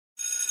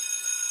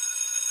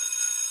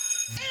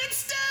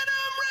It's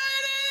Denim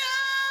Radio!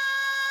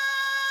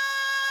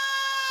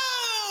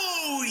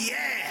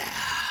 Yeah!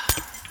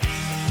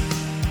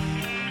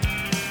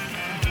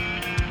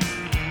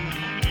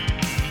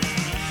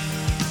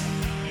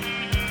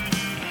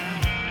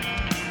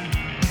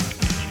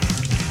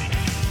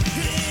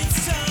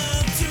 It's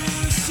time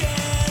to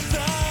share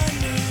the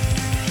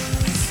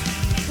news.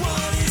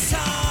 What is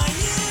high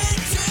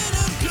and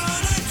I'm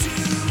gonna do?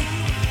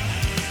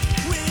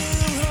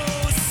 We'll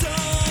host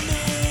some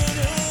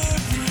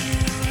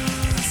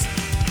interviews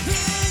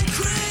and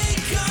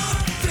crank our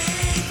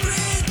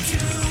favorite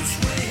tunes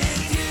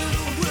with you.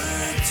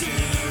 We're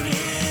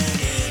tuning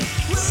in.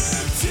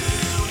 We're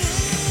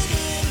tuning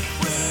in.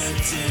 We're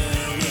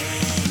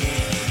tuning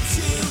in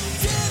to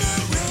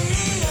Denim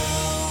Radio.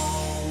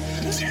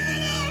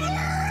 Denim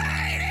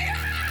Radio!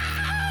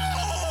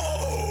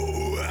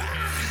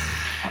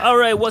 All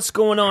right, what's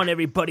going on,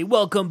 everybody?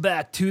 Welcome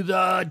back to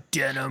the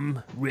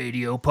Denim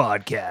Radio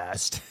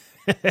Podcast.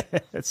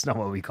 That's not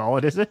what we call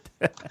it, is it?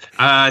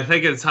 I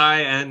think it's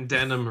high-end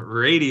denim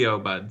radio,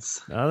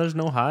 buds. No, there's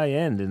no high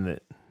end in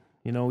it.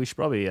 You know, we should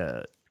probably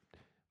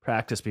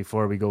practice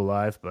before we go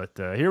live, but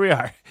here we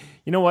are.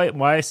 You know what?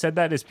 Why I said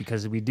that is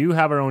because we do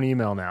have our own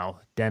email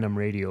now,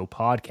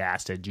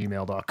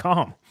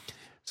 denimradiopodcast@gmail.com.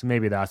 So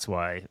maybe that's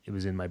why it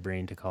was in my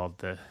brain to call it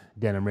the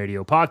Denim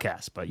Radio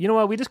Podcast. But you know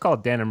what? We just call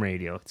it Denim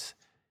Radio. It's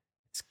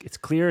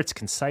clear, it's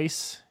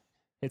concise.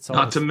 It's all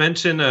Not to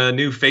mention a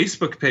new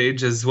Facebook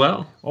page as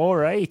well. All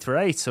right.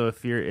 So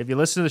if you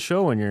listen to the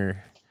show and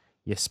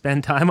you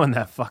spend time on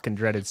that fucking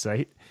dreaded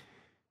site,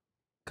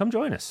 come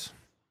join us.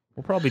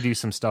 We'll probably do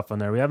some stuff on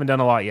there. We haven't done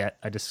a lot yet.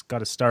 I just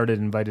got it started,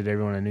 invited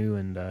everyone I knew,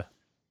 and kind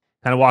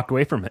of walked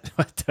away from it.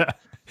 But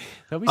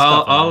there'll be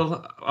stuff on there.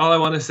 All I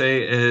want to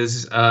say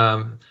is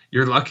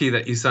you're lucky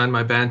that you signed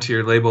my band to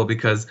your label,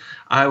 because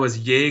I was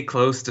yay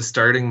close to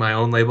starting my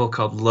own label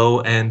called Low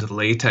End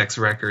Latex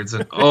Records,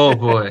 and oh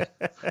boy.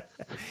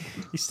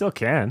 You still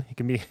can. It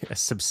can be a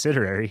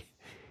subsidiary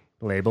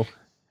label.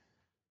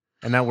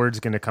 And that word's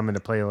going to come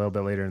into play a little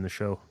bit later in the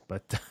show.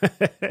 But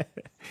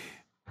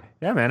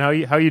yeah, man, how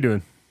you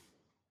doing?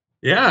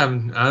 Yeah,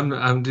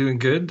 I'm doing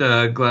good.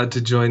 Glad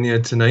to join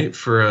you tonight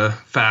for a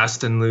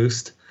fast and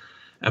loose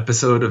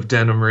episode of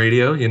Denim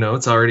Radio. You know,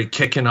 it's already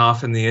kicking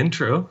off in the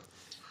intro.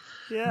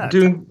 Yeah, I'm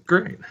doing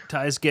great.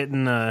 Ty's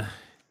getting the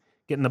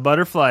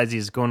butterflies.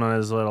 He's going on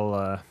his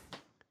little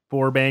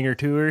 4-banger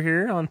tour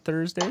here on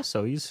Thursday,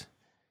 so he's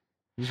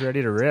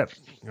ready to rip.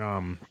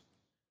 In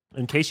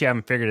case you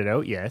haven't figured it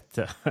out yet,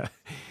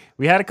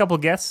 we had a couple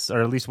guests,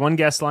 or at least one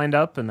guest lined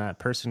up, and that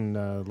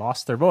person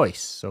lost their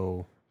voice.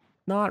 So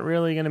not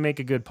really going to make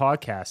a good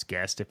podcast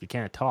guest if you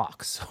can't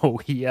talk. So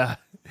we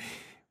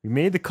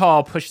made the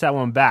call, pushed that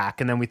one back,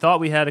 and then we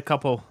thought we had a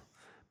couple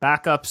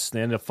backups.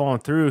 They ended up falling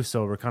through,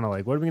 so we're kind of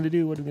like, what are we going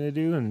to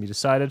do? And we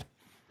decided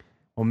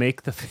we'll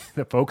make the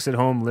folks at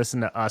home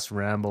listen to us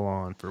ramble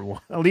on for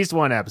at least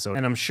one episode.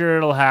 And I'm sure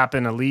it'll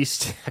happen at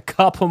least a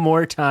couple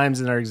more times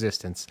in our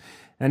existence.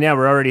 And yeah,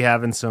 we're already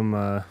having some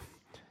what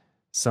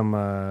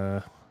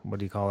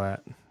do you call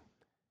that?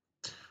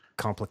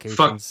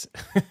 Complications.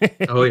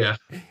 Oh, yeah.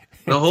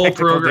 The whole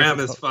program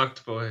is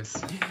fucked, boys.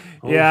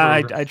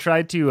 Yeah, I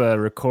tried to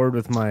record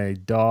with my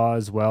DAW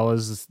as well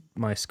as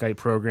my Skype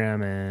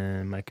program,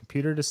 and my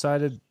computer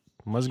decided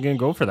I wasn't going to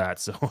go for that.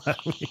 So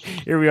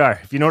here we are.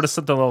 If you notice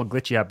something a little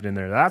glitchy happened in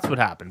there, that's what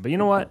happened. But you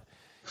know what?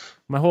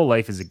 My whole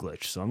life is a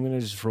glitch, so I'm going to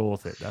just roll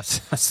with it.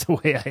 That's the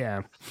way I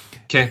am.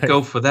 Can't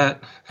go for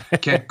that.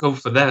 Can't go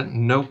for that.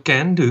 No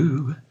can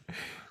do.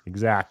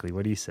 Exactly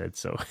what he said.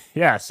 So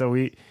yeah, so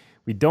we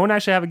don't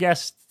actually have a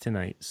guest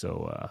tonight.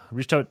 So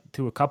reached out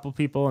to a couple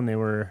people, and they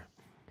were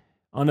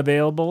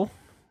unavailable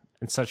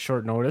in such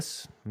short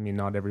notice. I mean,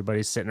 not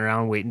everybody's sitting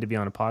around waiting to be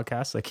on a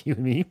podcast like you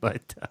and me,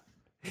 but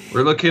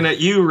we're looking at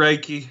you,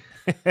 Reiki.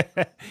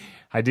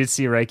 I did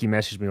see Reiki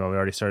message me while we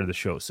already started the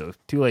show. So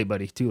too late,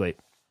 buddy. Too late.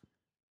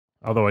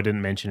 Although I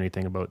didn't mention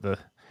anything about the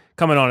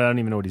coming on. I don't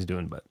even know what he's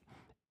doing. But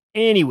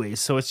anyways,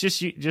 so it's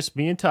just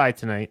me and Ty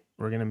tonight.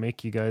 We're going to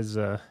make you guys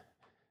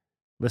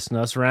listen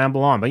to us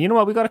ramble on. But you know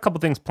what? We got a couple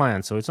things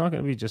planned, so it's not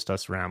going to be just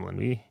us rambling.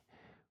 We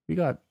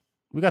got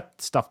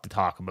stuff to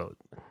talk about.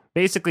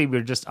 Basically,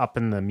 we're just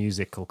upping the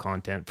musical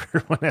content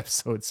for one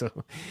episode, so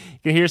you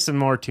can hear some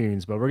more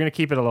tunes, but we're going to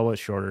keep it a little bit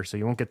shorter, so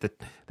you won't get the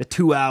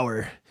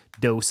 2-hour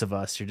dose of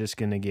us. You're just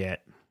going to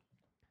get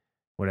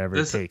whatever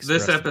it takes.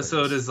 This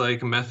episode is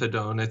like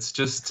methadone. It's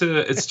just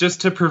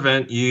to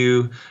prevent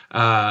you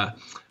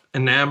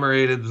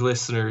enamored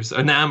listeners.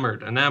 All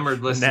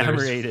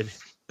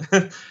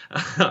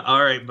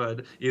right,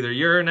 bud. Either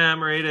you're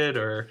enamored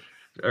or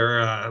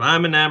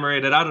I'm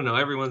enamored. I don't know.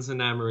 Everyone's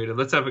enamored.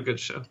 Let's have a good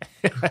show.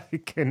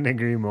 Couldn't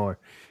agree more.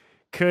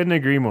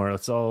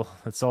 Let's all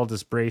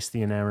just brace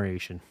the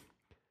enamoration.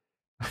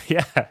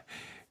 Yeah,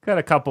 got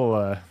a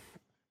couple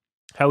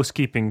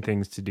housekeeping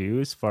things to do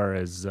as far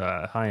as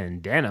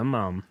high-end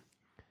denim.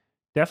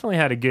 Definitely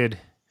had a good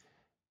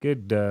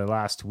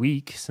last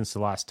week since the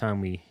last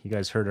time you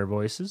guys heard our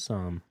voices.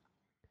 So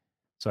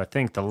I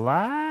think the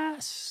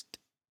last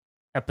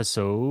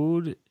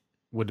episode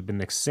would have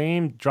been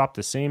dropped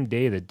the same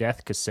day the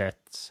Death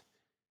Cassettes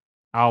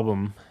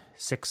album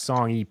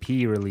 6-song EP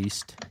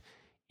released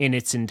in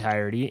its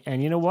entirety.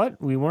 And you know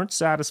what? We weren't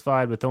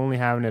satisfied with only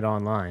having it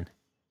online.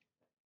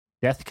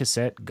 Death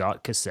Cassette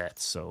got cassettes,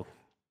 so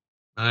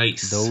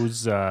Nice.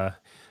 those,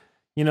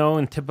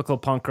 in typical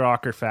punk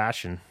rocker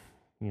fashion,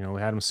 we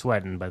had them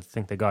sweating, but I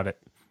think they got it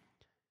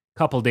a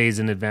couple days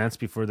in advance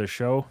before their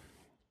show,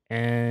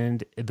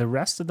 and the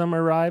rest of them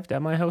arrived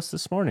at my house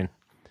this morning.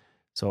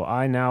 So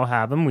I now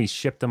have them. We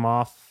shipped them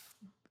off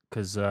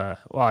because,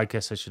 I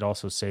guess I should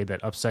also say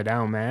that Upside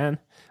Down Man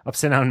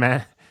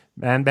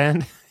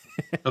Band.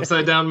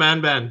 Upside Down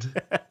Man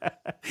Band.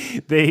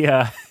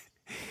 They,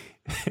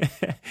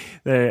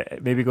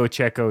 maybe go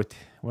check out,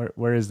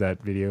 where is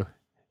that video?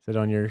 Is it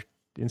on your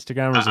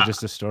Instagram or is it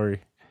just a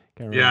story?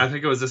 Yeah, I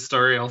think it was a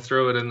story. I'll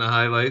throw it in the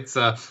highlights.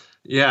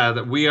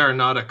 That We Are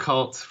Not a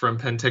Cult from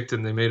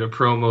Penticton. They made a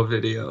promo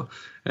video,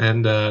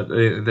 and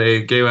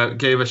they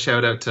gave a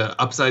shout out to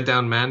Upside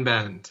Down Man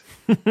Band.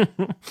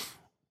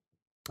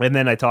 And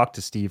then I talked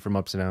to Steve from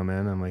Upside Down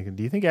Man. I'm like,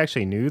 do you think he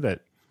actually knew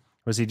that?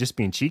 Was he just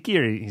being cheeky,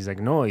 or he's like,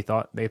 no,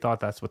 they thought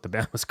that's what the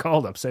band was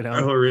called, Upside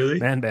Down. Oh, really?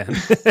 Man Band.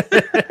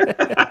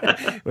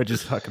 Which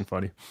is fucking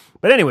funny.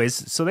 But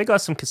anyways, so they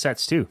got some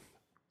cassettes too,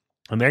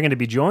 and they're going to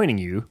be joining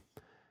you.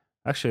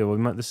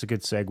 Actually, this is a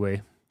good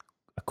segue.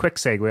 A quick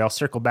segue. I'll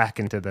circle back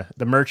into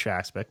the merch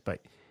aspect,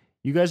 but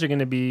you guys are going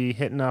to be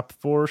hitting up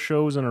 4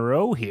 shows in a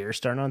row here,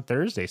 starting on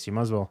Thursday. So you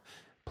might as well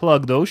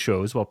plug those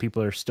shows while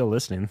people are still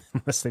listening,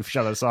 unless they've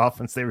shut us off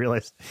once they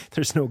realize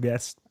there's no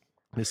guest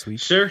this week.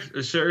 Sure.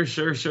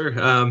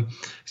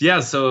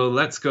 So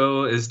Let's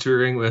Go is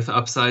touring with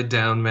Upside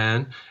Down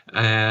Man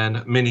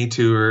and mini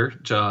tour,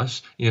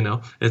 Josh.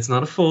 It's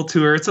not a full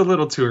tour, it's a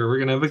little tour. We're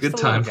gonna have a good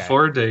time.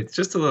 4 dates,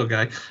 just a little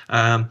guy.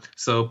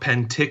 So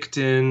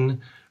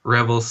Penticton,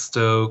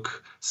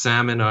 Revelstoke,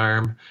 Salmon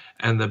Arm,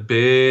 and the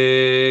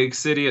big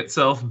city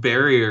itself,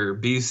 Barrier,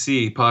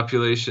 BC,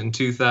 population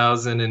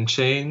 2,000 and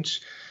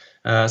change.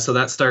 So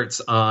that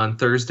starts on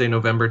Thursday,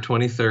 November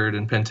 23rd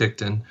in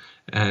Penticton,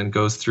 and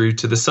goes through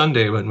to the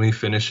Sunday when we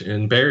finish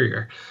in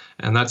Barrier.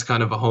 And that's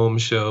kind of a home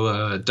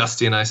show.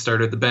 Dusty and I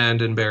started the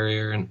band in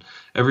Barrier, and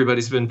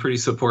everybody's been pretty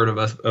supportive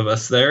of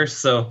us there.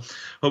 So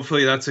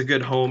hopefully that's a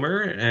good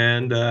homer.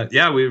 And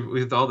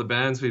with all the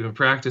bands, we've been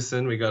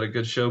practicing. We got a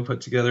good show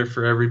put together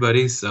for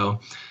everybody.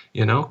 So,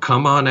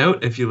 come on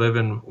out if you live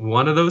in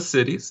one of those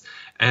cities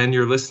and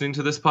you're listening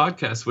to this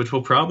podcast, which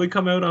will probably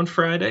come out on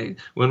Friday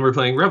when we're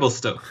playing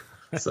Revelstoke.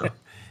 So,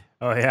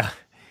 oh yeah,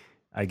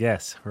 I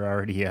guess we're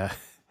already.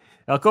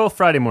 I'll go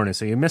Friday morning,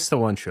 so you missed the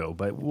one show.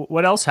 But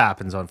what else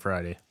happens on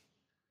Friday?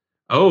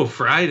 Oh,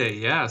 Friday,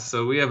 yeah.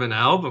 So we have an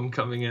album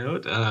coming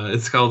out.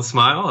 It's called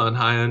Smile on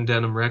High End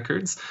Denim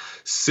Records.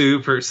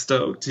 Super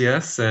stoked,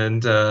 yes.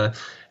 And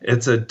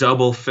it's a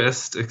double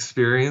fist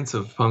experience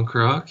of punk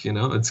rock.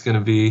 It's going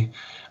to be.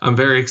 I'm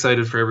very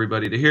excited for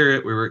everybody to hear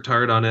it. We worked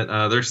hard on it.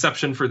 The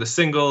reception for the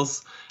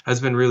singles has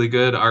been really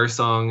good. Our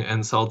Song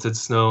and Salted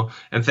Snow.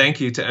 And thank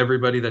you to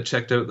everybody that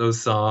checked out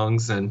those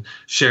songs and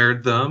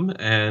shared them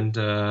and,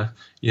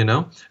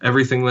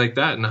 everything like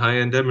that. And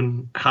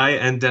High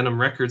End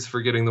Denim Records for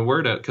getting the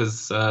word out,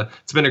 because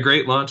it's been a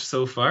great launch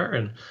so far,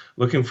 and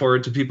looking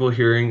forward to people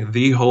hearing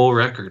the whole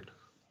record.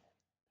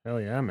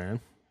 Hell yeah, man.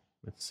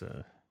 It's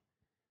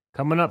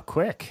coming up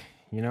quick,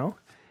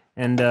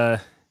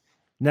 and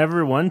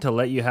never one to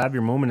let you have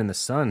your moment in the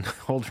sun.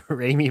 Old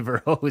Rami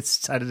Verho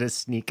decided to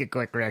sneak a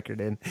quick record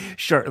in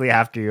shortly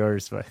after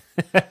yours, but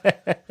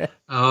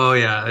oh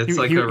yeah, it's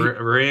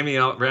Rami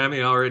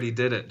already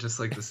did it, just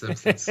like the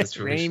Simpsons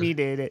situation. Rami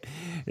did it.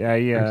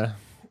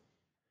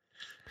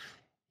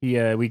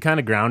 Yeah, we kind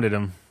of grounded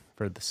him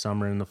for the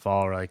summer and the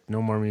fall. We're like,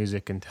 no more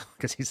music until,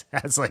 because he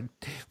has like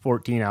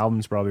 14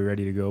 albums probably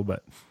ready to go.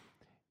 But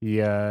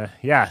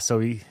so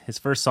his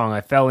first song,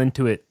 I Fell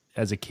Into It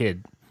as a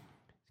Kid,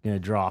 is gonna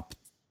drop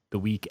the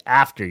week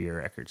after your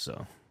record.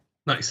 So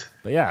nice.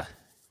 But yeah,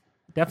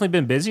 definitely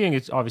been busy, and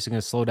it's obviously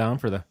going to slow down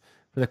for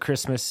the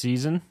Christmas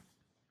season,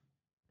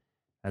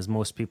 as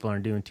most people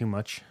aren't doing too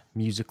much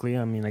musically.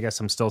 I mean, I guess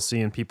I'm still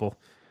seeing people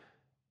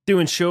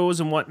doing shows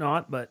and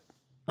whatnot, but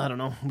I don't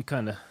know. We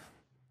kind of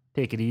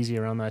take it easy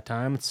around that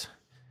time. It's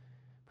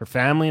for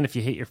family, and if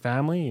you hate your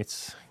family,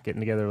 it's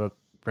getting together with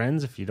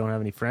friends. If you don't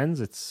have any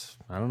friends, it's,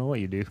 I don't know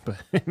what you do, but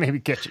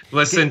maybe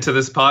listen to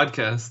this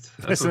podcast.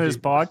 Listen to this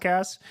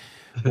podcast.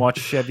 Watch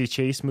Chevy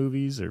Chase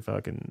movies, or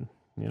fucking,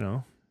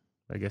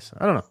 I guess,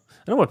 I don't know.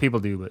 I don't know what people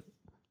do, but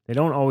they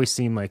don't always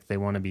seem like they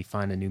want to be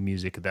finding new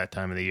music at that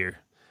time of the year.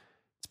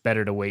 It's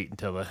better to wait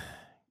until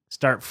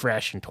start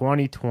fresh in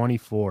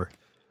 2024.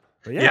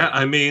 But yeah,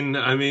 I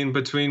mean,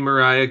 between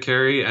Mariah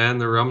Carey and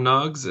the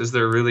Rumnogs, is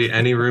there really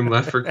any room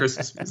left for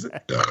Christmas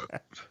music?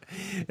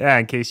 Yeah,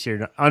 in case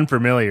you're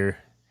unfamiliar,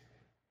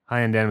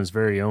 High End Denim's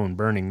very own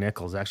Burning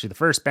Nickels, actually the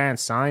first band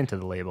signed to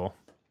the label,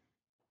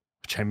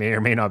 which I may or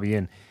may not be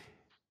in.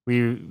 We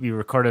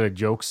recorded a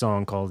joke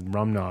song called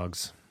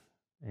Rumnogs.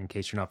 In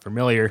case you're not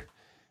familiar,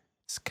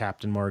 it's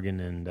Captain Morgan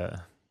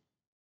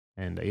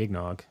and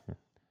Eggnog.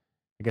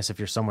 I guess if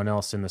you're someone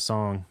else in the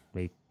song,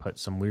 they put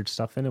some weird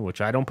stuff in it, which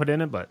I don't put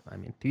in it. But I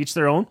mean, to each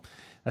their own.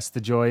 That's the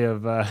joy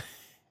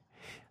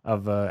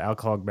of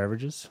alcoholic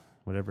beverages.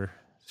 Whatever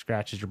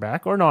scratches your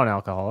back, or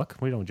non-alcoholic.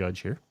 We don't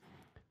judge here.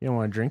 You don't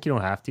want to drink, you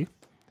don't have to.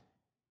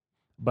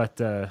 But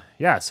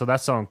yeah, so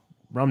that song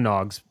Rum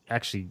Nogs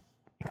actually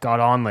got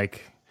on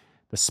like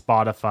the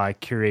Spotify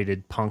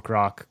curated punk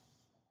rock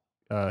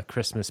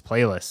Christmas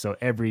playlist. So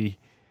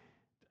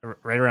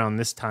right around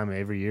this time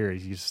every year,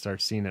 you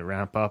start seeing it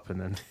ramp up, and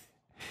then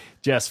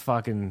just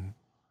fucking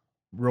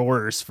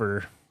roars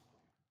for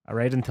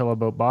right until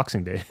about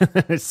Boxing Day.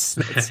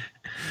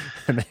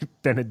 And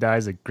then it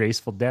dies a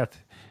graceful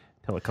death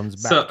till it comes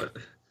back.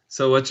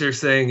 So what you're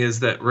saying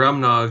is that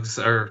Rum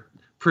Nogs are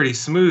pretty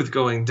smooth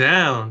going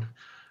down,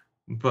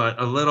 but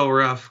a little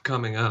rough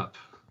coming up.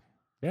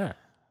 Yeah,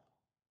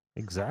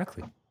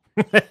 exactly.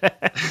 I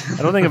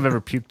don't think I've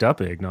ever puked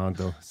up eggnog,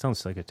 though. It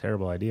sounds like a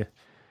terrible idea.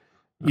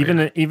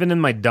 Even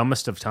in my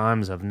dumbest of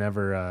times, I've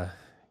never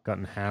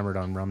gotten hammered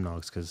on Rum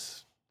Nogs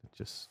because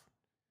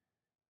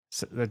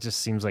that just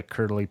seems like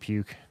curdly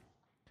puke.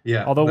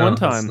 Yeah. Although one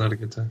time, that's not a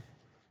good time.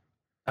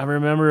 I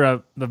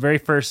remember the very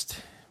first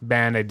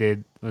band I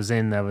did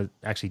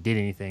actually did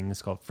anything.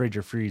 It's called Fridge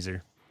or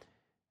Freezer.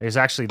 It was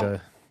actually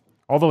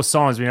all those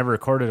songs, we never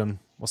recorded them.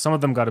 Well, some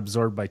of them got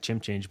absorbed by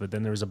Chimp Change, but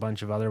then there was a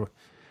bunch of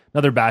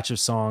another batch of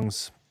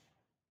songs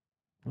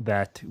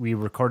that we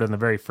recorded on the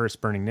very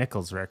first Burning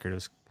Nickels record. It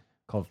was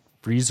called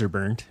Freezer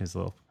Burnt, his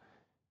little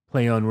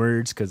play on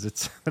words, because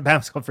the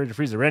band's called Fridge or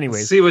Freezer. But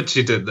anyways, see what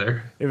you did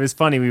there. It was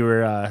funny. We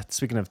were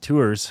speaking of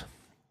tours.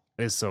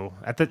 It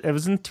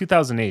was in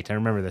 2008. I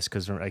remember this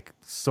because like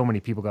so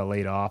many people got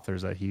laid off. There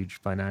was a huge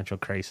financial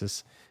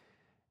crisis,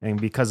 and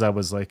because I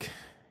was like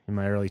in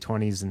my early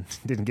 20s and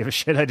didn't give a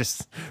shit, I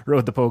just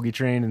rode the Pogie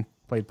train and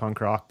played punk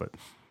rock. But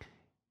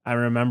I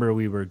remember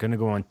we were gonna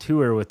go on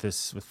tour with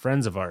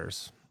friends of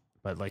ours,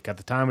 but like at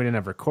the time we didn't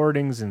have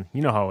recordings, and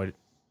you know how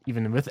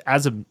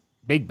as a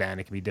big band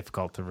it can be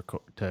difficult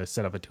to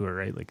set up a tour,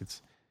 right? Like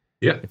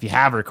if you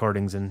have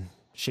recordings and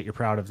shit you're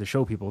proud of to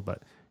show people, but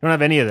you don't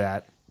have any of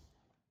that.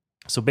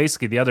 So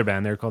basically, the other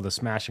band, they're called the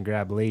Smash and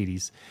Grab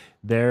Ladies.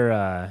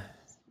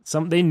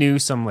 They knew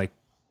some like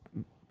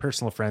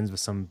personal friends with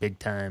some big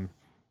time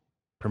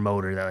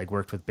promoter that like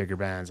worked with bigger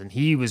bands, and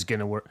he was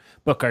gonna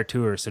book our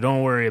tour. So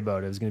don't worry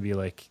about it. It was gonna be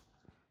like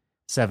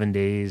 7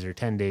 days or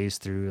 10 days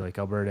through like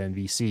Alberta and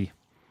BC.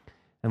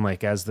 And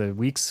like as the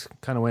weeks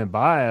kind of went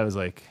by, I was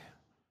like,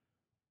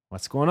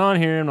 "What's going on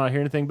here?" I'm not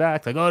hearing anything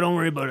back. Like, "Oh, don't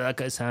worry about it. That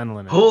guy's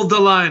handling it." Hold the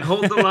line.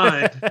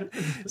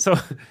 So.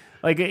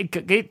 Like,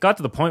 it got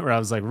to the point where I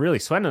was, like, really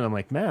sweating. I'm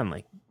like, man,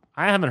 like,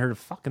 I haven't heard a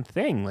fucking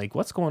thing. Like,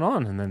 what's going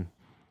on? And then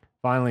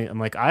finally, I'm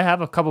like, I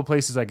have a couple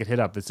places I could hit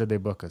up that said they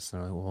book us.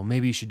 And I'm like, well,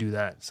 maybe you should do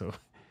that. So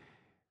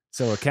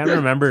I can't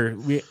remember.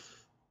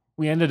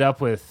 We ended up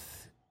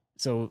with,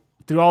 so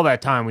through all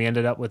that time, we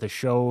ended up with a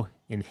show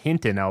in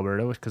Hinton,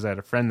 Alberta, because I had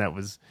a friend that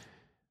was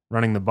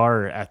running the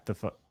bar at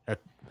I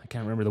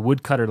can't remember, the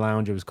Woodcutter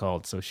Lounge it was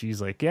called. So she's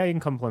like, yeah, you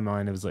can come play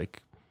mine. It was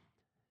like,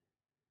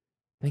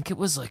 I think it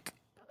was like,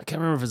 I can't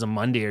remember if it was a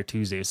Monday or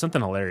Tuesday. It was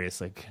something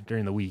hilarious, like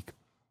during the week.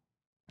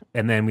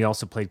 And then we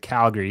also played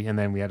Calgary, and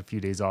then we had a few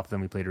days off.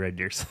 Then we played Red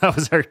Deer. So that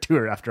was our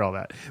tour after all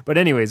that. But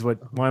anyways, why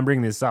I'm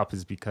bringing this up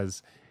is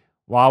because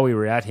while we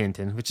were at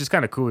Hinton, which is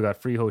kind of cool, we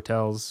got free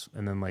hotels,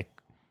 and then like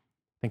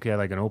I think we had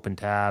like an open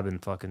tab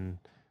and fucking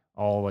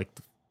all like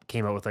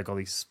came out with like all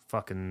these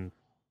fucking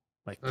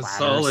like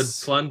solid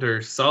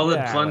plunder,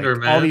 like,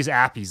 man. All these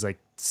appies, like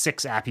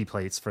 6 appy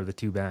plates for the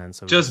 2 bands.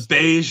 So just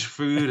beige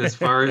food as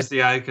far as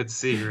the eye could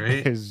see,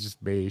 right? It was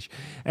just beige.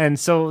 And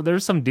so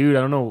there's some dude,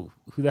 I don't know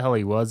who the hell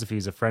he was, if he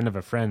was a friend of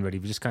a friend, but he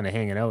was just kind of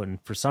hanging out, and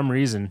for some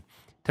reason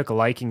took a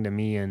liking to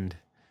me and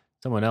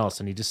someone else,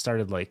 and he just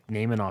started like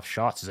naming off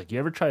shots. He's like, "You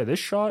ever try this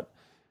shot?"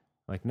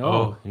 I'm like, "No."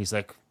 Oh. And he's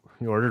like,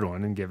 he ordered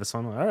one and gave us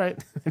one. Like, all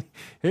right.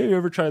 Hey, you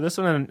ever try this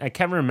one? And I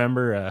can't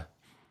remember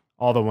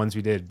all the ones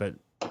we did, but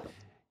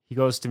he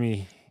goes to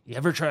me, "You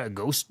ever try a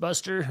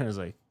Ghostbuster?" And I was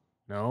like,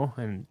 "No."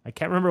 And I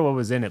can't remember what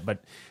was in it,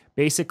 but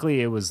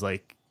basically it was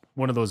like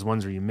one of those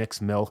ones where you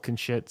mix milk and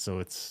shit, so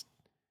it's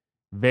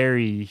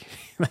very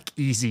like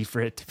easy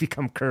for it to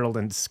become curdled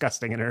and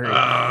disgusting in a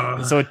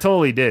hurry. So it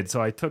totally did.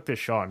 So I took this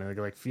shot and I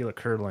could like feel it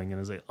curdling, and I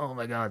was like, "Oh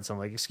my God." So I'm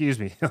like, "Excuse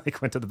me." I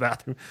like went to the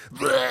bathroom,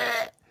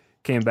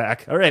 came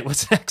back. All right,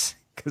 what's next?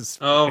 Because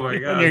oh my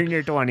God, when you're in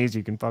your 20s,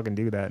 you can fucking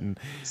do that. And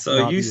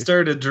so you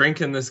started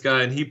drinking this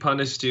guy, and he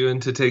punished you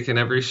into taking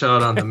every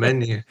shot on the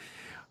menu.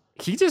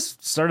 He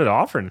just started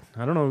offering.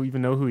 I don't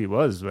even know who he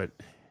was, but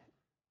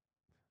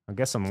I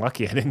guess I'm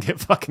lucky I didn't get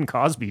fucking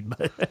Cosby'd.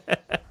 But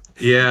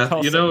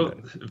yeah,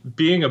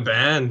 being a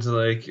band,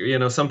 like,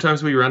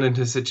 sometimes we run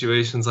into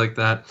situations like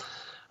that.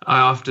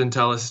 I often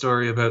tell a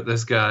story about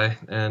this guy,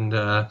 and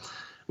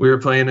we were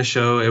playing a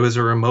show. It was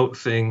a remote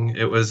thing.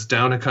 It was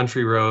down a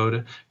country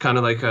road, kind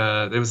of like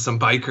there was some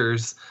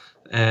bikers,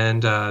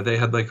 and they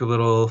had like a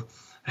little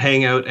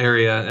hangout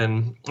area,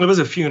 and it was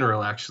a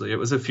funeral, actually. It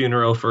was a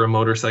funeral for a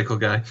motorcycle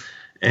guy.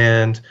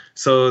 And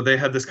so they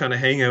had this kind of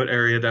hangout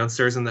area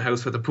downstairs in the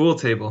house with a pool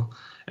table.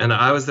 and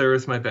I was there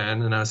with my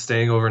band, and I was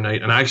staying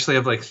overnight. And I actually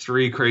have like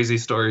 3 crazy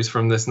stories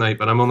from this night,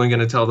 but I'm only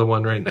going to tell the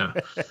one right now.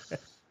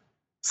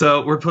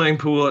 So we're playing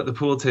pool at the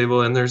pool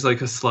table, and there's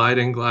like a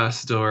sliding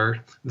glass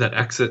door that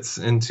exits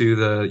into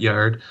the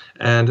yard.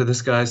 And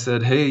this guy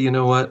said, "Hey, you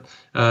know what?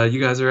 You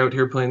guys are out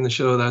here playing the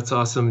show. That's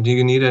awesome. Do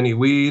you need any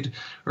weed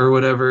or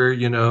whatever?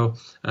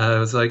 I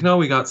was like, no,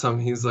 we got some.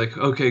 He's like,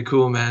 okay,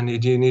 cool, man.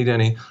 Do you need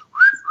any?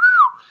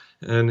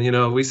 And,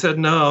 we said,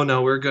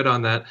 no, we're good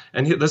on that.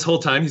 And this whole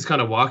time he's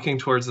kind of walking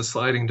towards the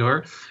sliding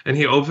door, and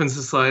he opens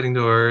the sliding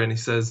door and he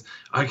says,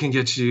 I can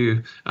get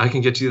you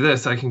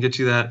this, I can get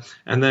you that.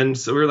 And then,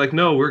 so we're like,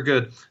 no, we're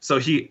good. So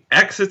he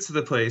exits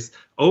the place,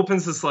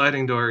 opens the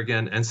sliding door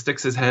again and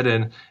sticks his head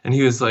in. And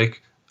he was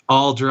like,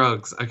 all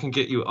drugs, I can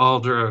get you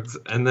all drugs.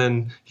 And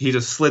then he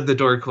just slid the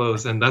door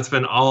closed, and that's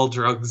been all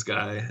drugs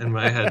guy in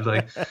my head.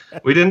 Like,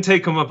 we didn't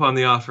take him up on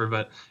the offer,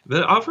 but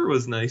the offer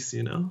was nice,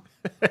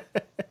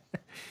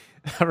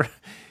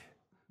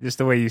 Just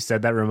the way you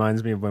said that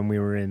reminds me of when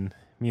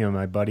me and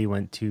my buddy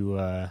went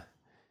to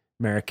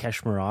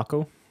Marrakesh,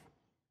 Morocco.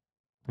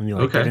 And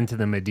you get into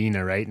the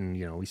Medina, right?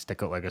 And, we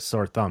stick out like a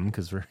sore thumb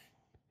because we're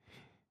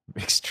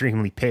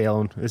extremely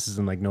pale. This is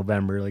in like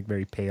November, like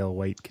very pale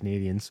white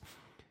Canadians.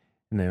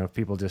 And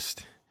people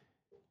just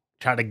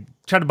try to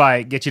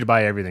get you to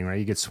buy everything, right?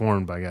 You get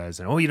swarmed by guys.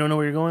 And, you don't know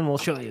where you're going? We'll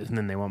show you. And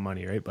then they want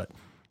money, right? But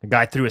the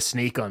guy threw a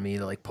snake on me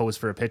to like pose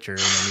for a picture,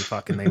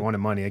 and then they wanted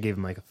money. I gave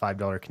him like a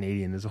 $5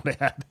 Canadian is what I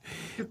had.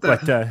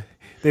 But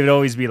they would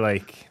always be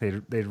like,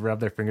 they'd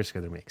rub their fingers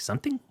together and make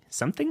something.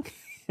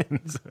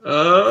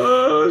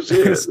 Oh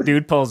shit! This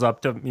dude pulls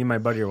up to me and my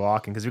buddy are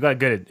walking because we got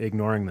good at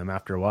ignoring them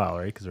after a while,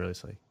 right? Because we're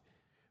just like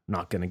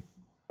not gonna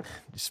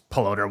just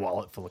pull out our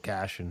wallet full of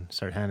cash and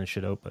start handing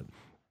shit out. But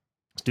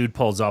this dude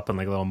pulls up on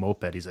like a little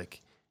moped. He's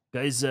like,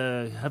 "Guys,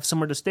 have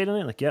somewhere to stay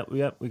tonight?" Like, yeah, we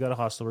got a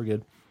hostel. We're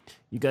good.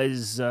 You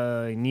guys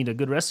need a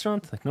good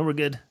restaurant? Like, no, we're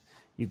good.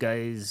 You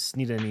guys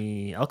need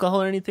any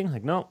alcohol or anything?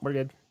 Like, no, we're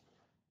good.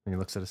 And he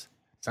looks at us.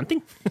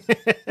 Something? So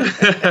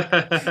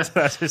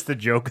that's just the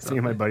joke with me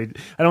and my buddy.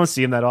 I don't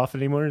see him that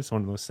often anymore. It's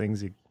one of those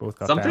things you both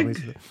got something?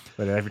 families.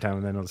 But every time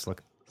and then I'll just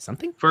look,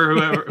 something? For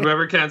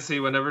whoever can't see,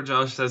 whenever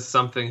Josh says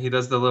something, he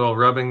does the little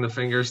rubbing the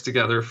fingers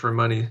together for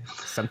money.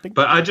 Something?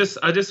 But I just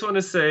want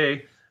to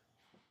say,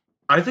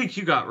 I think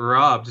you got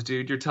robbed,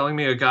 dude. You're telling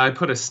me a guy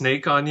put a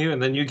snake on you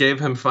and then you gave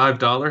him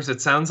 $5?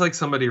 It sounds like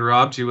somebody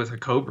robbed you with a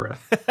cobra.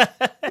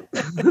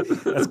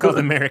 That's called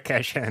the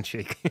Marrakesh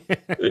handshake.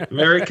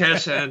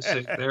 Marrakesh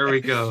handshake. There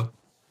we go.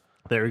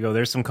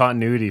 There's some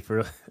continuity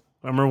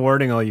I'm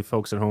rewarding all you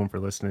folks at home for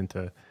listening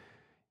to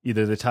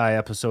either the Thai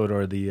episode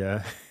or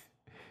the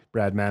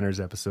Brad Manners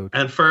episode.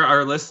 And for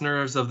our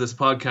listeners of this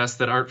podcast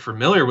that aren't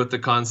familiar with the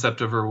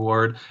concept of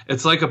reward,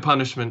 it's like a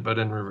punishment, but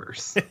in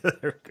reverse. There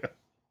we go.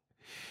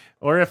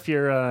 Or if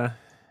you're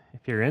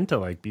into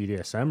like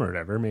BDSM or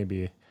whatever,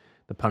 maybe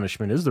the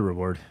punishment is the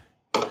reward.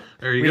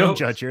 There you we go. Don't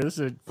judge here. This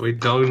is we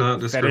do not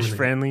discriminate.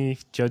 Fetish-friendly,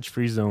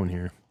 judge-free zone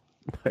here.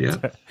 But, yeah.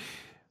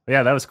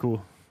 Yeah, that was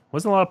cool.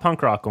 Wasn't a lot of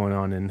punk rock going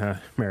on in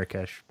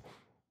Marrakesh.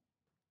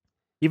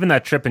 Even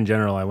that trip in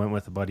general, I went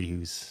with a buddy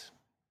who's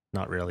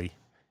not really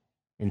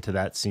into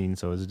that scene,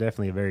 so it was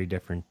definitely a very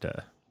different,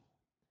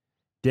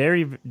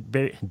 very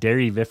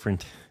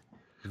different.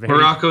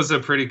 Morocco's a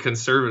pretty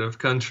conservative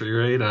country,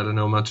 right? I don't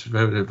know much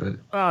about it, but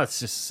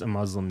it's just a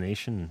Muslim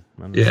nation.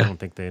 I don't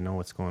think they know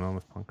what's going on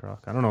with punk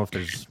rock. I don't know if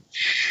there's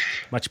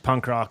much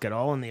punk rock at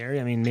all in the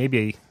area. I mean,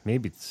 maybe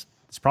it's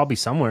probably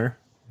somewhere.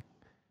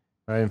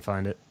 I didn't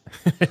find it.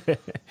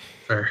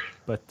 Fair.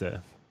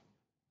 But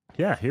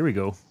yeah, here we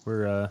go.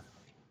 We're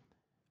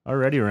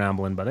already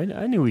rambling, but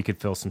I knew we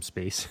could fill some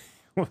space.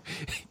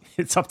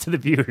 It's up to the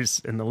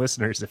viewers and the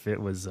listeners if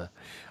it was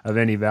of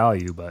any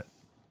value, but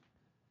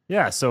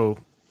yeah, so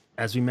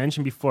as we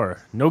mentioned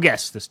before, no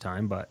guests this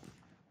time, but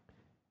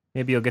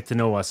maybe you'll get to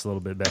know us a little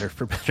bit better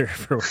for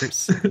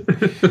worse.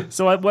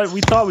 So what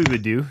we thought we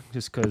would do,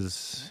 just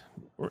because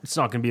it's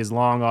not going to be as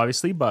long,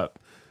 obviously, but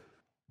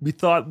we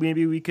thought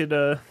maybe we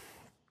could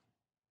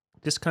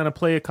just kind of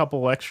play a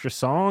couple extra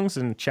songs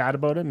and chat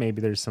about it.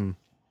 Maybe there's some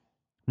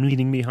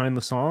meaning behind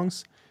the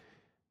songs.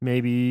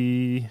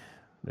 Maybe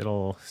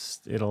it'll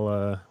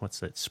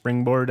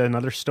springboard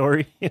another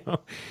story,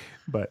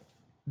 But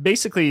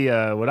basically,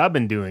 what I've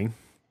been doing,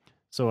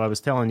 so I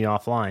was telling you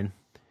offline,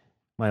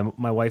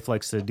 my wife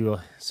likes to do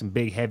some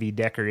big heavy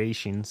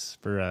decorations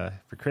for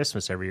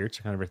Christmas every year. It's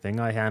kind of her thing.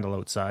 I handle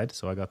outside,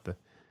 so I got the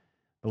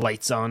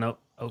lights on out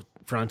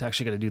front.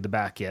 Actually got to do the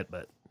back yet,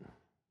 but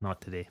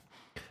not today.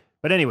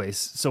 But anyways,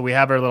 so we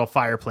have our little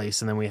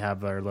fireplace, and then we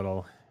have our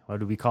little,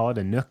 what do we call it,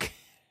 a nook,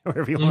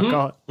 whatever you want to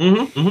call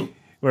it,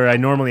 where I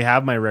normally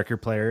have my record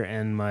player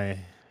and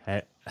I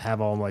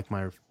have all like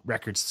my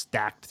records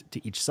stacked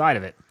to each side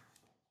of it.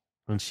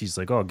 And she's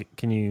like, "Oh,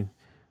 can you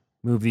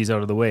move these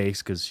out of the way?"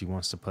 Because she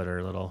wants to put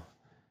her little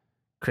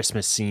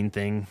Christmas scene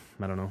thing.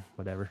 I don't know,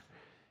 whatever.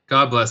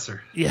 God bless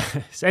her. Yeah.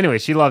 So anyway,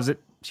 she loves it.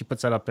 She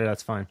puts that up there.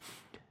 That's fine.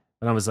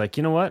 And I was like,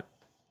 you know what?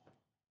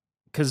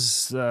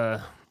 Because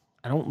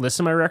I don't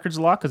listen to my records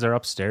a lot because they're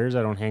upstairs.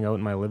 I don't hang out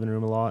in my living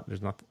room a lot.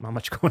 There's not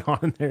much going on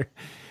in there.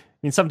 I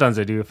mean, sometimes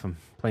I do if I'm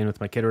playing with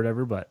my kid or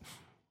whatever, but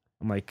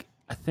I'm like,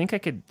 I think I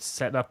could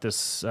set up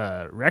this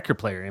record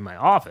player in my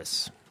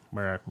office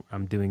where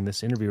I'm doing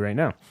this interview right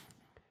now.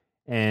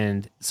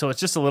 And so it's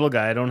just a little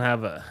guy.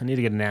 I need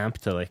to get an amp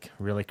to like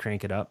really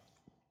crank it up,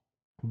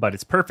 but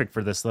it's perfect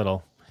for this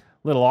little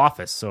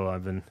office. So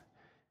I've been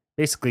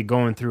basically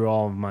going through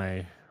all of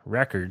my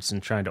records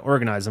and trying to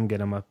organize them, get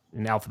them up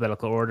in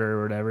alphabetical order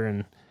or whatever.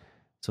 And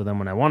so then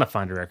when I want to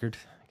find a record,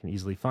 I can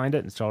easily find it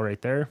and it's all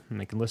right there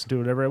and I can listen to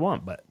whatever I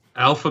want. But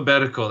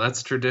alphabetical,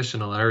 that's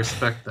traditional. I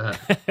respect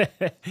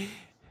that.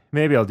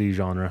 Maybe I'll do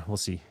genre. We'll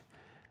see.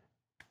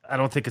 I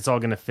don't think it's all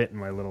going to fit in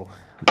my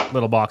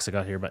little box I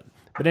got here, but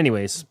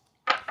anyways.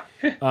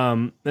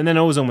 And then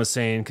Ozone was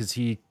saying, because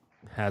he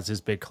has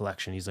his big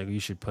collection, he's like, you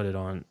should put it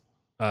on,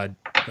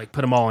 like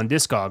put them all on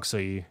Discogs, so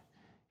you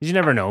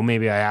never know.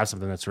 Maybe I have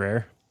something that's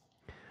rare.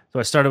 So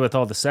I started with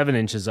all the 7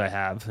 inches I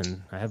have,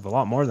 and I have a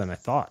lot more than I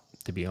thought,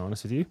 to be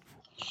honest with you.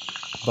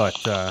 But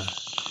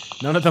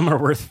none of them are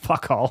worth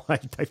fuck all. I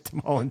typed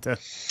them all into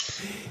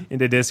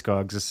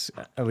Discogs,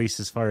 at least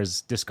as far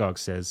as Discogs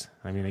says.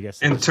 I mean, I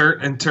guess in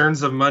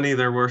terms of money,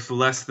 they're worth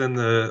less than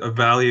the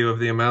value of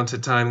the amount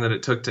of time that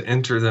it took to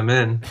enter them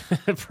in.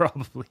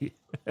 Probably.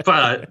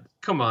 But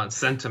come on,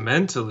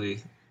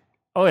 sentimentally.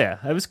 Oh yeah,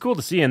 it was cool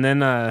to see. And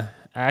then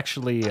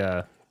actually,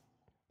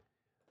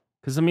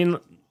 because I mean,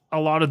 a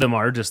lot of them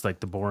are just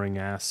like the boring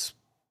ass,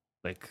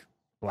 like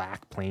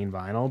black plain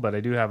vinyl. But I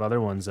do have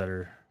other ones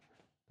that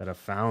I've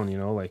found. You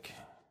know, like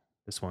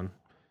this one.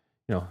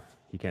 You know,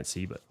 you can't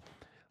see, but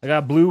I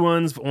got blue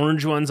ones,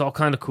 orange ones, all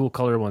kind of cool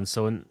color ones.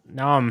 So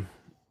now I'm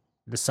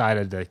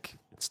decided like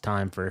it's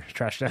time for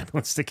Trash Dad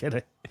wants to get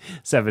a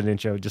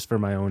 7-inch out just for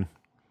my own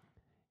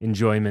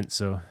enjoyment.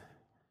 So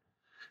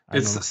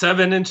it's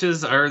 7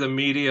 inches are the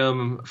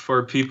medium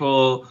for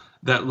people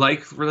that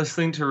like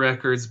listening to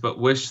records but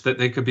wish that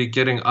they could be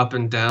getting up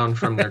and down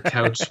from their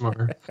couch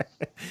more.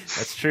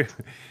 That's true.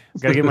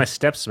 Gotta get my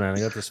steps, man. I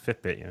got this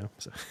Fitbit, you know.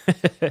 So.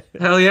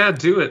 Hell yeah,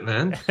 do it,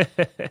 man.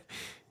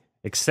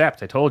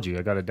 Except I told you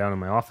I got it down in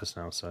my office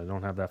now, so I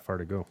don't have that far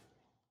to go.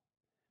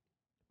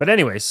 But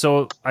anyway,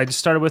 so I just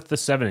started with the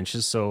 7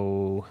 inches.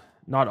 So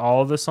not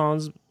all of the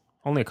songs,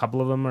 only a couple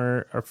of them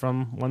are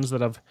from ones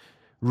that I've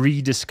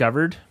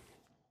rediscovered.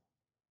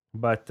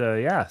 But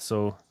yeah,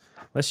 so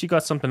unless you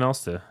got something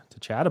else to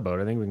chat about,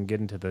 I think we can get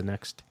into the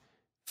next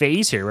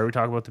phase here where we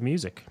talk about the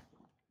music.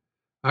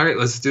 All right,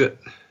 let's do it.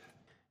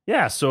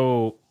 Yeah,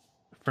 so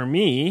for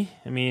me,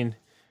 I mean,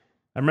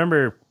 I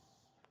remember,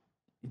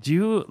 do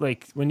you,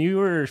 like, when you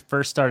were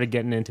first started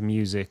getting into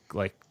music,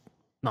 like,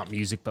 not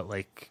music, but,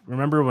 like,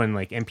 remember when,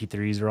 like,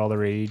 MP3s were all the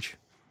rage?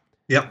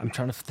 Yep. I'm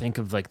trying to think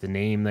of, like, the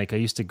name. Like, I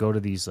used to go to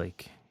these,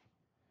 like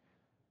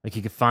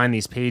you could find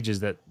these pages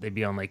that they'd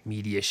be on, like,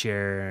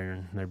 MediaShare,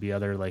 and there'd be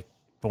other, like,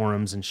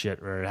 forums and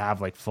shit where it'd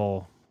have, like,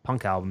 full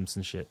punk albums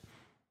and shit.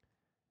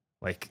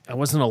 Like, I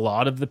wasn't a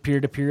lot of the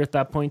peer-to-peer at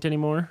that point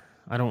anymore.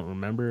 I don't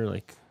remember,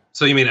 like...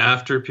 So you mean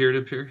after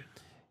peer-to-peer?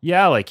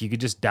 Yeah, like, you could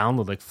just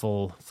download, like,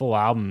 full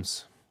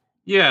albums.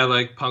 Yeah,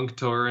 like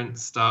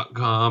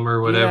punktorrents.com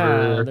or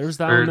whatever. Yeah, there's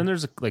that one. Then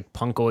there's, like,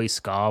 Punk Oi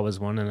Ska was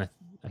one, and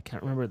I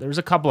can't remember. There was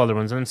a couple other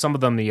ones, and then some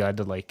of them you had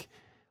to, like,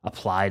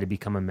 apply to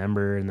become a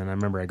member, and then I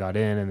remember I got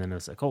in, and then it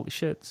was like, holy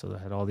shit. So I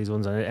had all these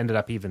ones, and I ended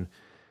up even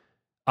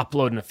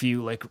uploading a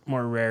few, like,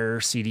 more rare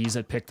CDs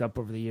I picked up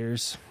over the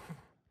years.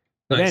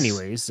 But nice.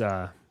 Anyways,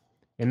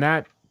 in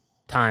that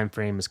time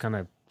frame is kind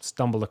of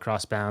stumbled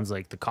across bands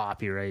like the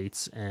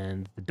Copyrights,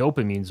 and the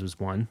Dopamines was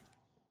one.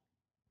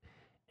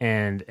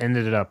 And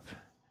ended up,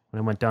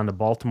 when I went down to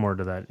Baltimore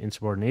to that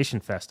Insubordination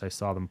Fest, I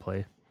saw them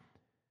play.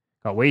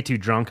 Got way too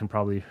drunk and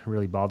probably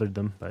really bothered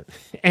them. But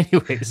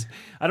anyways,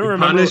 I don't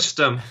remember. Punished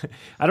them.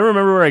 I don't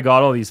remember where I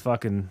got all these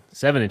fucking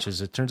 7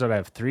 inches. It turns out I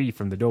have 3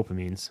 from the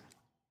Dopamines.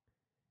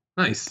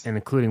 Nice. And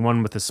including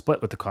one with a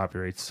split with the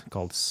Copyrights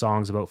called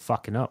Songs About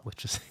Fucking Up,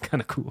 which is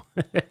kind of cool.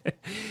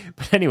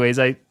 But anyways,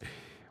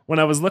 when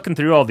I was looking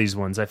through all these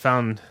ones, I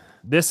found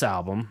this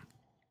album,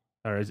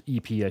 or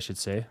EP, I should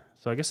say.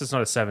 So I guess it's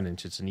not a 7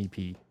 inch, it's an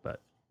EP,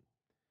 but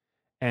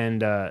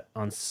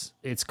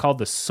it's called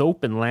the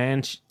Soap and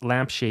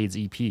Lampshades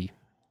EP,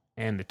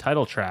 and the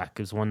title track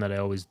is one that I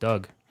always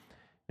dug.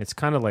 It's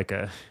kind of like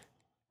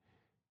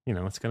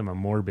it's kind of a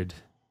morbid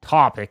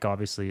topic.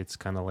 Obviously, it's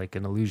kind of like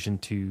an allusion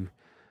to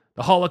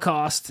the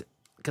Holocaust,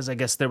 because I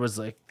guess there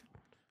was I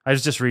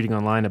was just reading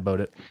online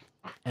about it,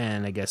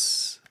 and I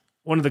guess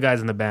one of the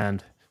guys in the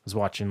band was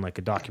watching like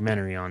a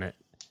documentary on it,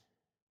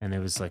 and it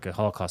was like a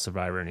Holocaust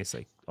survivor, and he's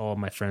like, all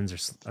my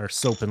friends are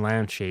soap and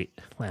lampshades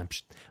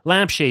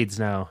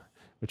now,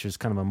 which is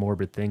kind of a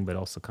morbid thing, but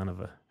also kind of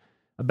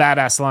a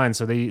badass line.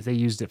 So they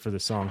used it for the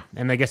song,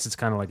 and I guess it's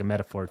kind of like a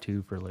metaphor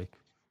too for like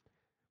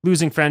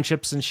losing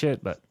friendships and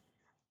shit. But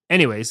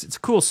anyways, it's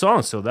a cool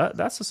song, so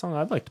that's the song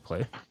I'd like to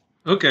play.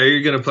 Okay,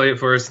 you're gonna play it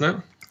for us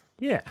now?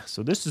 Yeah.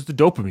 So this is the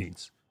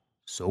Dopamines,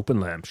 Soap and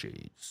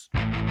Lampshades.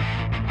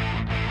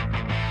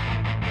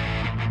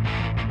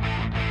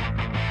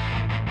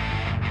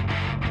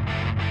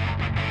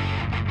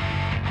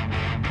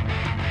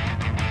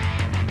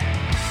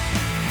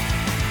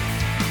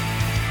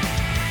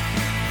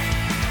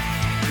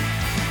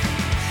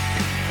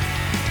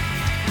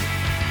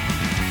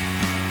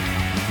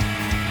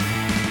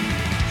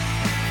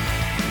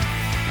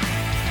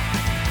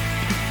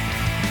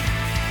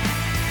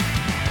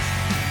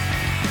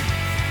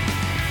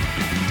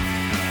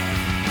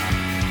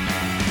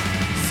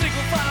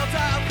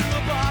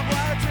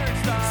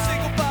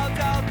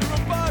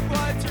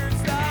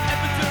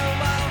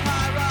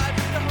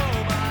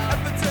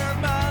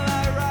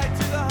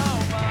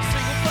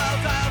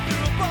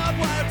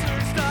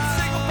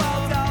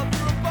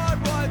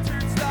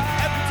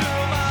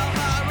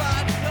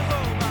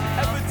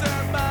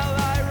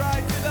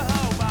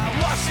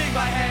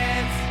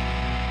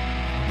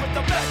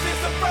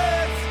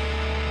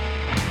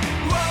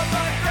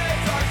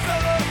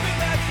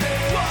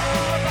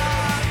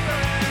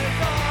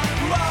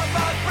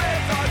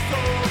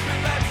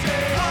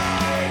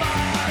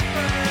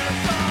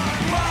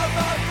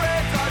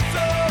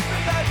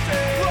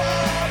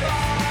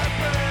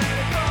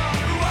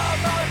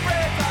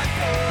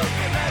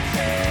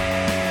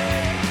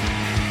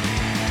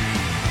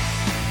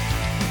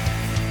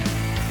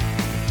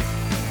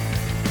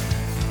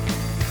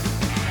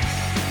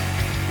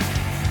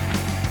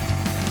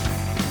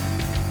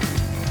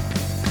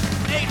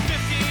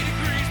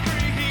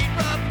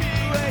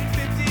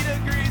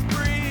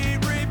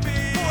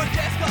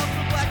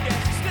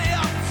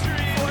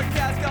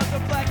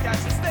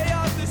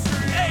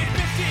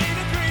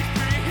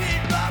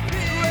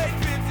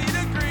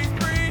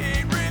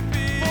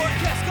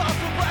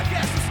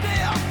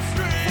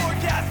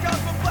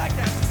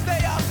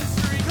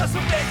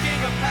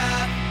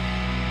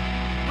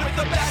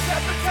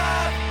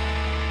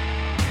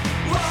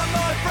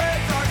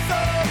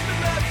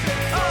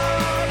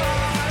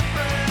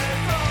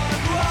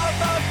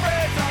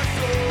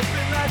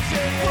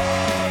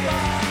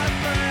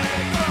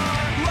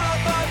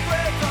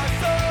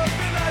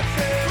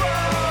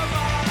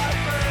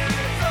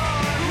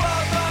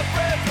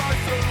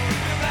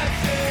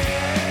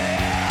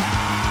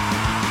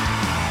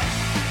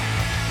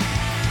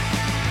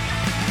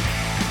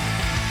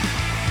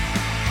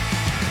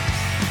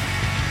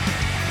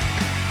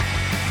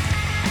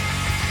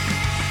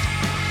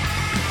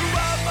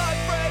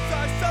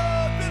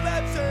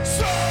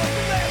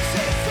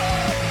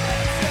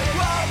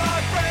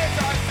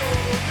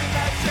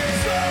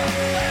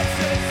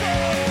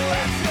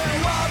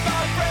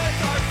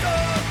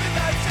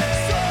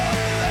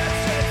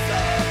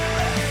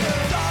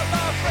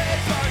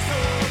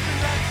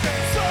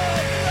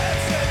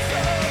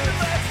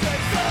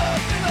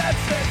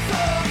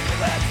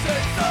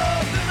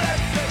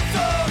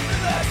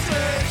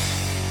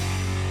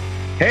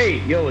 Hey,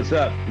 yo, what's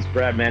up? It's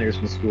Brad Manners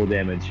from School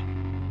Damage.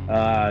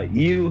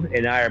 You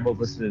and I are both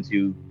listening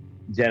to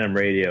Denim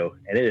Radio,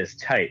 and it is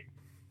tight,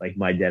 like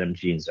my denim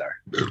jeans are.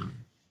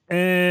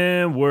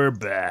 And we're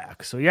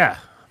back. So yeah,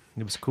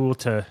 it was cool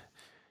to.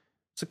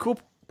 It's a cool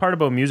part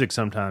about music.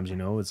 Sometimes, you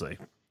know, it's like,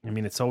 I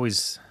mean, it's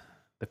always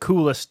the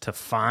coolest to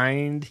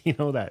find, you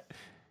know, that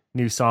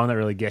new song that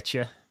really gets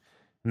you,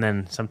 and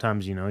then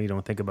sometimes, you know, you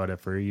don't think about it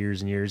for years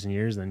and years and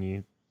years, then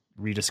you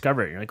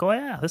rediscover it. You're like, oh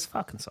yeah, this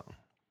fucking song.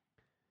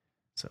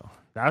 So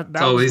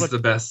that's always the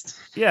best.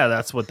 Yeah,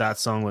 that's what that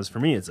song was for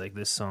me. It's like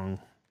this song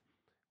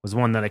was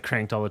one that I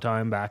cranked all the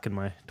time back in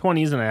my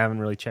 20s, and I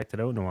haven't really checked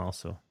it out in a while.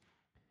 So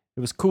it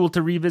was cool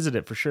to revisit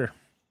it for sure.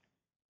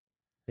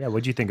 Yeah,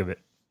 what'd you think of it?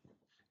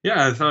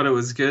 Yeah, I thought it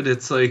was good.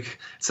 It's like,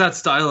 it's that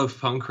style of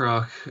punk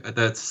rock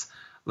that's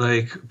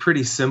like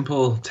pretty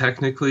simple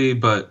technically,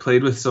 but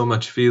played with so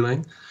much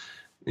feeling,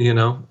 you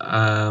know,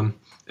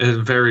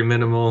 very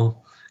minimal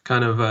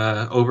kind of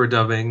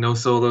overdubbing, no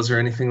solos or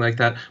anything like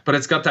that. But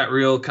it's got that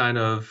real kind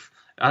of,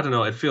 I don't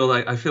know, I feel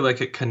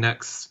like it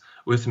connects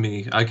with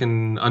me. I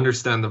can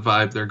understand the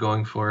vibe they're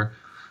going for.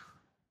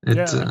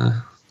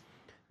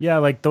 Yeah,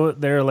 like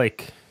they're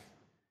like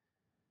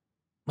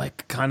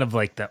kind of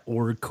like the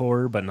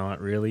ordcore, but not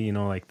really, you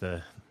know, like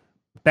the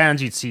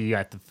bands you'd see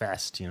at the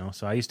fest, you know.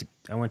 So I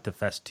went to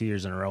fest 2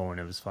 years in a row, and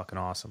it was fucking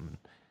awesome.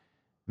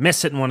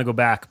 Miss it and want to go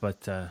back,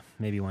 but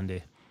maybe one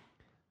day.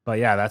 But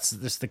yeah, that's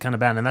just the kind of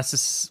band, and that's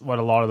just what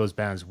a lot of those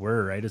bands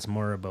were, right? It's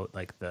more about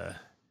like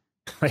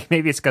like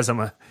maybe it's because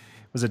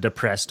was a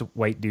depressed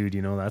white dude,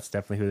 you know. That's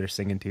definitely who they're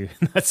singing to.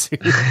 That's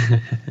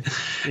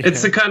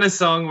it's the kind of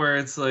song where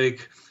it's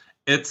like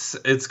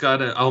it's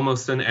got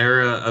almost an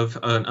aura of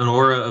an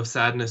aura of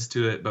sadness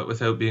to it, but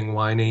without being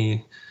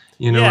whiny.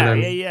 You know what I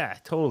mean? Yeah,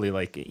 totally.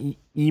 Like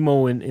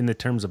emo in the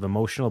terms of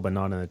emotional, but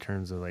not in the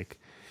terms of like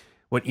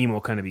what emo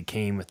kind of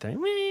became with the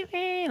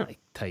like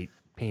tight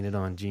painted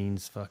on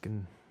jeans,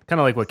 fucking. Kind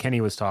of like what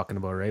Kenny was talking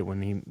about, right?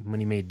 When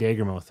he made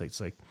Dagermouth,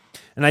 it's like,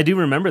 and I do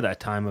remember that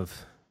time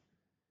of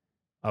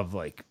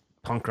like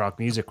punk rock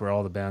music where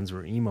all the bands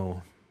were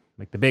emo,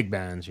 like the big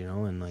bands, you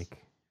know, and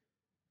like,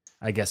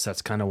 I guess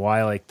that's kind of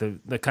why like the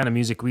kind of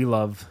music we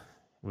love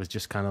was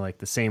just kind of like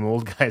the same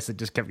old guys that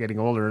just kept getting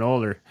older and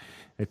older.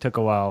 It took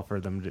a while for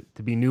them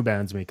to be new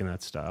bands making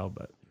that style,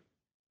 but.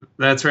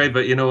 That's right,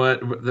 but you know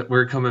what?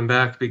 We're coming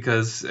back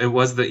because it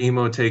was the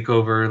emo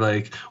takeover,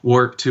 like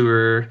Warped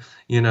Tour,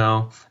 you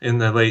know, in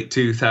the late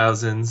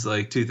 2000s,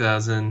 like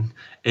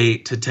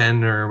 2008 to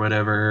 10 or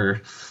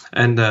whatever,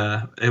 and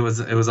it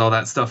was all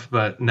that stuff.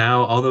 But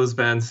now all those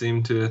bands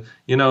seem to,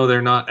 you know,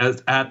 they're not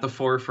as at the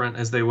forefront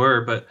as they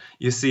were, but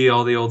you see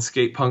all the old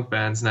skate punk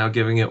bands now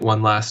giving it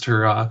one last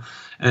hurrah.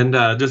 And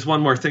just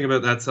one more thing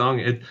about that song.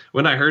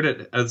 When I heard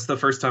it, it's the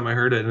first time I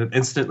heard it, and it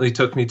instantly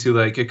took me to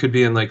like, it could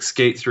be in like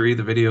Skate 3,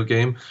 the video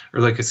game,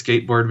 or like a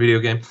skateboard video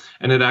game.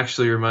 And it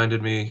actually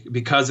reminded me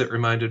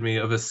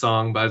of a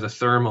song by the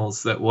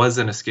Thermals that was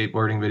in a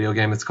skateboarding video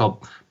game. It's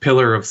called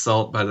Pillar of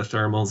Salt by the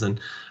Thermals. And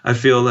I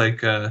feel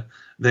like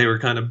they were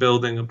kind of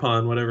building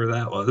upon whatever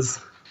that was.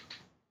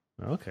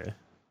 Okay.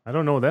 I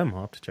don't know them.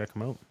 I'll have to check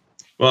them out.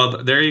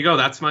 Well, there you go.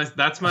 That's my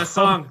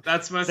song.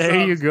 That's my song.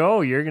 There you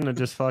go. You're going to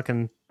just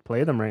fucking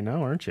play them right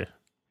now, aren't you?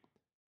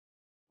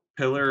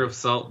 Pillar of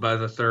Salt by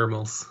the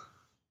Thermals.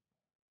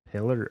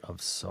 Pillar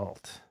of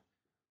Salt.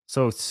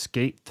 So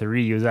Skate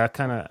 3, was that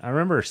kind of...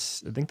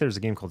 I think there's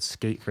a game called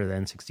Skate for the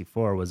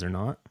N64, was there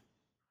not?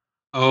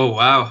 Oh,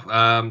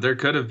 wow. There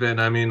could have been.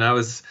 I mean, I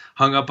was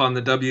hung up on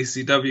the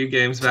WCW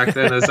games back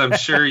then, as I'm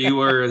sure you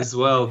were as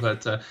well.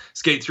 But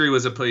Skate 3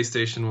 was a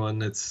PlayStation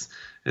one. It's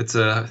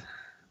a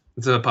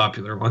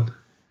popular one.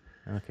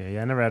 Okay,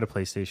 yeah, I never had a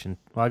PlayStation.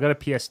 Well, I got a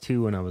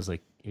PS2 when I was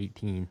like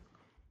 18,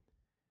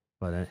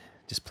 but I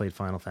just played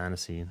Final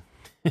Fantasy and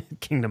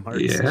Kingdom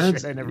Hearts. Yeah,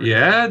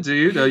 shit.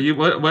 Dude. Are you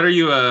what are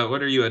you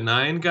a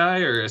 9 guy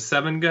or a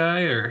 7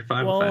 guy or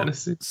Final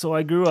Fantasy? So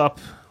I grew up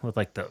with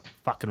like the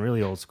fucking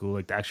really old school,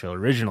 like the actual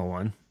original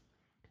one,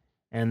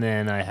 and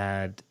then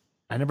I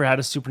never had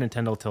a Super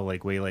Nintendo till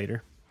like way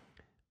later,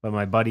 but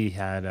my buddy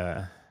had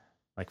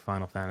like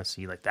Final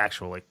Fantasy, like the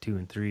actual like 2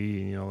 and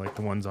 3, you know, like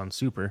the ones on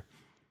Super.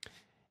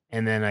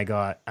 And then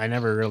I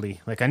never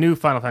really, like I knew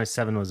Final Fantasy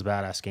 7 was a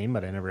badass game,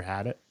 but I never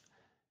had it.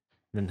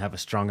 Didn't have a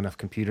strong enough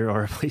computer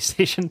or a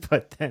PlayStation.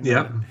 But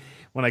then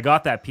when I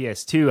got that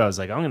PS2, I was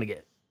like, I'm going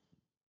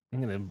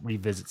to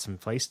revisit some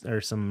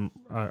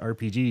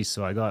RPGs.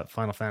 So I got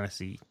Final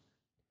Fantasy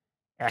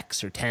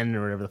X or 10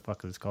 or whatever the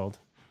fuck it's called.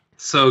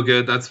 So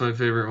good. That's my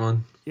favorite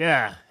one.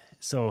 Yeah.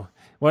 So,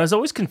 well, I was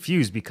always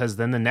confused because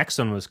then the next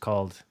one was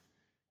called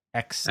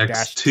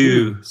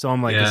X-2. So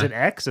I'm like, is it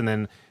X? And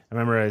then I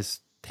remember I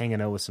was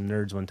hanging out with some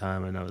nerds one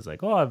time, and I was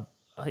like, I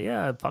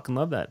fucking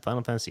love that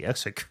Final Fantasy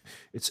X. Like,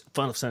 it's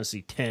Final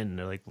Fantasy 10.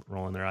 They're like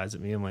rolling their eyes at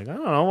me. I'm like, I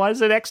don't know, why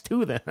is it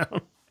X2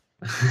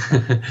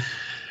 then?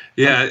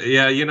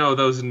 yeah, you know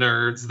those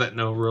nerds that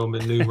know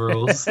Roman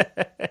numerals.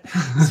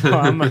 So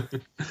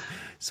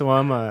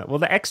I'm well,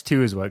 the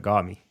X2 is what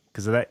got me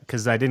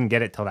because I didn't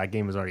get it till that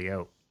game was already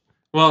out.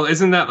 Well,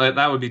 isn't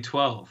that would be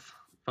 12?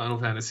 Final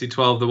Fantasy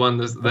 12, the one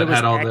that It was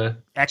had all the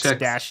checks.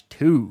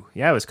 X-2.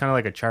 Yeah, it was kind of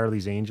like a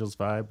Charlie's Angels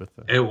vibe with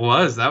the... It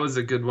was. That was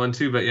a good one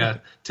too. But yeah,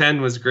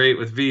 10 was great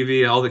with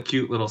Vivi, all the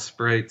cute little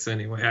sprites.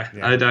 Anyway,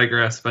 I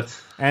digress. But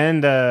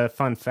And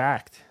fun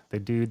fact, the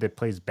dude that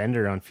plays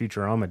Bender on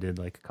Futurama did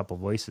like a couple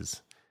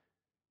voices.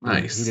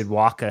 Nice. He did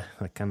Waka,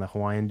 like kind of the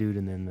Hawaiian dude,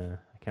 and then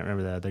I can't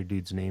remember the other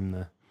dude's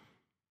name.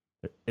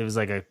 It was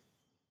like a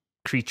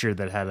creature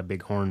that had a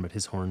big horn, but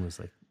his horn was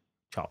like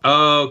chopped.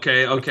 Oh,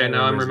 okay.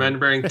 Now I'm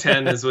remembering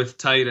 10 is with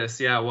Titus.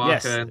 Yeah,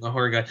 Waka and the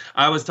horn guy.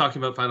 I was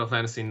talking about Final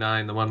Fantasy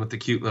 9, the one with the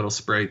cute little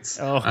sprites.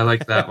 Oh. I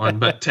like that one,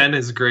 but 10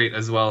 is great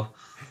as well.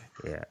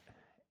 Yeah.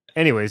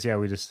 Anyways, yeah,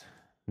 we just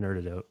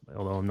nerded out.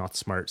 Although I'm not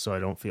smart, so I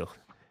don't feel.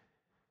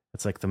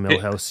 It's like the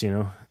Millhouse, you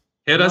know.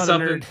 Hit us up.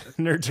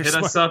 Nerds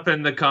us up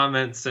in the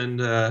comments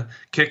and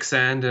kick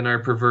sand in our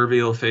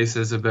proverbial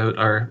faces about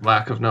our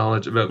lack of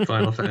knowledge about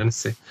Final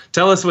Fantasy.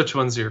 Tell us which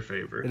one's your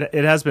favorite.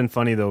 It has been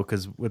funny though,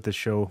 because with the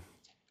show,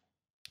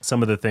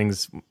 some of the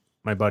things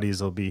my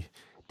buddies will be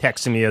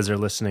texting me as they're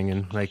listening,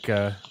 and like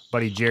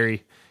buddy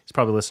Jerry, he's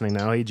probably listening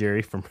now. Hey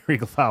Jerry from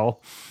Regal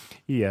Fowl.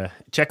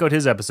 Check out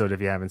his episode if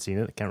you haven't seen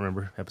it. I can't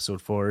remember,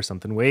 episode 4 or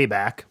something, way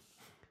back.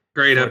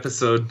 Great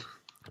episode.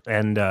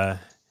 And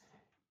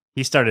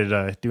he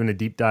started doing a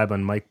deep dive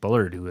on Mike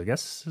Bullard, who I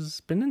guess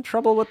has been in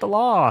trouble with the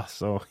law.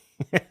 So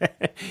we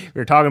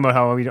were talking about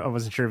how I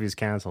wasn't sure if he was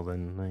canceled,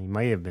 and he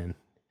might have been.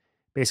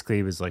 Basically,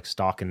 he was like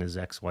stalking his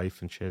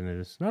ex-wife and shit, and it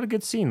was not a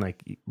good scene.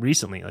 Like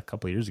recently, like a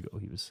couple of years ago,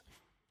 he was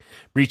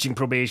breaching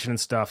probation and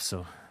stuff.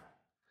 So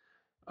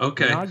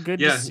okay, not good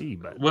to see.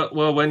 But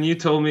well, when you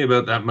told me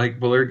about that Mike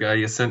Bullard guy,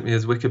 you sent me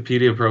his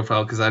Wikipedia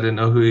profile because I didn't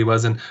know who he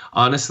was, and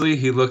honestly,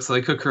 he looks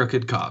like a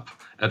crooked cop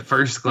at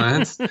first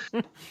glance.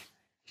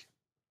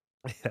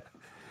 Yeah.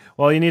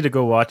 Well, you need to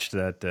go watch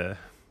that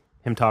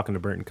him talking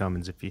to Burton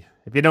Cummins if you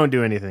don't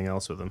do anything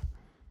else with him.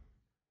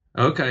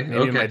 Okay.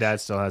 Maybe my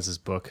dad still has his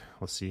book.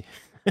 We'll see.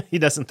 He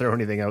doesn't throw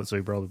anything out, so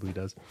he probably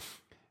does.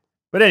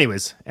 But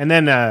anyways, and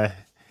then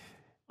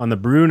on the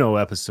Bruno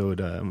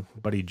episode,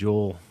 buddy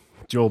Joel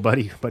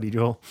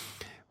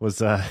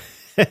was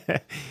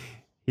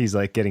he's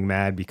like getting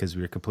mad because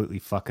we were completely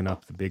fucking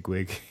up the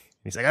bigwig.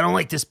 He's like, I don't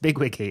like this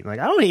bigwig hate. I'm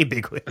like, I don't hate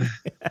bigwig.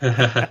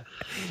 And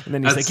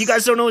then he's like, you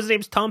guys don't know his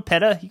name's Tom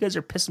Petta? You guys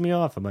are pissing me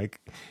off. I'm like,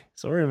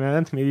 sorry,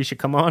 man. Maybe you should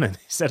come on and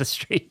set us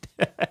straight.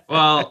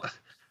 Well,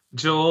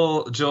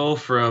 Joel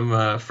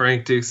from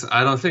Frank Dukes,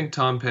 I don't think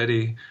Tom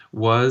Petty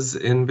was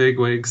in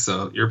Bigwig,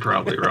 so you're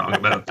probably wrong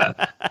about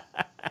that.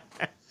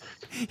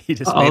 He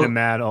just made him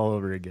mad all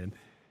over again.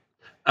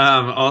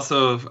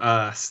 Also,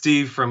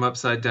 Steve from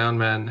Upside Down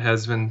Man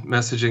has been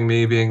messaging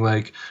me being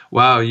like,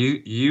 wow,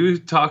 you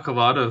talk a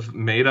lot of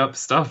made up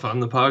stuff on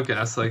the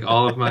podcast. Like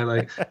all of my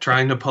like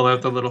trying to pull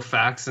out the little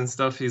facts and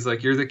stuff. He's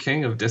like, you're the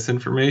king of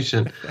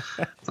disinformation.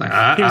 It's like,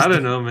 I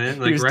don't know, man.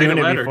 Like, he was write doing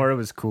a letter. it before it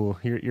was cool.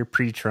 You're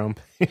pre-Trump.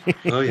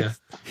 Oh yeah.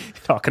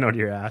 Talking out of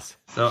your ass.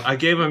 So I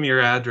gave him your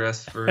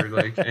address for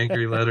like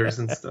angry letters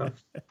and stuff.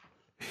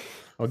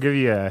 I'll give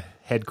you a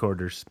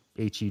headquarters,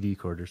 HED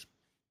quarters.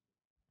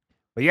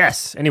 But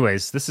yes,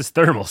 anyways, this is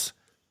Thermals,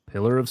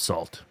 Pillar of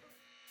Salt.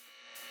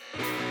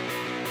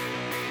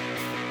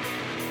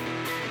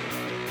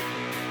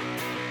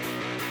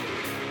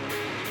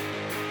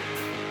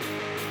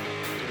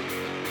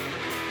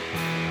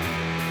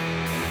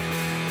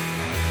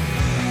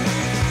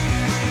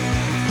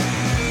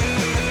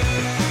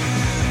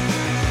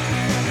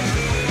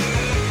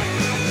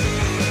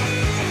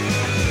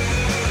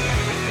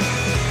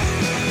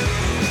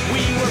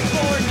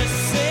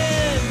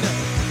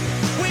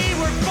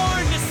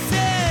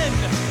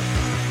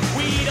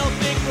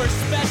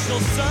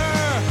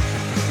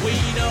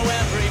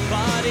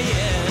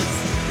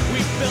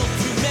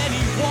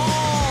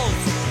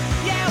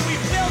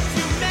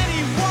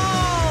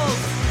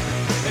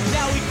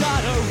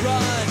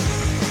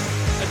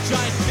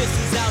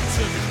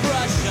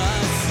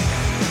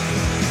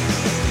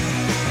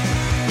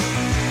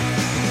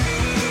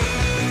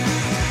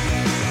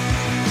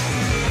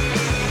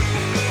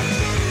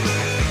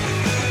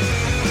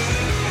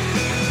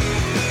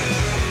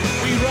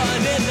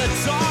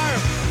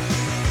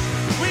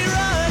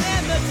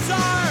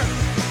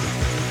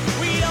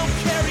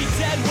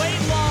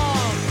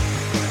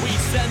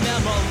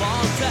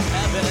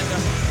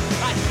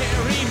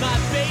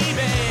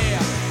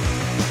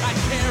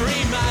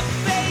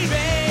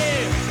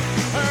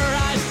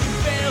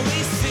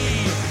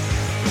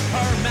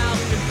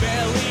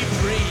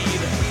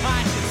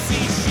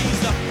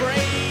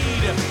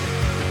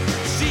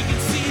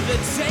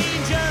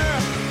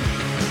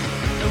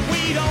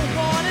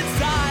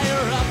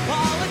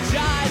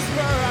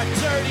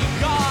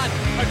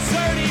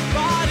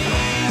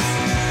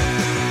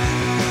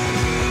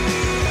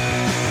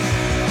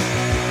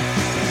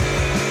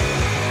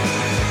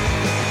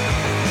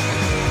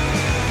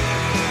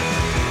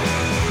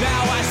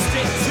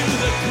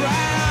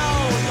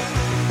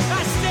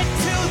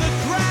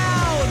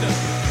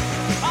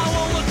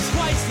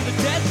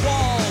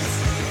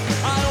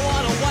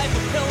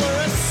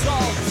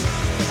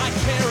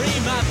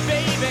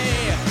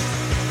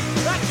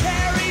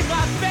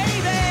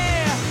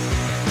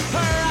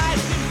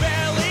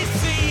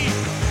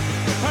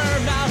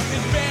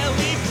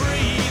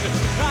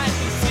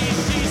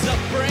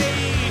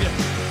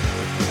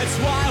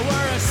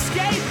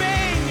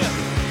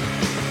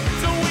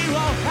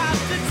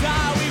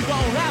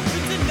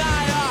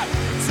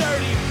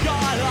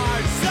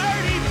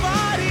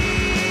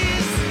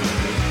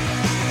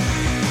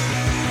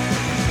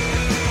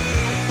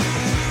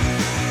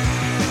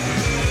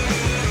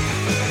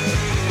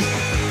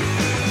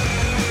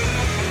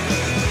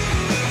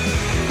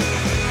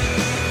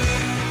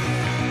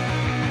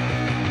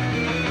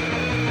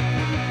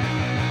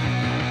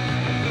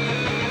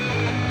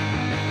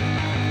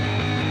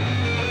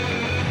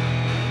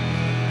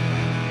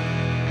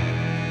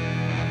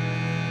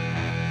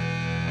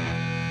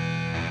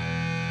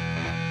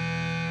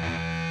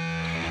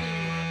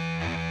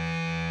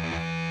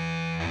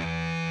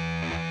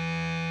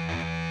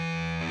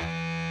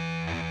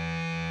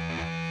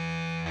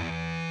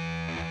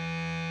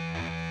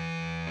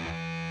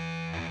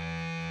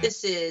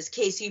 This is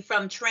Casey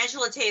from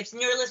Tarantula Tapes, and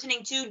you're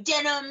listening to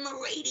Denim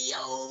Radio.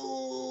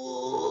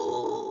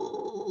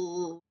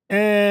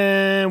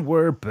 And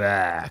we're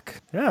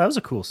back. Yeah, that was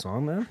a cool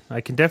song, man.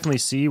 I can definitely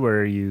see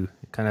where you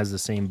kind of has the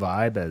same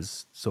vibe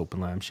as Soap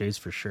and Lampshades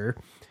for sure.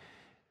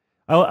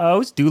 I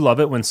always do love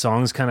it when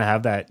songs kind of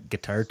have that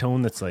guitar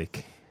tone that's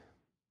like,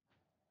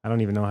 I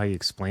don't even know how you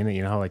explain it.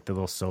 You know how like the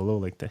little solo,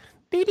 like the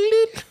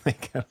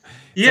like,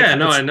 yeah,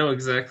 no, I know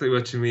exactly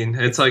what you mean.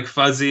 It's like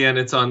fuzzy and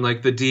it's on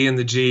like the D and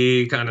the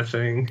G kind of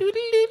thing.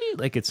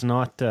 Like it's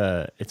not,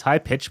 it's high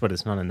pitched, but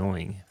it's not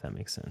annoying, if that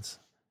makes sense.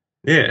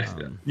 Yeah,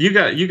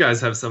 you guys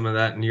have some of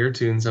that in your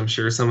tunes, I'm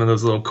sure. Some of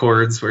those little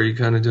chords where you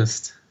kind of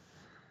just.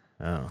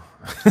 Oh,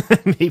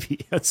 maybe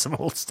that's some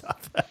old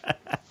stuff.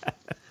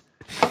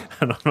 I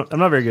don't know. I'm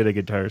not very good at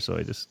guitar, so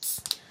I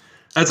just.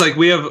 That's like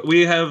we have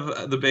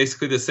the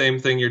basically the same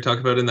thing you're talking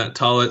about in that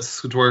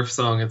Tallest Dwarf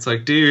song. It's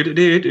like do do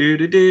do do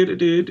do do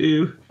do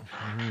do.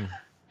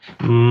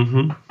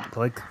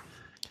 Like, I'm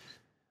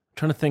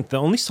trying to think. The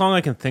only song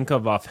I can think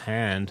of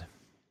offhand.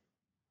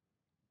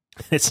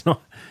 It's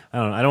not.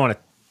 I don't want to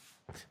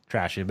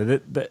trash it,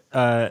 but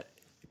a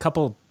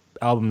couple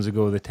albums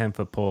ago, the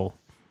 10-Foot Pole,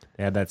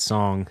 they had that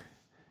song.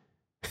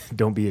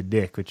 Don't Be a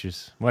Dick, which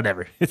is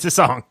whatever. It's a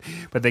song,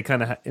 but they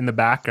kind of in the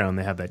background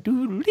they have that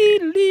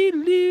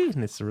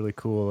and it's a really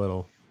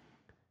cool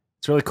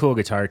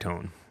guitar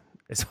tone.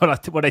 It's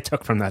what I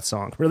took from that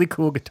song. Really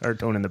cool guitar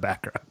tone in the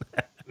background.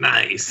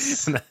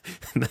 Nice. And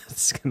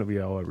that's gonna be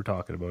all we're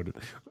talking about it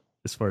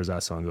as far as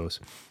that song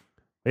goes.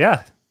 But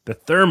yeah, the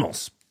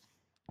Thermals,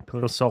 a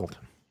little salt.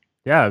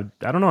 Yeah,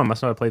 I don't know. I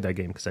must not have played that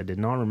game because I did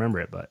not remember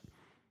it, but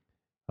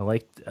I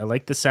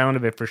like the sound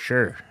of it for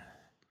sure.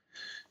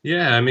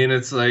 Yeah, I mean,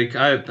 it's like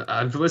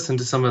I've listened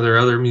to some of their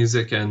other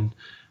music and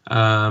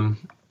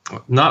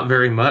not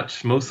very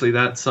much, mostly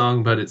that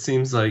song, but it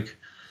seems like,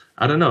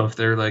 I don't know if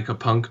they're like a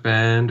punk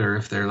band or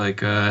if they're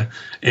like a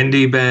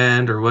indie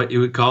band or what you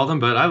would call them,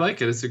 but I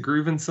like it. It's a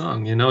grooving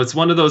song. You know, it's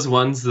one of those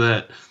ones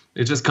that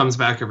it just comes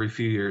back every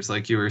few years,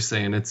 like you were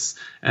saying. It's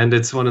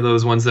one of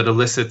those ones that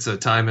elicits a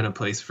time and a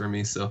place for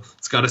me. So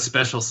it's got a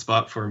special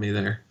spot for me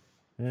there.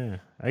 Yeah,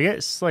 I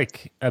guess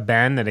like a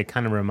band that it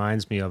kind of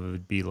reminds me of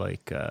would be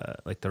like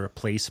the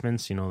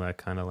Replacements, you know, that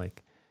kind of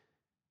like.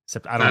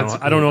 Except I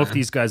don't know if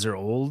these guys are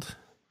old,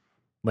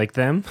 like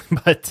them,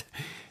 but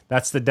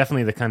that's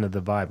definitely the kind of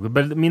the vibe.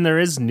 But I mean, there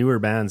is newer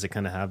bands that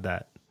kind of have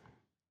that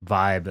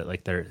vibe that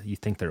like you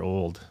think they're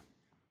old,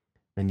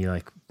 and you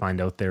like find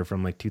out they're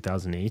from like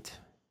 2008.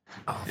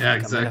 Oh, yeah,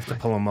 exactly. I might have to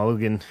pull a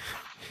mulligan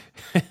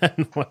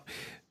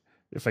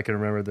if I can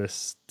remember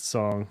this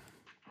song.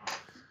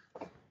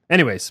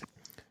 Anyways.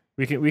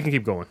 We can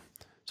keep going.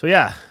 So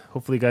yeah,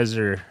 hopefully you guys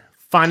are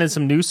finding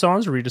some new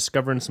songs or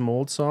rediscovering some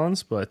old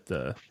songs, but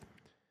we're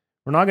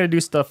not going to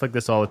do stuff like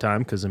this all the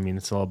time because I mean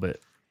it's a little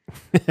bit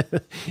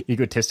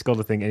egotistical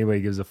to think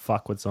anybody gives a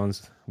fuck what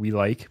songs we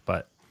like,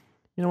 but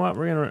you know what,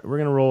 we're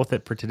gonna roll with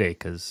it for today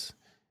because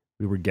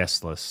we were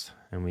guestless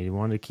and we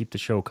wanted to keep the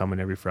show coming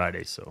every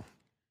Friday. So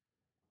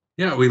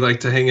yeah, we like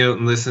to hang out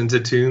and listen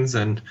to tunes,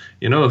 and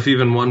you know, if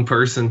even one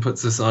person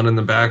puts this on in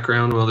the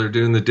background while they're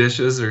doing the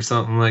dishes or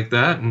something like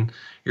that, and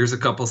here's a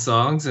couple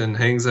songs and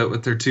hangs out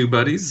with their two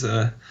buddies,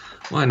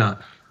 why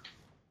not?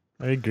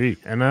 I agree,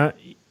 and I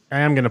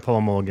am gonna pull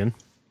a mulligan.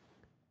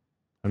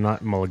 I'm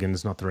not mulligan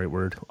is not the right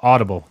word.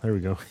 Audible. There we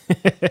go.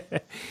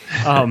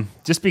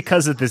 Just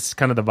because of this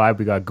kind of the vibe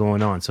we got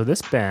going on. So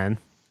this band,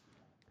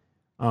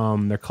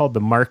 they're called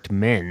the Marked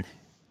Men.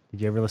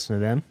 Did you ever listen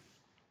to them?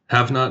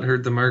 Have not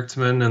heard the Marked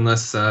Men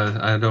unless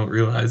I don't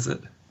realize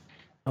it.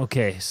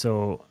 Okay,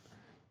 so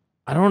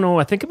I don't know.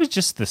 I think it was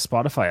just the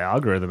Spotify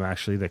algorithm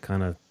actually that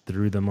kind of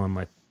threw them on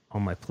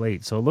my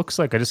plate. So it looks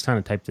like I just kind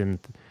of typed in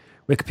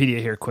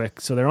Wikipedia here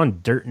quick. So they're on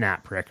Dirt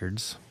Nap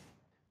Records.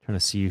 Trying to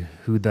see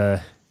who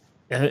the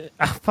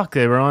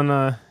they were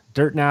on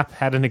Dirt Nap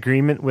had an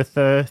agreement with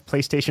the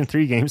PlayStation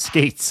 3 game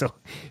Skate. So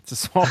it's a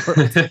small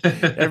world.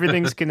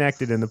 Everything's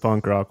connected in the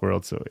punk rock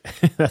world. So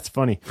that's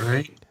funny,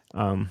 right?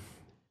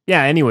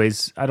 Yeah,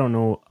 anyways, I don't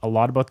know a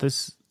lot about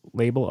this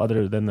label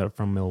other than they're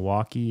from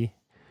Milwaukee.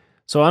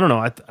 So I don't know.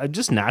 I've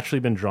just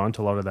naturally been drawn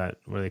to a lot of that,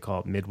 what do they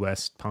call it,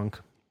 Midwest punk.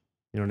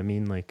 You know what I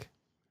mean? Like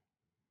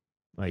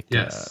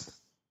yes.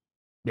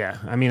 Yeah,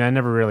 I mean, I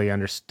never really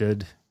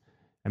understood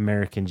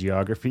American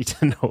geography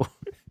to know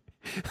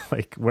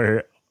like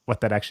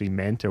what that actually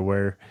meant or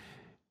where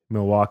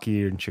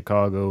Milwaukee and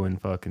Chicago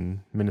and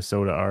fucking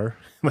Minnesota are.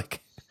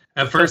 Like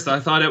at first, I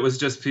thought it was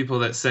just people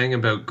that sang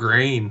about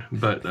grain,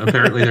 but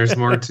apparently there's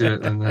more to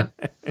it than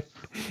that.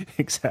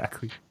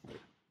 Exactly.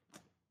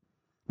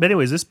 But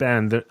anyways, this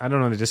band, I don't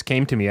know, it just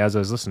came to me as I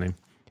was listening.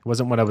 It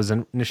wasn't what I was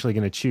initially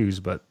going to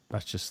choose, but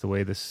that's just the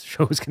way this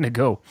show is going to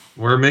go.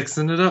 We're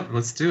mixing it up.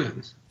 Let's do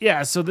it.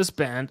 Yeah, so this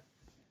band,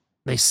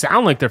 they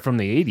sound like they're from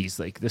the 80s,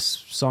 like this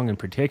song in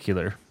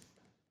particular.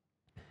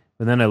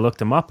 But then I looked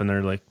them up and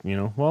they're like, you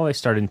know, well, they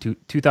started in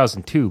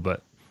 2002,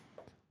 but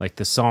like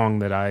the song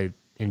that I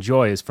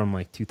enjoy is from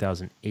like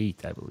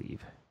 2008, I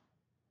believe.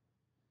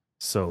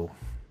 So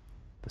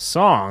the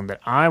song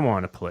that I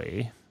want to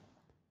play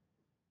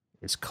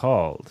is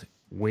called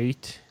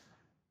Wait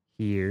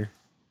Here,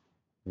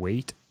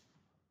 Wait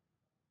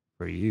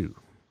For You.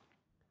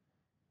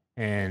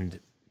 And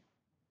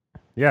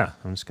yeah,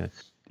 I'm just going to,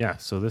 yeah,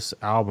 so this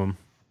album,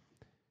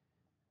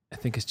 I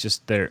think it's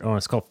just there. Oh,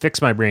 it's called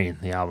Fix My Brain,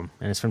 the album.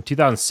 And it's from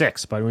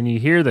 2006. But when you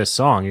hear this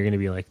song, you're going to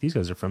be like, these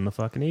guys are from the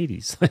fucking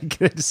 80s. Like,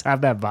 they just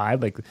have that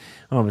vibe. Like, I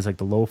don't know if it's like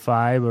the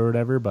lo-fi or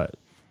whatever, but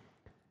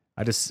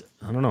I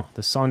don't know.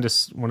 This song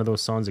just one of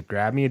those songs that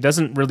grabbed me. It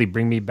doesn't really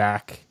bring me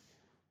back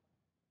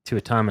to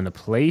a time and a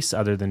place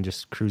other than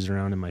just cruising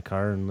around in my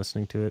car and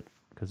listening to it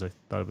because I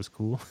thought it was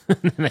cool.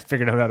 And I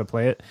figured out how to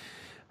play it.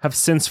 Have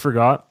since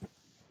forgot.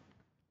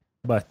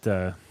 But,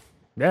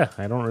 yeah,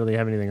 I don't really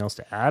have anything else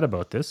to add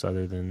about this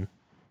other than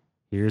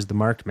here's the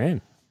marked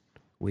man.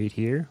 Wait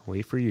here,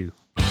 wait for you.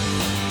 Just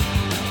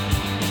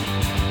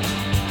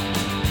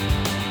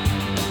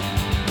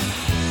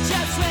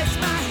rest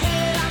my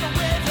head on the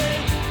river.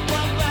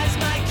 One rise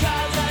my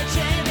cause I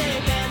chain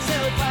been so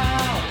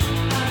far.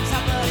 On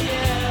top of you,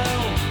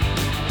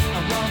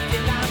 I won't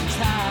feel I'm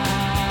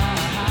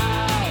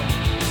tired.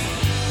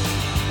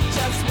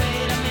 Just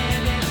wait a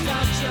minute,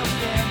 don't you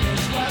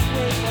finish what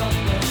we both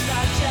will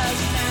start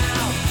just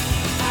now.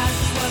 I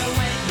just wanna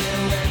wait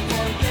here, wait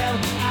for you.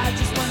 I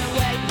just wanna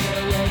wait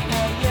here, wait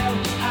for you.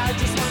 I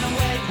just wanna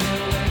wait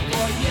here, wait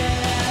for you.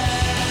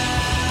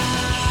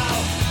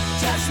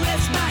 Just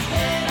rest my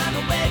head on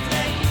the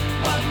wavelength.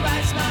 One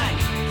rides mine,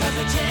 cause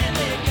I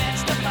gently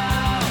against the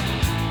ball.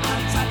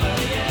 On top of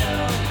you,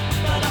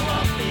 but I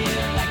won't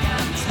feel like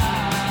I'm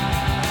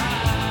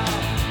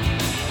tired.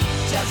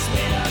 Just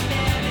wait a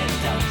minute,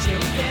 don't you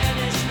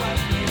finish what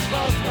we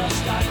both will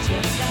start. You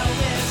know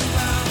it's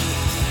wrong.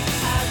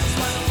 I just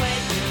wanna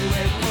wait here,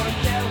 wait for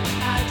you.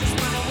 I just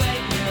wanna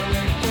wait here,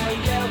 wait for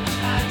you.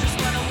 I just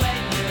wanna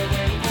wait here,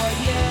 wait for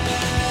you. I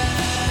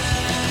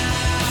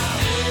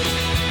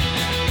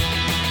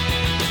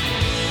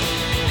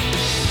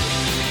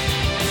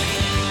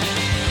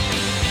just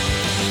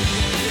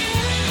wanna wait here,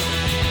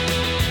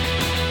 wait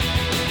for you.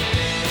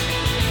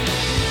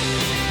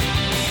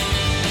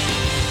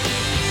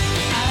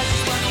 I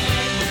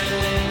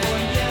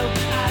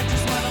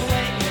just wanna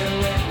wait here,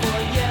 wait for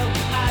you.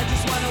 I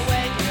just wanna wait here, wait for you. I just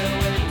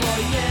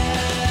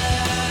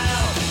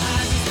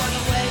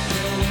wanna wait here,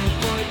 wait for you.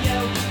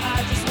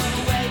 I just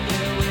wanna wait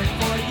here, wait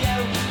for you.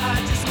 I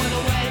just wanna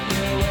wait here, wait for you. I just wanna wait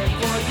here, wait for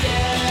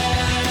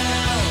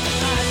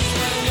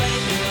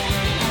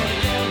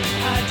you.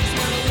 I just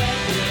wanna wait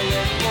here,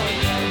 wait for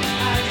you. I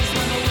just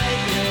wanna wait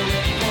here,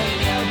 wait for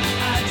you.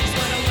 I just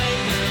wanna wait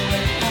here,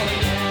 wait for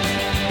you.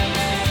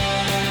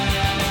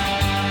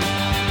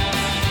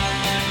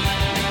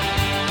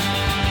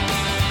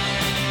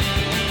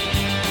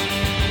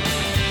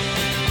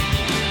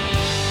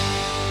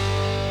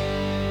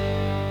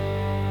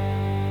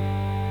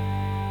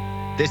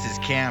 This is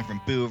Cam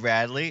from Boo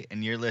Radley,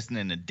 and you're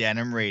listening to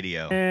Denim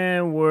Radio.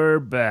 And we're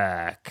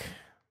back.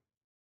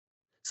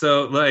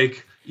 So,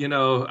 like, you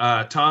know,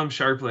 Tom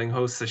Sharpling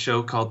hosts a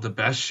show called The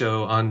Best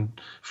Show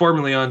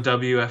formerly on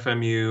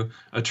WFMU,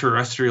 a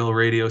terrestrial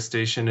radio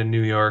station in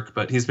New York,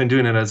 but he's been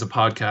doing it as a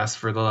podcast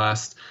for the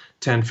last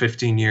 10,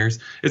 15 years.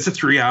 It's a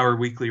 3-hour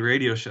weekly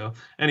radio show.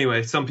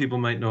 Anyway, some people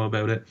might know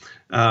about it.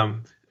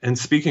 And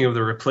speaking of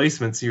the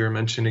replacements you were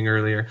mentioning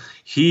earlier,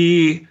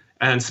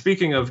 and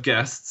speaking of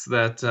guests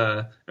that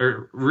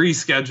or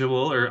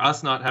reschedule or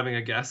us not having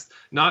a guest,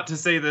 not to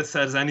say this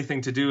has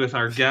anything to do with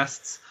our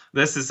guests.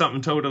 This is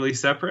something totally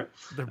separate.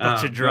 They're a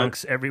bunch of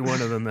drunks, every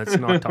one of them that's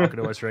not talking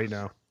to us right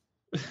now.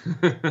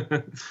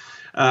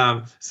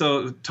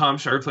 So Tom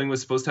Sharpling was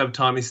supposed to have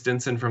Tommy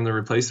Stinson from The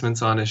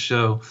Replacements on his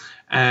show,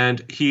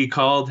 and he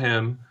called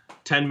him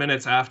 10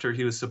 minutes after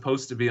he was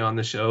supposed to be on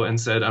the show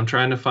and said, "I'm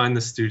trying to find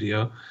the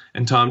studio."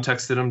 And Tom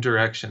texted him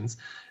directions.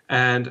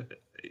 And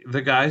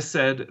the guy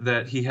said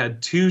that he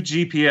had 2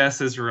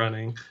 GPSs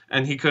running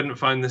and he couldn't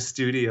find the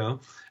studio.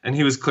 And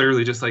he was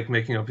clearly just like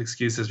making up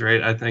excuses,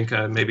 right? I think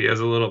maybe it was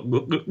a little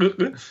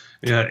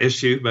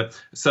issue.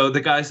 But so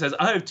the guy says,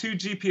 "I have 2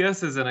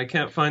 GPSs and I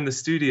can't find the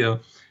studio."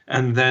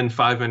 And then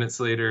 5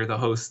 minutes later, the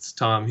host,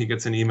 Tom, he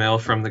gets an email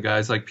from the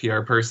guy's like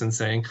PR person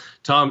saying,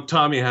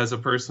 Tommy has a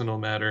personal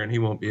matter and he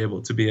won't be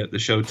able to be at the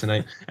show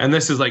tonight. And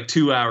this is like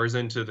 2 hours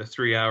into the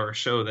 3-hour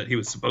show that he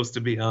was supposed to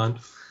be on.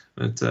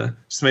 But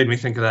just made me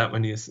think of that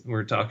when you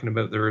were talking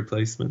about The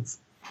Replacements.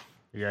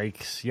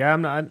 Yikes. Yeah,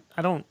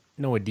 I don't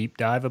know a deep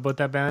dive about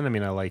that band. I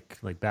mean, I like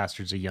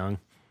Bastards Are Young.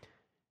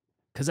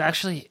 Because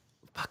actually,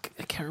 fuck,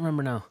 I can't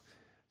remember now.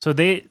 So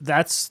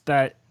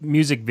that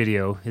music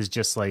video is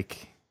just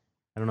like,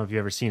 I don't know if you've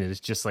ever seen it. It's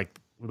just like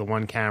the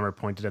one camera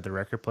pointed at the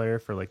record player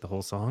for like the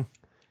whole song.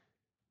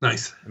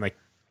 Nice.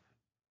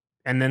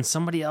 And then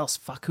somebody else,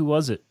 fuck, who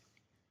was it?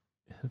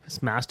 It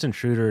was Mast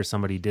Intruder or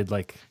somebody did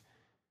like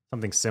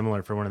something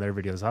similar for one of their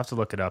videos. I'll have to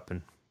look it up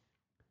and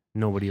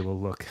nobody will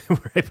look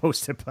where I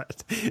post it,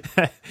 but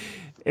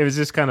it was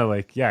just kind of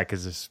like, yeah,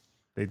 because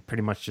they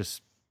pretty much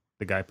just,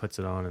 the guy puts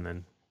it on and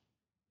then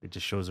it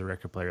just shows a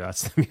record player.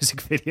 That's the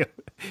music video.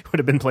 Would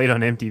have been played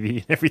on MTV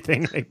and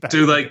everything like that.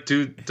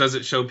 Does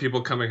it show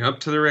people coming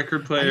up to the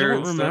record player? I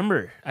don't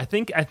remember. I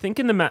think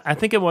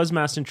it was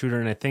Masked Intruder,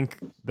 and I think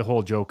the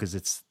whole joke is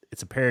it's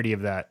a parody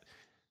of that.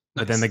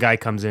 But then the guy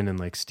comes in and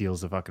like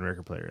steals the fucking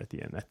record player at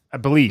the end. I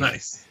believe.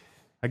 Nice.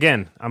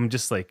 Again, I'm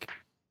just like,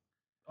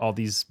 all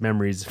these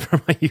memories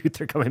from my youth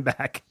are coming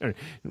back. Or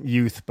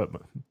youth, but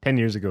 10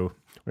 years ago,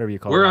 whatever you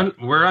call it.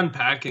 We're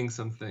unpacking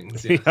some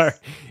things. We Yes. are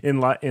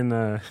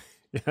in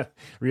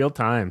real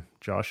time.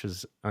 Josh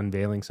is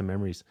unveiling some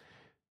memories.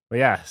 But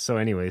yeah, so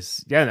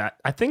anyways, yeah,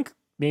 I think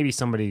maybe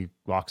somebody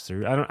walks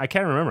through. I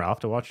can't remember. I'll have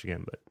to watch it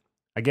again. But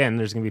again,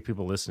 there's gonna be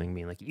people listening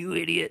being like, "You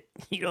idiot!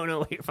 You don't know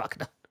what you're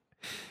fucking up."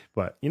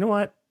 But you know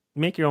what?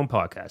 Make your own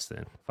podcast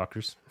then,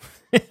 fuckers.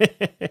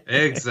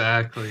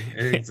 Exactly.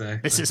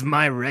 This is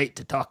my right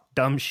to talk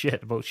dumb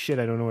shit about shit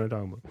I don't know what I'm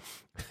talking about.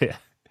 Yeah.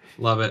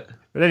 Love it.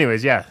 But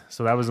anyways, yeah.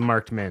 So that was the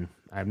Marked Men.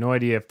 I have no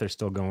idea if they're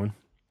still going.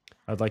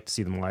 I'd like to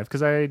see them live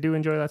because I do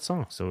enjoy that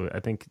song. So I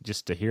think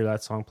just to hear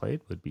that song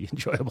played would be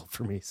enjoyable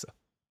for me. So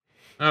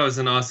That was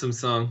an awesome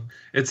song.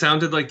 It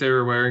sounded like they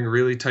were wearing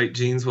really tight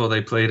jeans while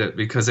they played it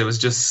because it was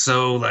just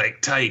so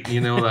like tight.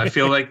 You know, I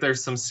feel like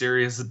there's some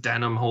serious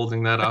denim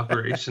holding that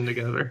operation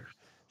together.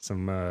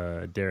 some,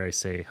 dare I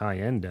say,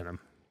 high-end denim.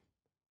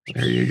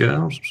 There you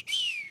go.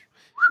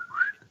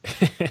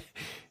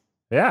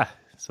 Yeah.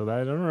 So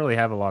I don't really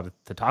have a lot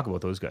to talk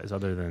about those guys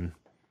other than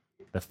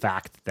the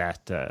fact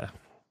that I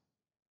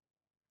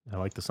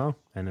like the song,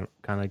 and it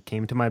kind of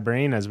came to my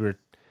brain as we were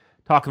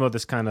talking about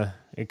this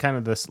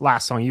this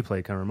last song you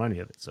played kind of reminded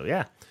me of it. So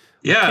yeah.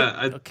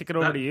 I'll kick it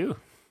over to you.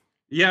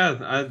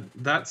 Yeah,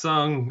 that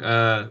song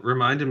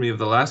reminded me of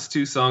the last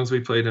two songs we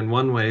played in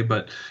one way,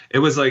 but it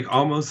was like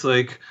almost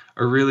like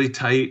a really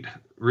tight,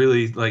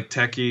 really like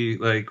techie,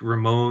 like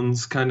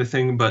Ramones kind of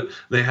thing, but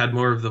they had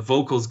more of the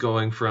vocals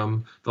going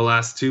from the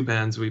last two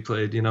bands we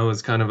played. You know,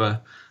 it's kind of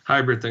a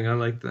hybrid thing. I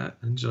like that.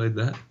 Enjoyed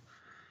that.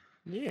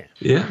 Yeah.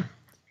 Yeah.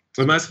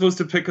 Am I supposed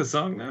to pick a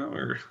song now,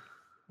 or?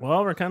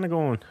 Well, we're kind of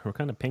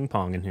ping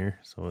ponging here,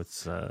 so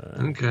it's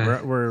okay.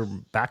 We're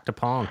back to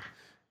pong.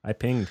 I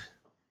pinged.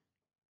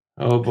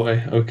 Oh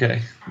boy.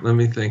 Okay. Let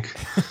me think.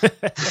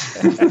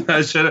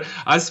 I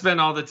spent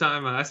all the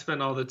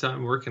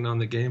time working on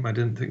the game. I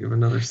didn't think of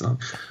another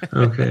song.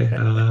 Okay.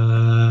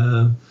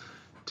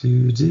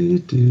 He's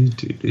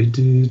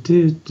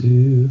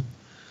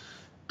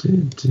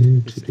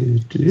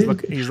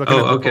looking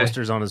at the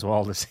posters on his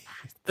wall to see.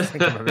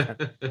 Think of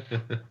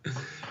that.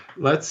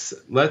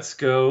 Let's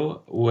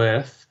go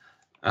with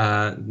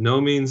No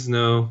Means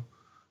No.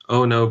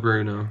 Oh no,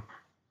 Bruno.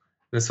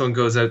 This one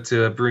goes out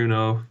to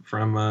Bruno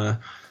from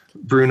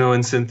Bruno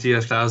and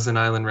Cynthia Thousand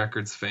Island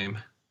Records fame.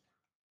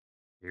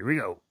 Here we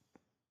go.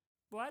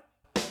 What?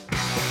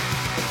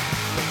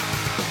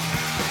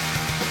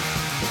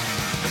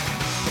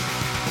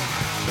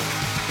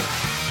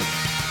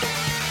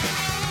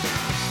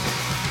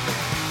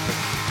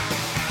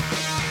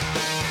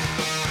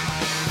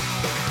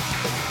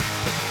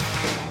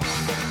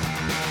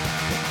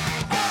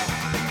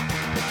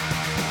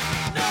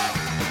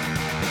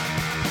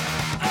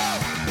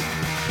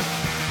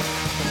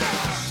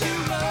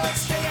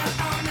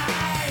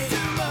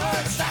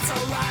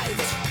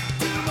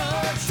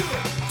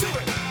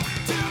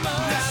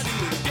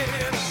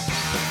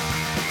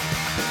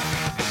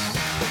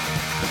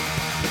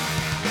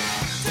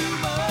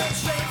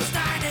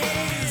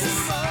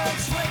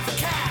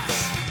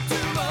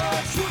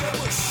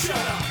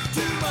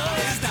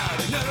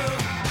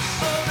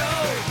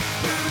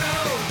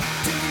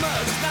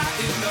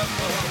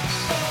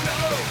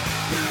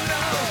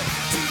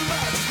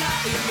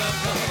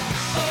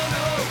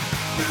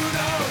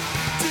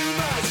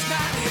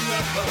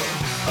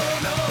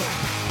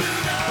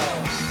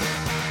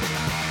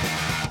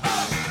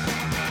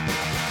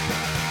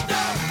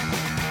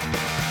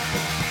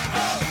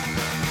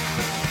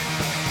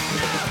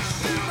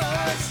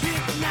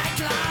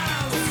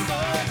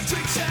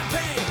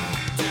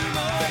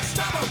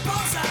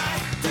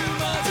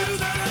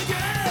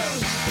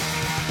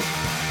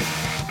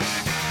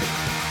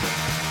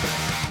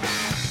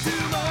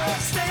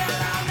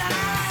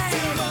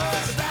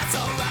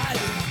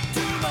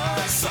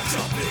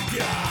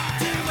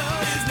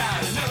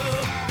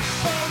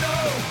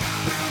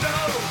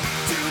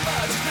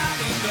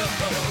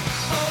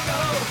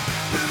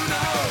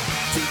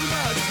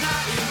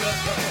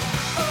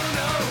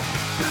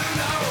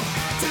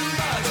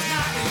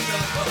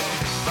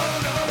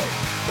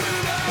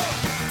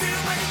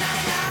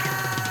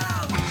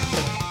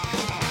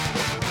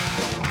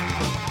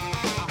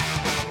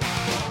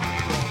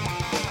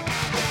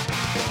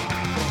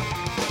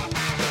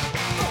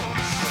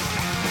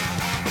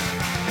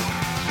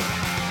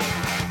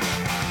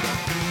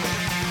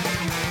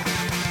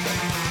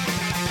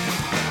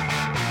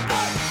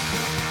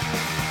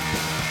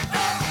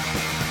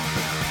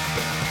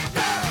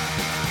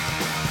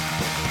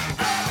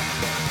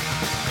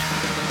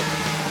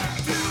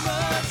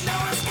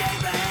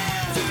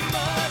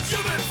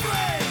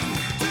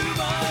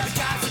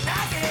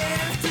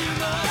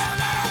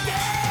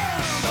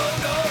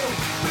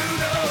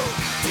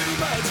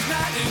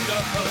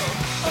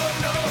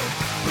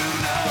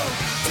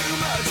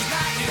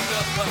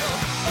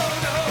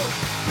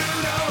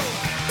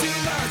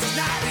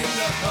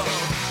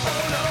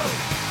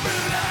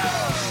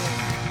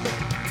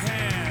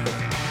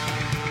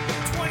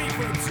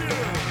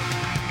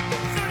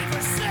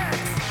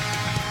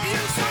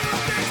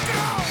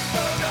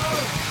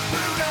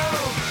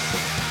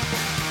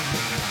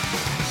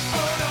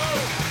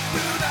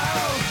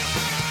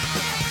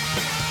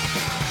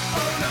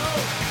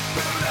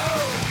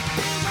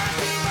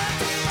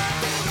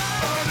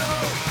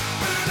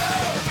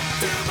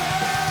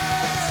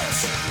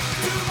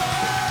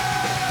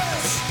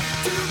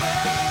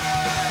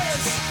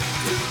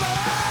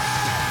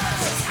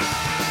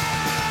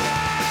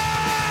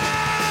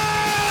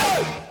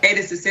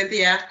 is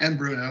Cynthia And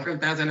Bruno. from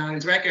Thousand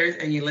Islands Records,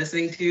 and you're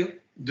listening to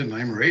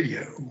Denim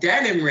Radio.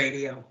 Denim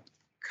Radio.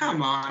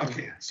 Come on.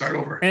 Okay, start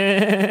over. And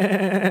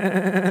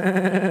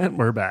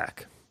we're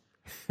back.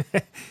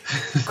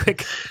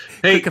 Quick.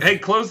 Hey,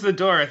 close the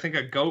door. I think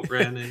a goat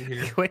ran in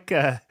here. Quick.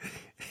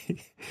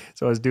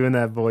 So I was doing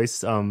that voice.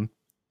 So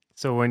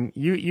when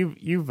you're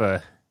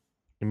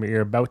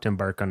about to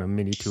embark on a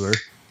mini tour,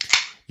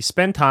 you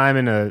spend time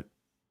in a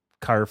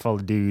car full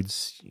of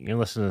dudes. You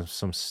listen to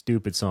some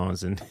stupid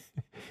songs, and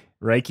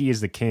Reiki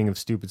is the king of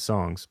stupid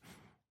songs.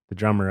 The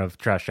drummer of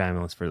Trash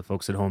Ambulance, for the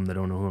folks at home that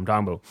don't know who I'm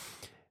talking about.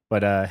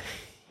 But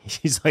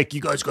he's like,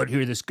 you guys got to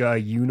hear this guy,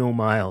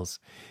 Miles.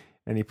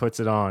 And he puts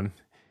it on.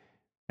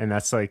 And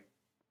that's like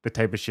the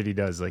type of shit he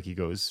does. Like he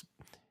goes,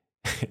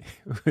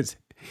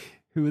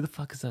 who the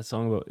fuck is that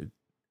song about?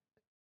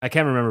 I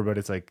can't remember, but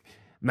it's like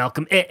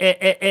Malcolm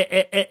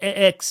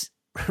X,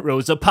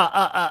 Rosa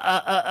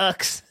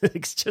Parks.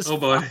 It's just oh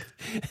boy.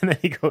 And then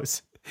he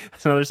goes,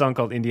 there's another song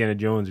called Indiana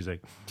Jones. He's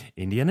like,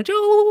 Indiana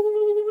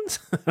Jones.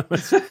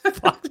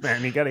 Fuck,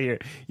 man. You got to hear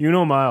it.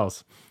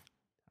 Miles.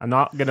 I'm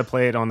not going to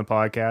play it on the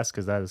podcast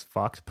because that is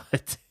fucked,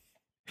 but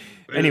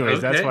anyways,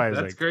 okay, that's why I was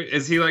that's like, great.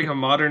 Is he like a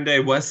modern day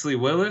Wesley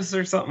Willis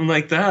or something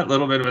like that? A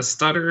little bit of a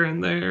stutter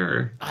in there?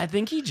 Or? I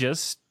think he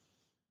just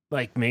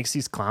like makes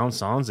these clown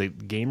songs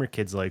that gamer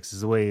kids likes,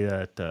 is the way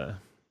that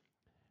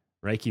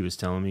Reiki was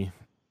telling me.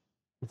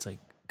 It's like,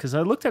 because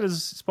I looked at his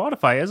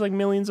Spotify, he has like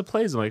millions of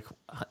plays. I'm like,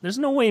 there's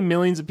no way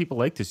millions of people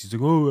like this. He's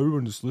like, oh,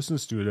 everyone just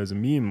listens to it as a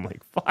meme. I'm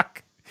like,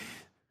 fuck.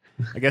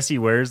 I guess he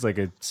wears like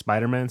a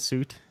Spider-Man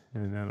suit.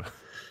 And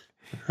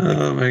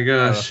oh my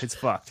gosh. It's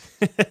fucked.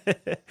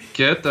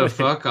 Get the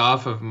fuck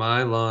off of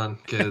my lawn,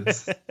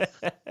 kids.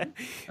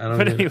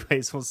 But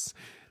anyways,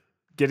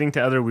 getting to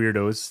other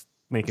weirdos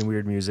making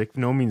weird music.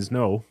 No means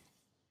no.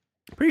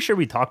 Pretty sure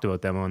we talked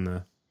about them on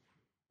the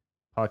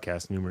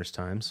podcast numerous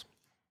times.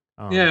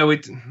 Yeah, we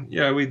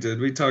did.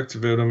 We talked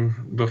about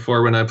them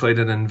before when I played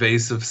an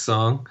invasive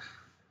song.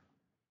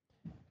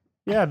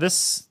 Yeah,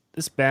 this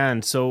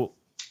band. So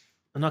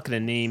I'm not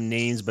going to name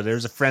names, but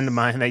there's a friend of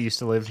mine that used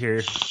to live here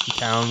in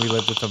town. We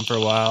lived with him for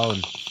a while,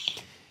 and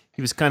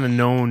he was kind of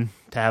known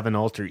to have an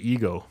alter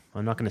ego.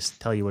 I'm not going to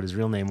tell you what his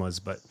real name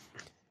was, but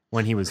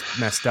when he was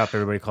messed up,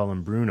 everybody called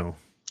him Bruno.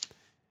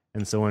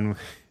 And so when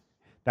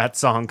that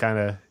song kind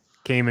of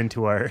came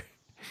into our,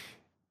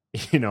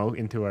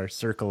 into our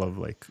circle of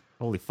like,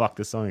 holy fuck,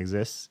 this song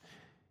exists,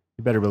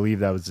 you better believe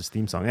that was his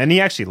theme song. And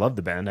he actually loved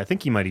the band. I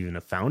think he might even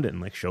have found it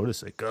and like showed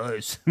us, like,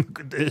 guys, look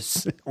at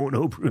this. Oh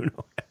no,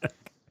 Bruno.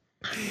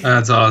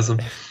 That's awesome.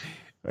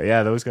 But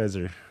yeah, those guys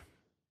are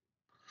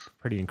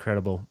pretty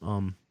incredible.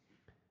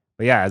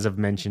 But yeah, as I've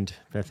mentioned,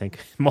 I think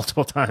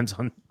multiple times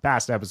on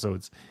past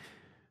episodes,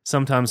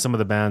 sometimes some of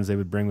the bands they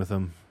would bring with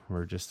them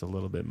were just a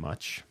little bit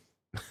much.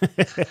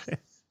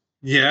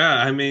 Yeah,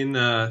 I mean,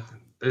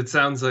 it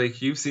sounds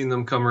like you've seen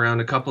them come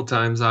around a couple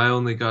times. I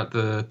only got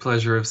the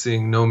pleasure of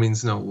seeing No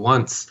Means No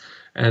once,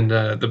 and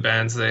the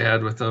bands they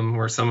had with them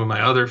were some of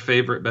my other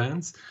favorite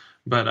bands.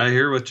 But I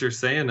hear what you're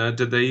saying.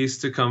 Did they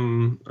used to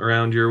come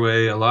around your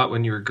way a lot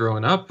when you were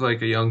growing up,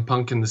 like a young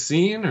punk in the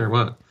scene, or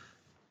what?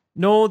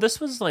 No, this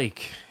was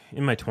like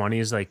in my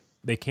 20s. Like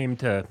they came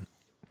to,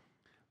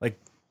 like,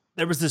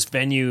 there was this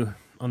venue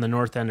on the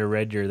north end of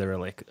Red Deer. They were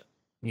like,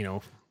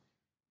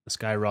 this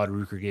guy Rod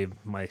Ruker gave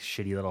my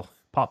shitty little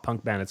pop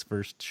punk band its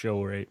first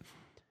show, right?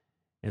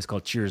 And it's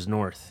called Cheers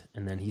North.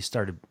 And then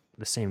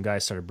the same guy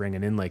started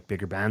bringing in like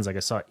bigger bands. Like I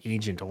saw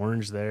Agent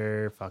Orange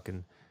there,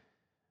 fucking.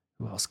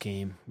 Who else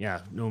came?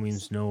 Yeah, No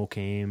Means No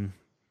came.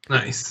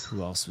 Nice.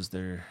 Who else was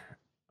there?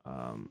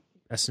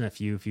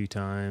 SNFU a few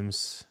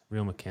times.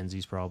 Real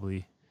Mackenzie's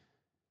probably.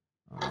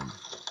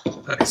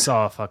 I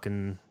saw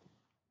fucking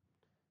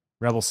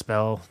Rebel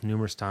Spell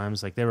numerous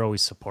times. Like they were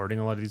always supporting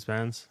a lot of these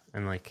bands,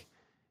 and like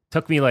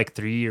took me like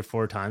 3 or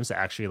 4 times to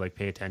actually like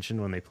pay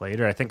attention when they played.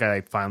 Or I think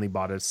I finally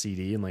bought a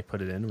CD and like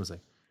put it in and was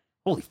like,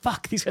 holy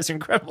fuck, these guys are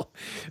incredible.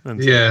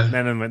 And yeah.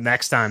 Then the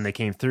next time they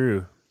came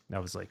through, I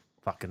was like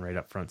fucking right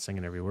up front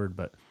singing every word.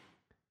 But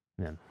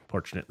then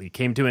fortunately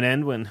came to an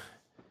end when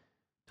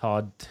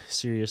Todd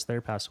Sirius there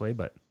passed away.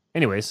 But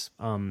anyways,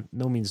 No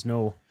Means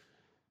No.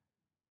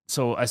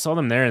 So I saw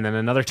them there, and then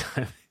another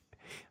time,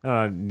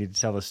 I need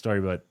to tell this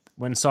story, but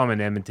when I saw them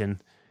in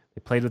Edmonton,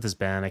 they played with this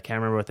band. I can't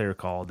remember what they were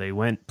called. They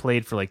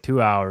played for like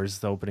 2 hours.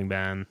 The opening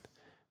band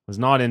was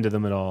not into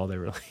them at all. They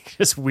were like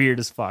just weird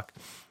as fuck.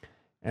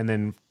 And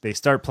then they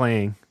start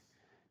playing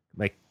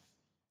like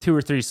 2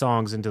 or 3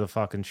 songs into the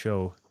fucking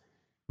show.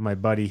 My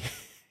buddy,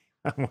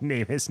 I won't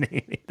name his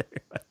name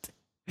either, but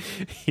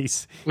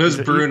it was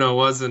Bruno,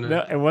 wasn't it?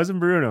 No, it wasn't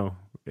Bruno.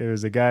 It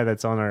was a guy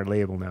that's on our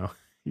label now.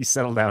 He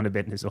settled down a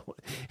bit in his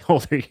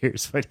older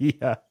years, but he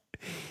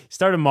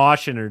started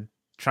moshing or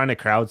trying to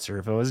crowd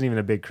surf. It wasn't even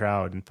a big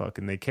crowd, and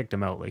fucking they kicked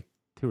him out like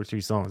 2 or 3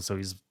 songs. So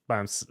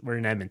we're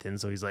in Edmonton,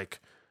 so he's like,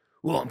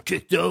 well, I'm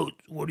kicked out.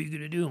 What are you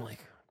going to do? I'm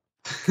like,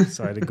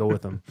 so I had to go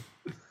with him.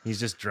 He's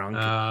just drunk.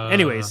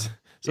 Anyways,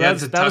 so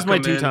that was my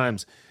 2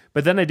 times.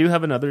 But then I do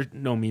have another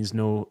No Means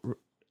No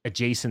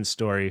adjacent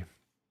story.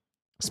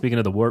 Speaking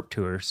of the Warped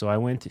Tour, so I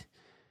went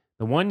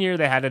The one year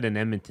they had it in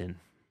Edmonton,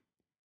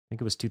 I think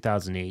it was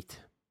 2008,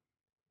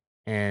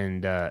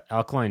 and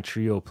Alkaline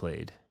Trio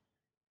played,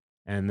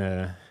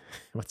 and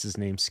what's his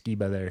name,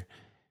 Skiba there,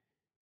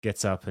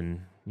 gets up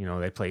and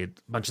they played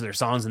a bunch of their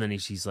songs, and then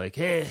she's like,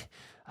 "Hey,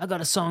 I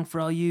got a song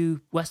for all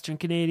you Western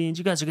Canadians.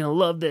 You guys are gonna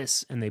love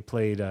this." And they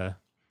played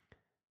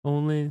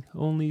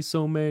only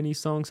so many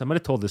songs. I might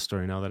have told this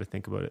story now that I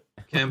think about it.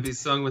 Can't be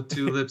sung with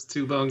two lips,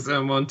 two lungs,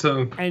 and one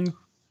tongue. And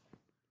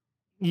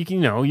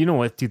you know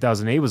what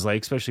 2008 was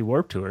like, especially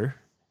Warped Tour.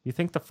 You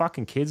think the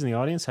fucking kids in the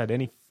audience had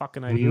any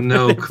fucking idea?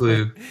 No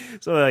clue.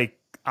 So like,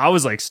 I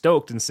was like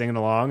stoked and singing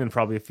along, and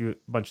probably a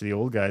bunch of the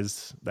old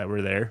guys that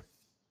were there.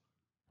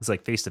 It's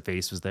like Face to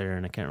Face was there,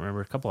 and I can't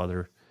remember a couple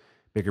other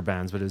bigger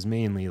bands, but it was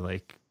mainly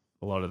like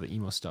a lot of the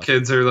emo stuff.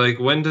 Kids are like,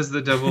 when does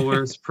The Devil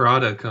Wears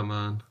Prada come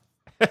on?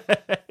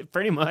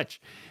 Pretty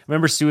much. I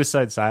remember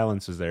Suicide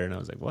Silence was there, and I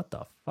was like, what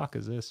the fuck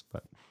is this?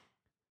 But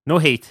no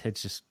hate.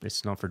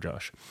 It's not for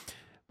Josh.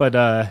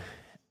 But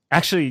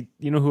actually,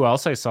 you know who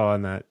else I saw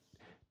on that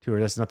tour?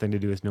 That's nothing to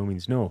do with No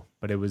Means No,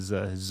 but it was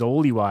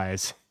Zoli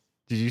Wise.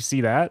 Did you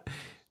see that?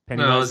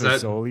 Pennywise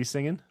and Zoli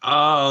singing?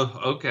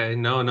 Oh, okay.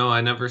 No, I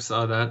never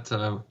saw that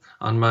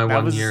on my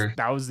 1 year.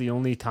 That was the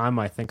only time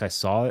I think I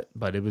saw it,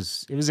 but it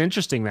was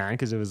interesting, man,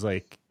 because it was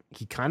like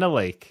he kind of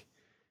like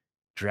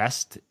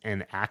dressed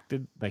and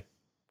acted like,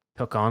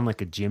 took on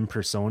like a Jim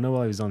persona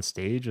while he was on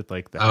stage with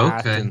like the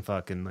hat and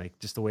fucking like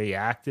just the way he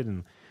acted.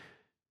 And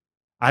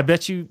I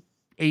bet you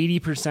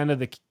 80% of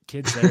the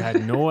kids there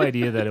had no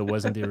idea that it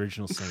wasn't the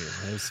original singer.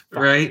 It was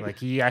right. Like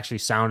he actually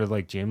sounded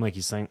like Jim, like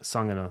he sung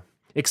in a,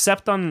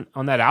 except on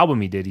that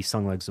album he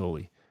sung like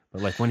Zoli.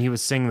 But like when he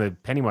was singing the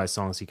Pennywise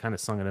songs, he kind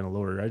of sung it in a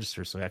lower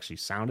register, so it actually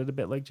sounded a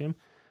bit like Jim.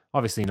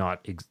 Obviously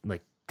not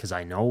like, because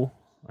I knew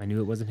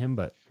it wasn't him,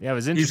 but yeah, it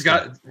was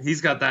interesting.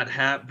 He's got that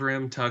hat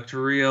brim tucked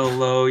real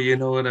low. You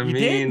know what I mean?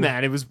 He did,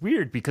 man. It was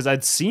weird because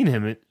I'd seen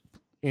him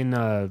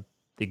in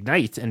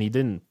Ignite, and he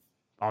didn't,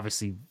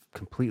 obviously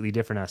completely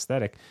different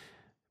aesthetic,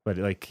 but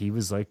like he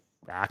was like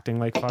acting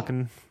like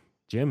fucking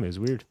Jim. It was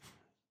weird.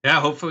 Yeah,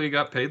 hopefully he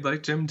got paid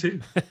like Jim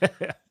too.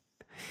 I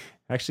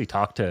actually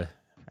got to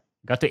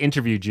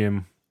interview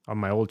Jim on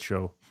my old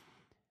show,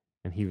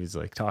 and he was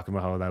like talking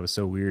about how that was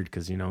so weird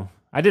because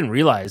I didn't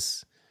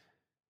realize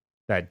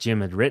that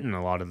Jim had written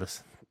a lot of the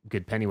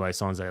good Pennywise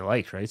songs I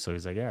liked, right? So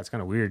he's like, yeah, it's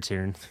kind of weird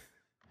hearing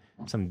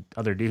some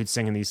other dude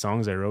singing these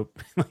songs I wrote.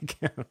 Like,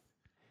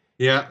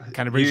 yeah,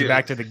 kind of brings you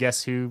back to the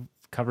Guess Who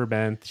cover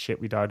band shit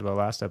we talked about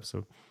last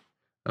episode.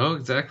 Oh,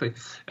 exactly.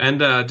 And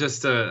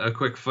just a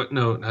quick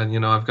footnote,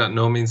 and I've got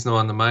No Means No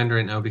on the mind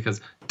right now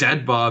because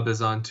Dead Bob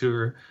is on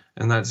tour,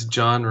 and that's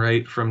John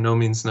Wright from No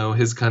Means No,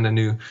 his kind of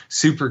new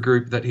super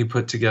group that he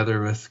put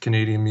together with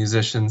Canadian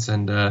musicians,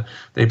 and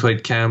they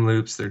played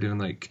Kamloops. They're doing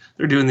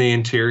the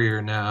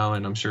Interior now,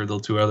 and I'm sure they'll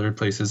do other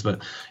places.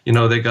 But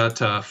they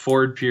got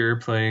Ford Pure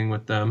playing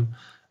with them.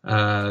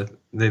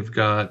 They've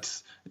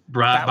got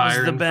Brad Byron. That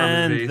was the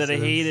band from the that I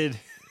hated.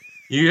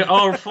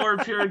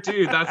 Ford Pure,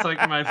 dude. That's like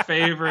my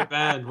favorite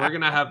band. We're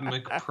gonna have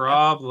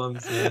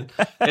problems, man.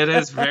 It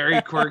is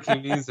very quirky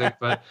music,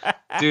 but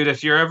dude,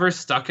 if you're ever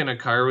stuck in a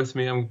car with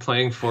me, I'm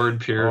playing Ford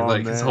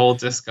Pure, his whole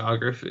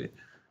discography.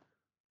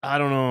 I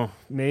don't know.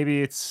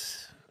 Maybe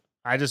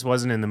I just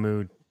wasn't in the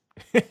mood.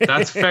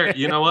 That's fair.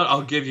 You know what?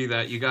 I'll give you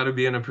that. You got to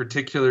be in a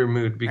particular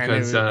mood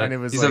because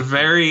he's a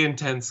very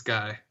intense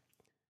guy.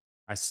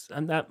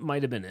 And that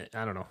might have been it.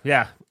 I don't know.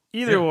 Yeah,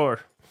 either or.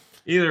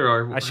 Either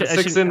or. I should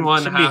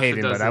be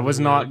hating, but I was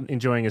not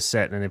enjoying his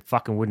set, and it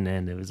fucking wouldn't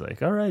end. It was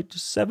like, all right,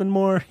 just 7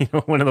 more.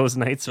 One of those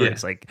nights where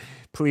it's like,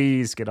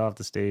 please get off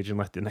the stage and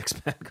let the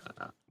next band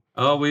go.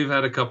 Oh, we've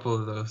had a couple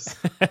of those.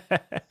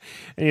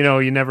 And,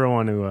 you never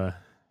want to,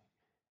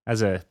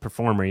 as a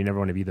performer, you never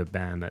want to be the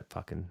band that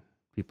fucking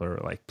people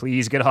are like,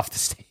 please get off the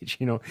stage.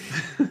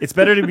 It's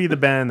better to be the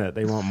band that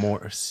they want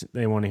more.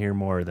 They want to hear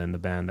more than the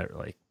band that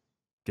like,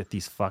 get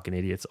these fucking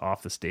idiots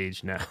off the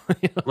stage now.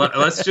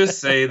 Let's just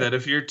say that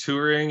if you're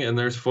touring and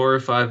there's 4 or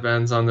 5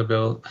 bands on the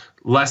bill,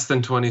 less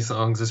than 20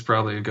 songs is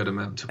probably a good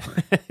amount to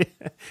play.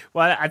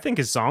 Well, I think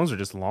his songs are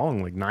just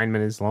long, like 9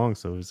 minutes long.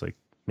 So it was like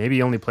maybe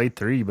he only played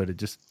 3, but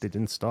it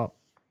didn't stop.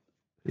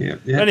 Yeah.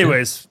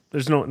 Anyways,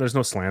 there's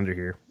no slander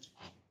here.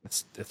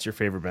 It's your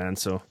favorite band,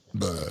 so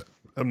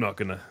I'm not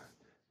gonna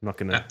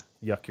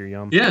yuck your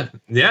yum.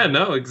 Yeah,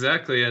 no,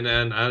 exactly, and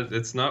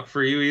it's not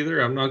for you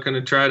either. I'm not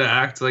gonna try to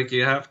act like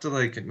you have to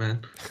like it,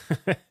 man.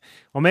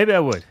 Well, maybe I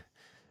would.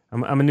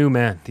 I'm a new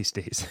man these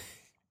days.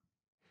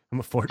 I'm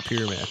a Fort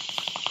Pier man.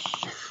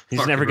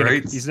 He's never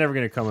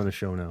gonna come on the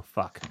show now.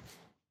 Fuck.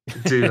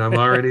 Dude, I'm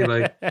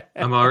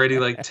already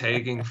like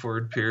tagging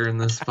Ford Pier in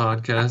this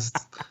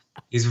podcast.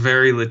 He's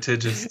very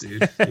litigious,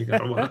 dude. You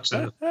gotta watch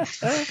it.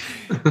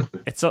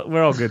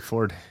 We're all good,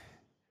 Ford.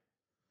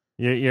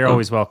 You're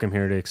always welcome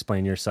here to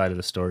explain your side of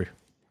the story.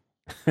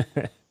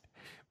 But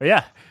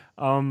yeah,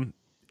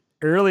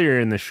 earlier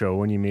in the show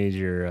when you made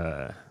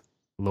your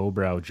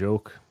lowbrow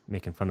joke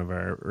making fun of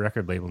our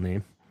record label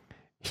name,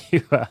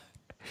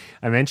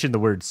 I mentioned the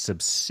word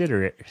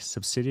subsidiary.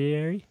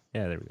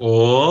 Yeah, there we go.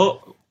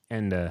 Oh,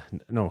 and a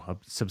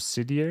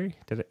subsidiary.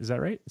 Is that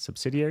right?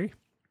 Subsidiary?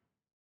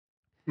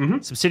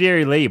 Mhm.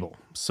 Subsidiary label.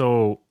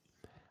 So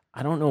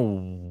I don't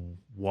know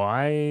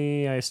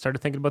why I started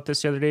thinking about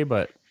this the other day,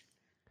 but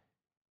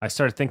I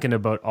started thinking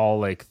about all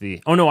like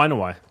the. Oh no, I know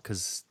why.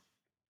 Because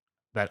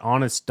that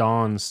Honest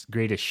Don's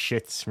Greatest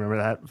Shits. Remember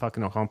that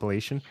fucking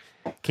compilation?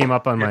 Came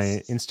up on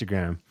my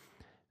Instagram. And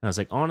I was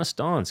like, Honest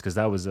Don's, because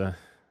that was a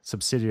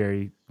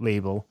subsidiary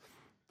label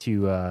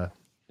to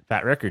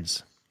Fat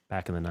Records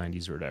back in the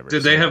 90s or whatever.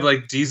 Did they have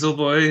like Diesel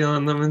Boy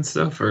on them and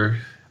stuff, or?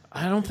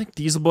 I don't think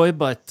Diesel Boy,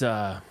 but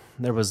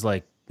there was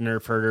like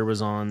Nerf Herder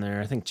was on there.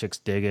 I think Chicks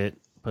Dig It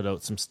put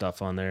out some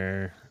stuff on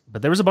there.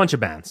 But there was a bunch of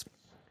bands.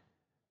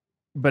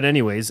 But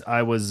anyways,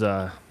 I was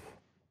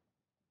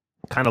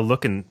kind of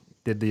looking,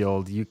 did the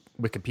old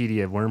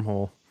Wikipedia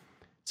wormhole,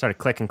 started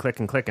clicking,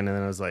 and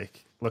then I was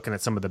like looking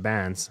at some of the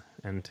bands,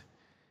 and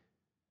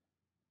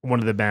one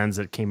of the bands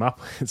that came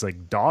up is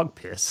like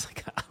Dogpiss.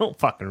 Like, I don't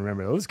fucking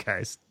remember those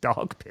guys.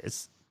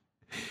 Dogpiss.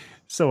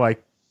 So I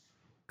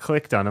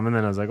clicked on them, and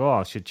then I was like, oh,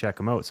 I should check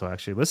them out. So I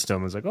actually listened to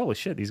them. I was like, oh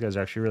shit, these guys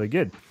are actually really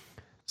good.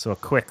 So a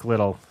quick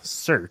little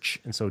search.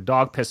 And so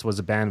Dogpiss was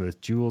a band with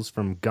Jules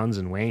from Guns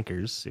and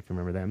Wankers, if you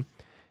remember them,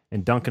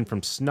 and Duncan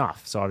from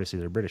Snuff. So obviously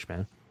they're a British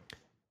band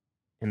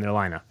in their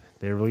lineup.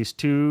 They released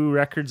 2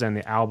 records and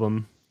the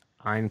album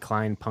Ein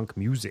Klein Punk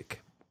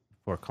Music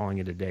before calling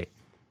it a day.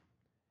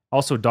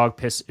 Also,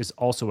 Dogpiss is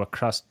also a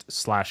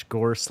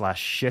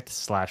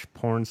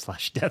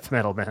crust/gore/shit/porn/death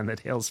metal band that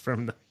hails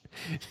from the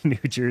New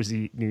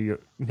Jersey, New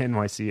York,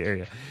 NYC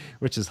area,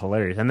 which is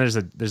hilarious. And there's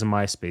a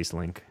MySpace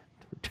link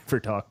for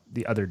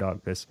the other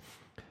Dogpiss.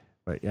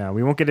 But yeah,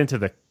 we won't get into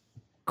the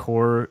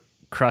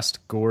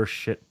crust gore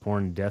shit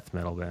porn death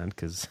metal band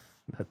because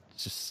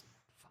that's just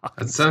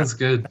That sounds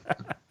good.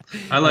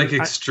 I like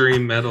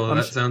extreme metal.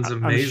 That sounds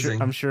amazing.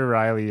 I'm sure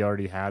Riley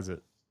already has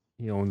it.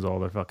 He owns all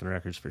their fucking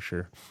records for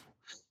sure.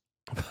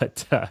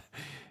 But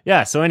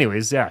yeah, so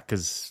anyways, yeah,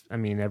 because I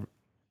mean,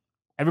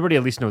 everybody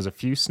at least knows a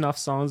few Snuff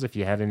songs if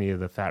you had any of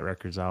the Fat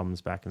Records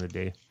albums back in the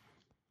day.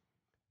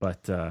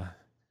 But so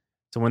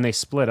when they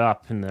split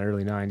up in the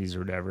early 90s or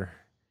whatever,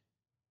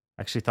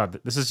 I actually thought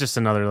that this is just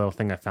another little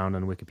thing I found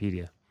on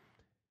Wikipedia.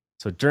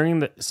 So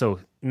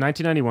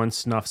 1991,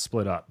 Snuff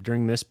split up.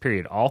 During this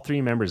period, all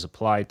 3 members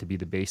applied to be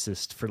the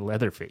bassist for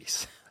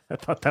Leatherface. I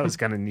thought that was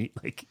kind of neat.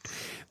 Like,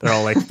 they're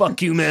all like,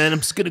 fuck you, man. I'm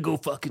just going to go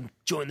fucking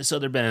join this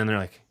other band. And they're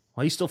like,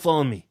 why are you still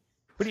following me?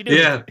 What are you doing?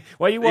 Yeah.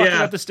 Why are you walking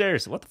up the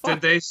stairs? What the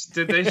fuck?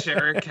 Did they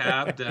share a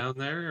cab down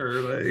there, or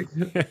like?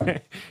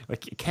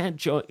 Like, you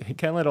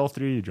can't let all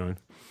 3 of you join.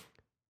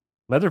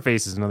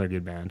 Leatherface is another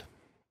good band.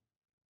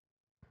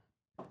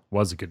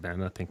 Was a good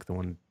band. I think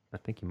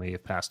he may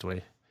have passed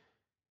away.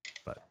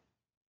 But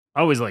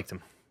I always liked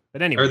him.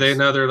 But anyway, are they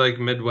another like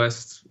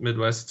Midwest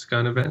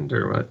kind of band,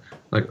 or what?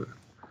 Like,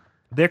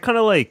 they're kind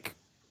of like,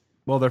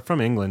 well, they're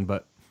from England,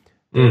 but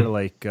they're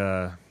like,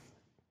 I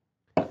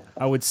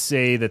would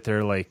say that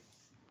they're like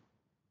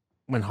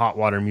when Hot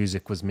Water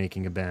Music was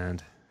making a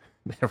band.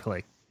 They were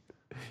like,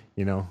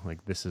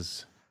 like this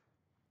is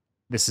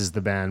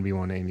the band we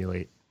want to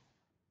emulate,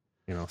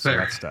 so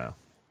that style.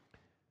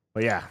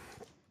 But yeah,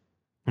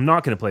 I'm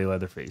not going to play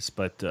Leatherface,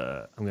 but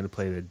I'm going to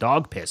play the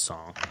Dogpiss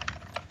song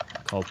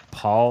called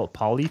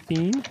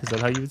Polythene. Is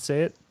that how you would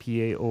say it?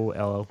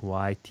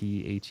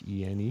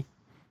 Polythene.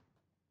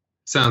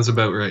 Sounds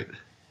about right.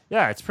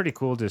 Yeah, it's pretty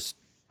cool. Just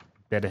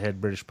dead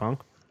ahead British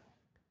punk.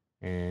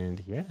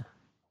 And yeah,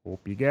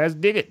 hope you guys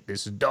dig it.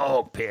 This is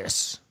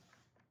Dogpiss.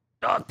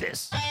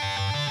 Dogpiss.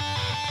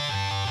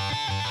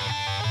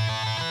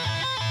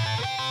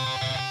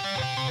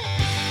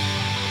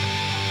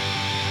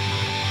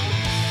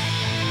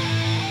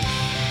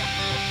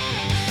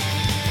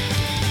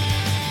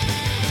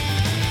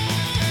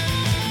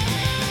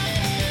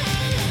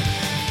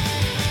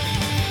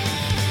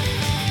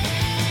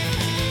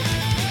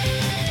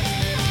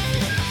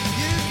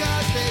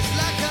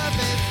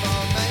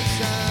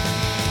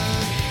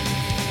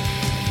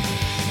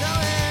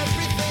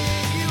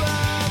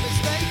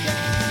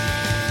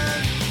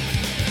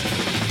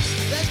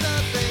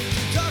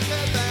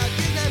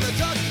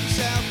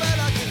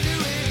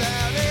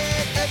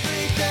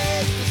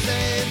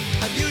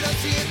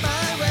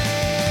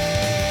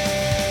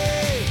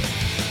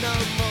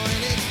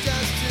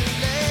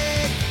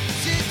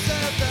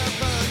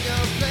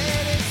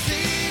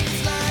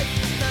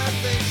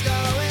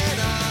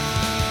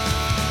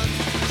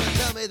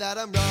 That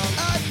I'm wrong.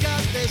 I've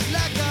got this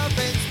lack of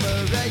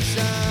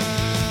inspiration.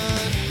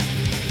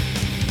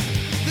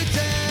 The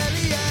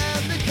telly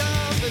and the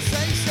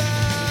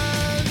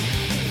conversation.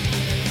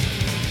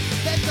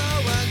 There's no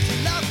one to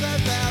laugh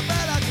about,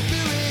 but I can do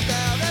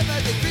without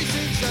ever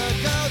decreasing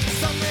circles. The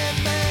song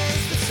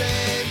remains the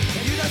same,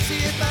 and you don't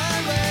see it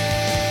my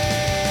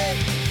way.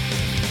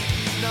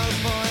 No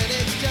point,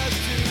 it's just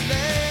too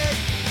late.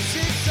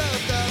 Shit's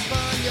soaked up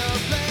on your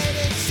plate.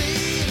 It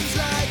seems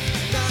like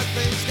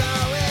nothing's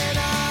going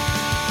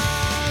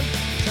on.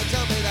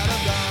 Tell me that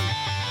I'm wrong.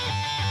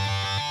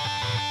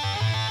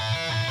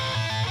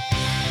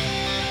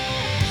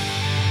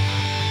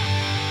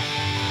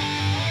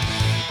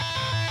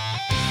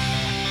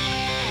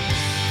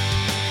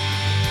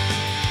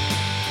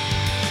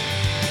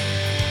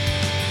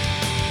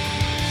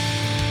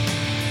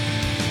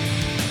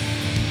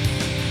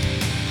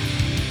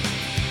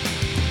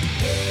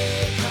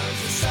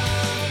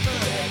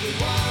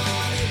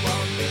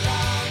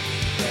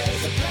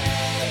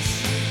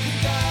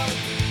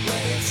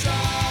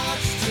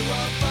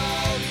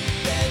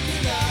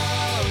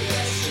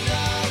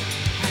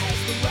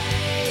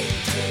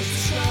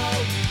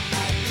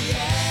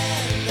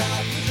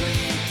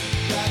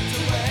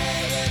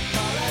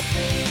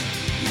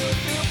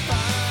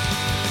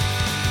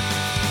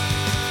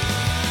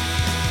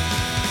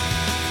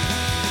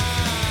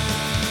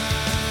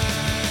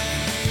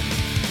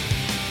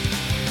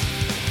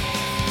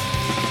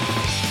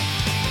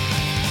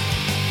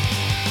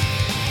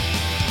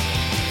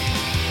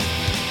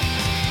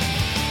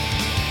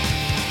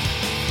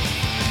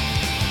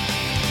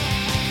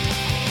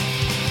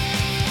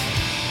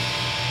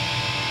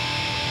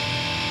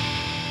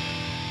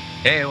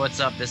 Hey, what's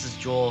up? This is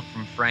Joel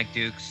from Frank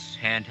Duke's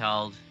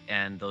Handheld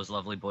and those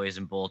lovely boys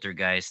in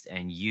Boltergeist,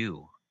 and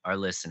you are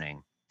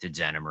listening to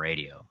Denim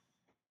Radio.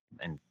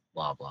 And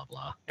blah, blah,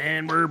 blah.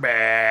 And we're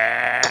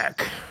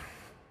back.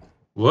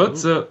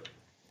 What's up?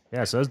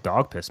 Yeah, so that's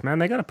Dogpiss. Man,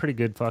 they got a pretty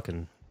good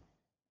fucking...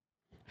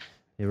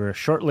 They were a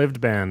short-lived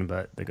band,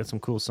 but they got some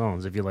cool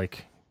songs if you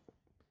like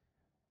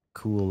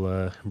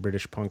cool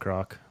British punk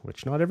rock,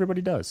 which not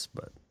everybody does,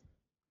 but...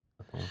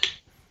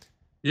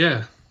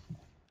 Yeah.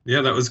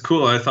 Yeah, that was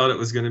cool. I thought it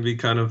was going to be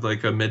kind of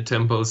like a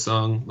mid-tempo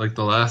song like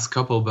the last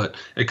couple, but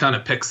it kind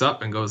of picks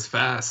up and goes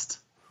fast.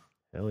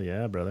 Hell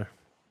yeah, brother.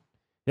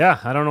 Yeah,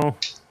 I don't know.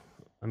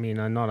 I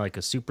mean, I'm not like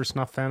a super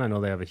Snuff fan. I know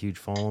they have a huge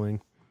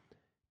following.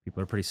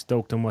 People are pretty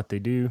stoked on what they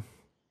do.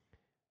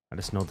 I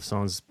just know the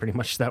songs pretty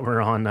much that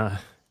were on.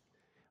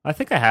 I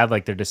think I had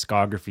like their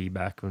discography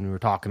back when we were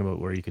talking about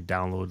where you could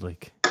download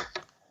like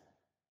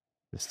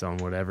just on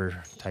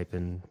whatever, type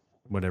in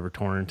whatever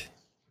torrent.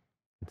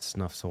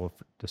 Snuff Soul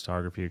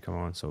discography would come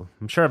on. So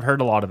I'm sure I've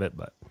heard a lot of it,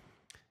 but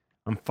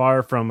I'm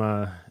far from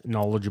a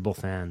knowledgeable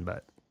fan.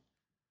 But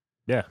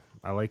yeah,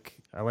 I like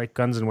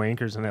Guns and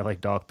Wankers and I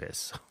like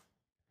Dogpiss.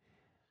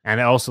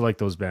 And I also like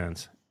those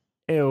bands.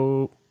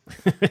 Ew.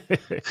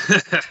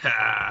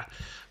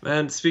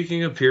 Man,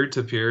 speaking of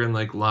peer-to-peer and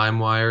like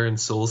LimeWire and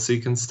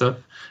SoulSeek and stuff,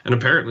 and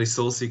apparently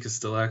SoulSeek is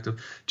still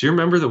active. Do you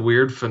remember the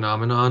weird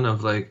phenomenon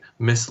of like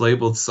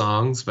mislabeled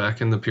songs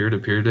back in the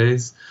peer-to-peer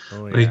days?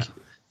 Oh yeah. Like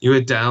you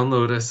would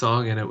download a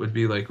song and it would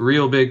be like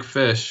Real Big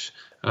Fish,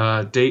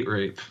 Date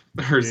Rape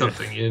or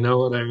something. You know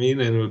what I mean?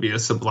 And it would be a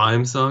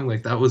Sublime song.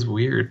 Like that was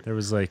weird. There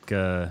was like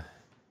I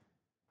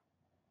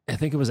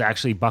think it was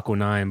actually Buck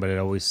 09, but it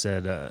always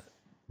said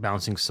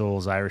Bouncing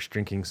Souls Irish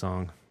Drinking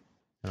Song.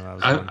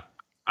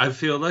 I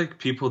feel like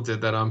people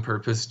did that on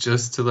purpose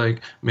just to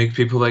like make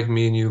people like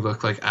me and you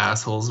look like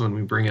assholes when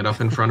we bring it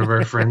up in front of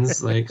our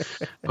friends. Like,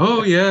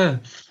 oh yeah,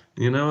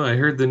 you know, I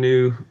heard the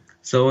new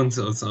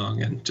so-and-so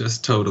song and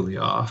just totally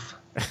off.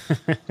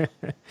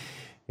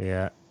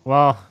 Yeah.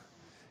 Well,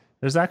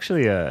 there's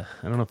actually I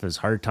don't know if it was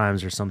Hard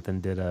Times or something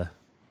did a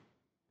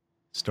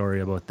story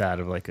about that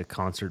of like a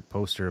concert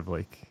poster of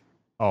like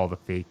all the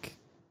fake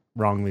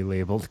wrongly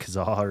labeled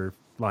Kazaa or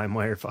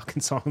LimeWire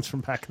fucking songs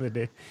from back in the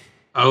day.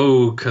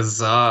 Oh,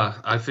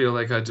 Kazaa. I feel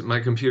like my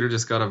computer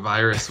just got a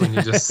virus when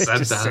you just said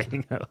just that.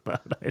 Saying out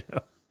loud, I know.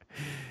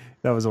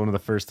 That was one of the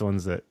first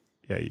ones that,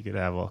 yeah, you could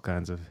have all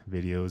kinds of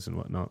videos and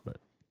whatnot, but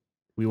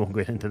we won't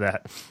get into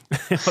that.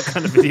 What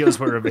kind of videos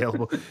were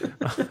available?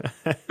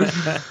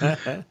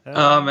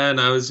 Oh man,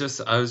 I was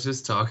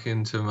just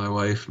talking to my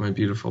wife, my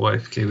beautiful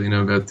wife,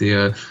 Kaylina, about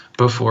the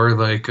before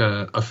like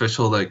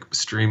official like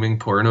streaming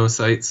porno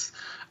sites,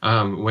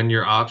 when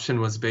your option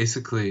was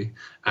basically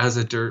as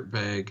a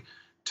dirtbag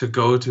to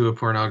go to a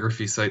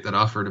pornography site that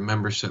offered a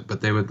membership,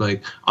 but they would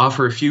like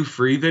offer a few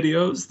free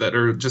videos that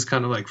are just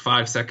kind of like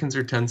 5 seconds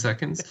or 10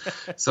 seconds.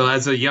 So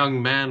as a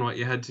young man, what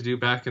you had to do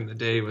back in the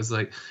day was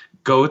like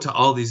go to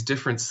all these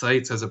different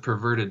sites as a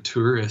perverted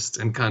tourist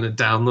and kind of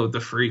download the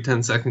free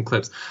 10-second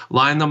clips,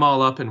 line them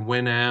all up in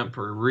Winamp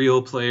or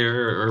Real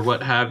Player or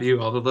what have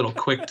you, all the little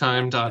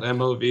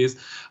quicktime.movs,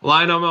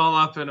 line them all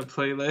up in a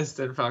playlist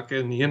and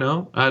fucking, you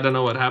know, I don't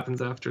know what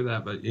happens after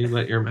that, but you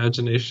let your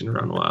imagination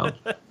run wild.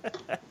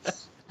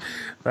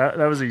 That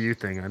was a you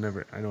thing. I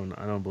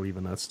don't believe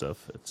in that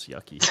stuff. It's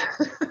yucky.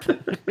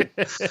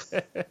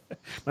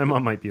 My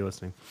mom might be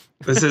listening.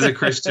 This is a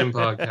Christian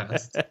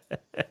podcast.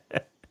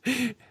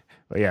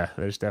 But yeah,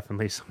 there's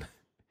definitely some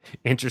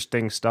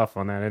interesting stuff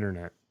on that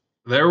internet.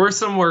 There were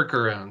some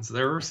workarounds.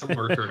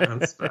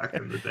 Back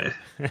in the day.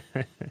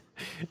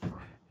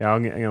 Yeah,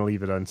 I'm gonna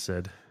leave it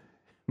unsaid.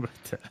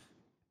 But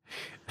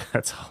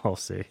that's all I'll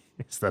say.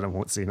 Is that I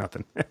won't say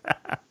nothing.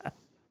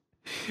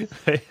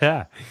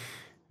 Yeah.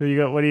 You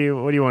got, what do you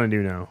want to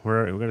do now?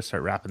 We're gonna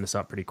start wrapping this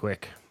up pretty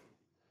quick.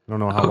 I don't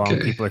know how long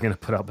people are gonna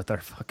put up with our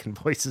fucking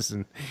voices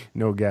and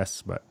no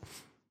guests, but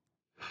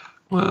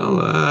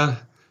well,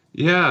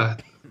 yeah.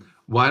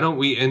 Why don't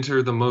we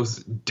enter the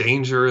most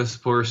dangerous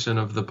portion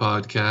of the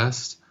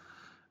podcast?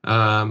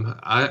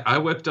 I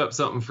whipped up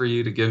something for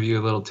you to give you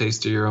a little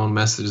taste of your own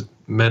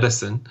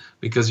medicine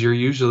because you're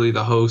usually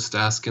the host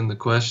asking the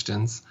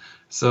questions.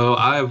 So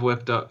I've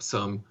whipped up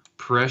some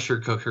pressure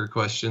cooker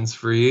questions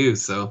for you.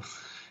 So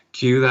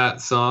cue that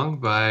song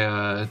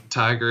by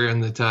Tiger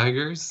and the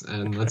Tigers,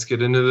 and let's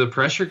get into the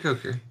pressure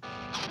cooker.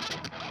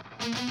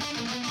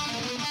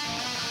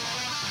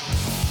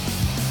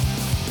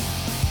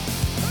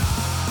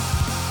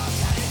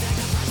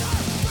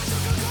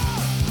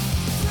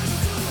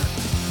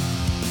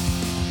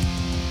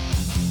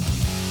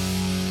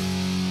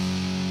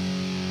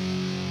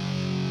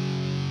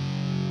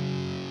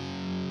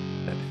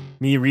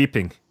 me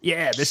reaping.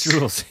 Yeah, this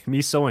rules.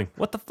 Me sowing.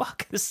 What the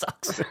fuck? This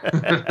sucks.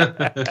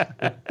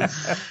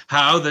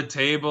 How the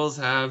tables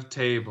have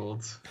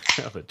tabled.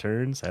 How the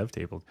turns have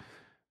tabled.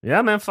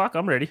 Yeah, man, fuck,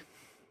 I'm ready.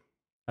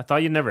 I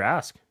thought you'd never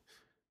ask.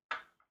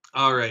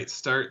 All right,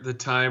 start the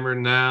timer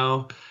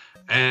now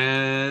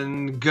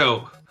and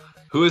go.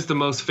 Who is the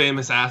most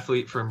famous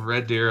athlete from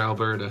Red Deer,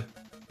 Alberta?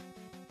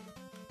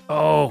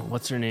 Oh,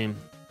 what's her name?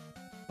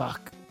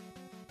 Fuck.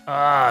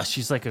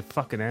 She's like a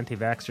fucking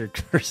anti-vaxxer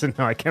person.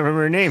 No, I can't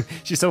remember her name.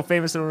 She's so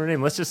famous, I don't remember her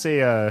name. Let's just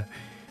say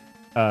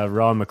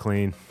Ron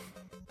McLean.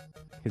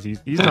 Because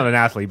he's not an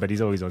athlete, but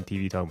he's always on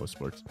TV talking about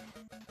sports.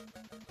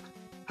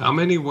 How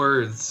many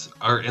words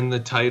are in the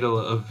title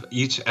of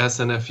each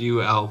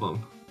SNFU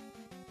album?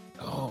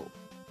 Oh.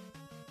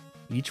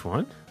 Each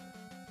one?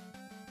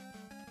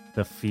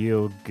 The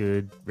Feel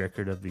Good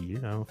Record of the Year?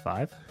 I don't know,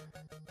 5?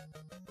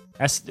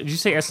 Did you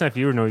say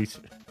SNFU or No Use?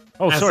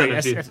 Oh, sorry.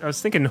 SNFU. I was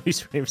thinking No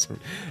Use for Name.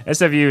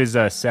 SNFU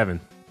is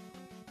 7.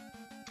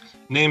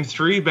 Name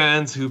 3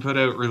 bands who put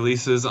out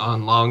releases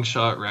on Long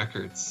Shot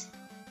Records.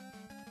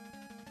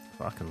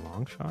 Fucking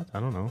Long Shot?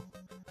 I don't know.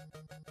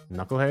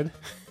 Knucklehead?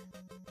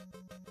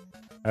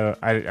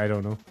 I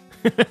don't know.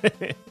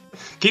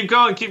 Keep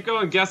going.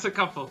 Guess a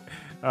couple.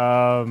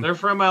 They're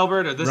from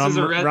Alberta. This is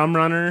a red. Rum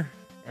Runner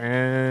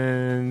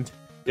and...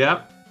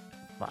 Yep.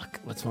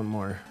 Fuck, what's one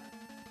more?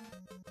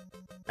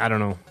 I don't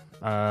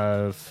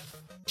know.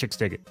 Chicks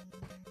Dig It.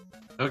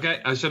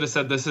 Okay, I should have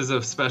said this is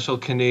a special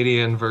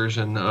Canadian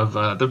version of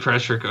the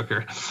pressure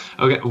cooker.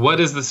 Okay, what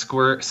is the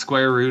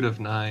square root of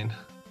 9?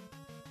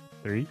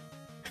 3.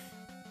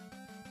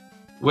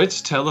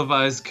 Which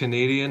televised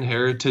Canadian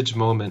heritage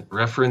moment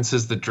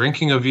references the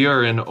drinking of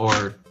urine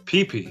or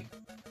pee-pee?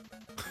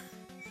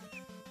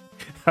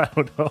 I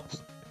don't know.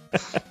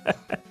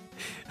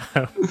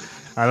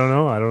 I don't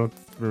know. I don't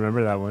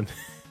remember that one.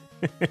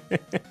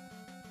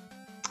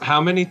 How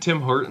many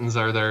Tim Hortons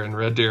are there in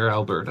Red Deer,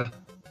 Alberta?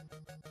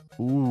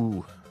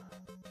 Ooh.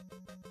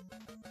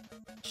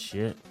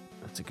 Shit.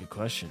 That's a good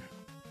question.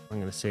 I'm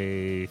going to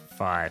say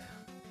 5.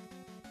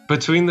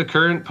 Between the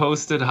current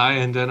posted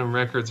high-end Denim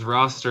Records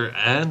roster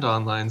and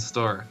online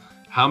store,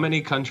 how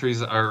many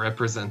countries are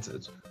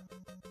represented?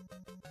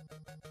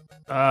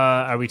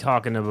 Are we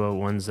talking about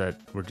ones that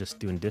we're just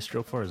doing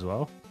distro for as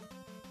well?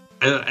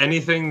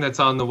 Anything that's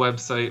on the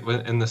website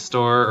in the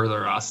store or the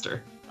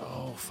roster.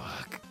 Oh,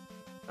 fuck.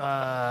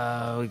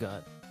 We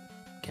got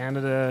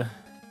Canada,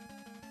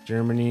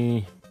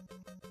 Germany,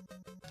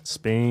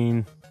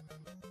 Spain,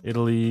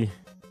 Italy,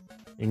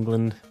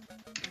 England.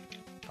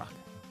 Fuck,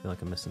 I feel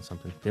like I'm missing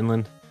something.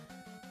 Finland.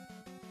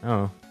 I don't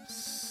know.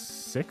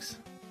 6?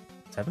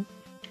 7?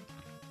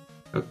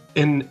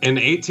 In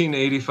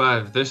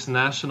 1885, this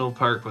national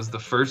park was the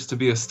first to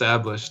be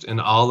established in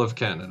all of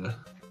Canada.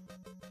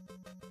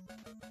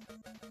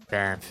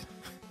 Banff.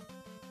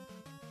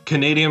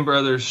 Canadian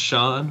brothers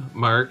Sean,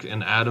 Mark,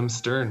 and Adam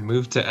Stern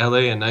moved to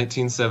LA in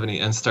 1970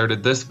 and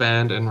started this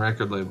band and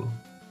record label.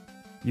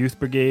 Youth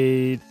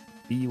Brigade,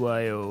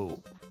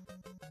 BYO.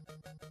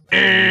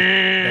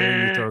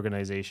 Better Youth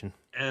Organization.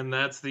 And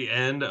that's the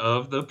end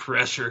of the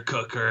pressure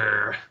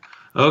cooker.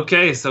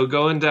 Okay, so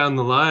going down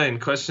the line,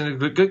 question.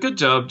 Good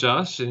job,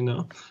 Josh. You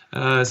know,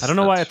 I don't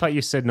know why I thought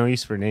you said No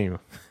Use for Name.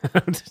 I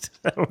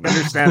don't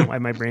understand why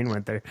my brain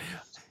went there.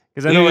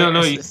 Because I know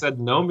no, you said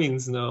no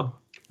means no.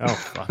 Oh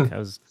fuck,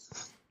 that's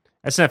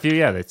SNFU.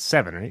 Yeah, that's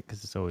 7, right?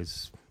 Because it's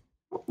always.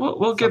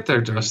 We'll get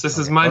there, Josh. This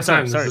is my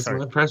time. Sorry, this is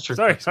my pressure.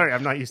 Sorry,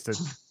 I'm not used to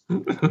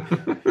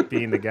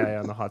being the guy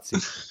on the hot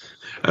seat.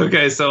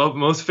 Okay, so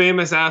most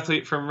famous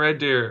athlete from Red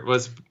Deer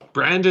was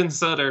Brandon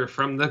Sutter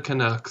from the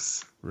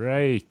Canucks.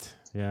 Right.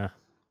 Yeah.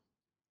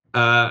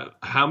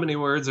 How many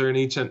words are in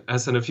each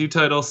SNFU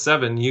title?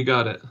 7. You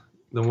got it.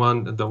 The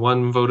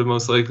one voted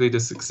most likely to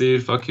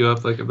succeed. Fuck you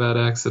up like a bad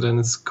accident.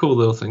 It's a cool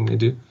little thing they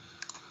do.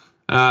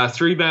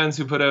 3 bands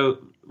who put out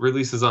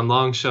releases on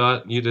Long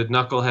Shot. You did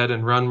Knucklehead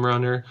and Run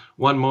Runner.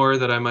 One more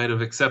that I might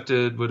have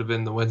accepted would have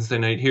been the Wednesday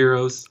Night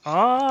Heroes.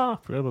 Forgot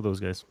about those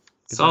guys.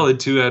 Good Solid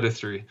 2 out of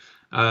 3.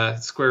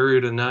 Square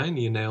root of 9.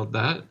 You nailed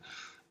that.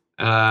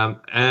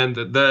 And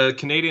the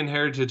Canadian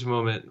Heritage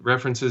Moment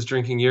references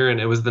drinking urine.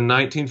 It was the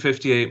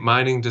 1958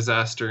 mining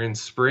disaster in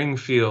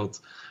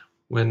Springfield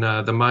when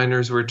the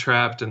miners were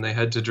trapped and they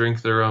had to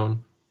drink their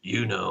own,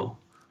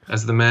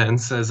 as the man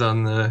says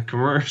on the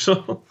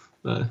commercial.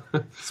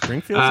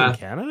 Springfield's in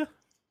Canada?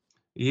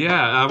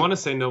 Yeah, I want to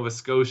say Nova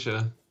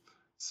Scotia,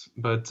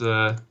 but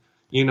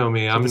you know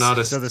me, I'm not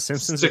a so the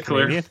Simpsons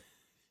stickler. Are Canadian?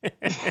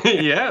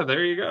 Yeah,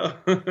 there you go.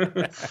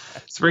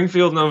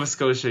 Springfield, Nova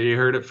Scotia. You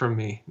heard it from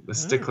me, the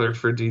stickler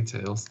for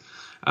details.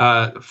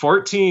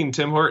 14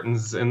 Tim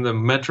Hortons in the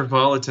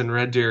metropolitan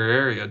Red Deer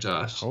area,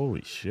 Josh.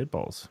 Holy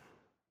shitballs.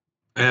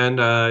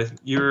 And I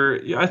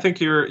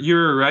think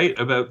you're right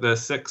about the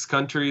 6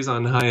 countries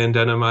on high-end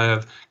denim. I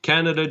have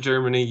Canada,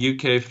 Germany,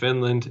 UK,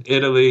 Finland,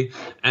 Italy,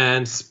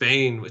 and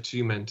Spain, which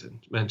you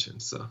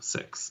mentioned. So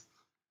 6.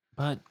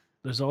 But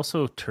there's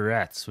also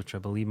Tourette's, which I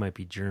believe might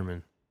be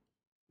German.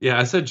 Yeah,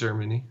 I said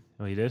Germany.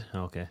 Oh, you did?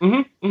 Oh, okay.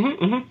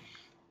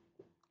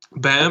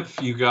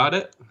 Banff, you got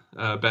it.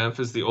 Banff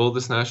is the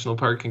oldest national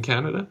park in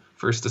Canada,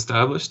 first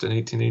established in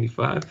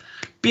 1885.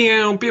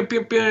 Pew, pew,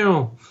 pew,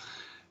 pew.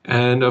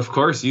 And, of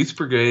course, Youth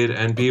Brigade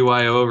and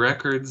BYO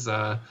Records.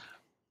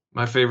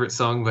 My favorite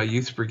song by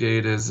Youth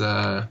Brigade is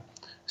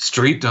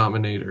Street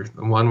Dominator,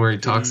 the one where he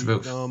talks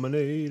about...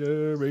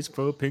 Dominator, race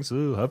for pinks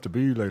will have to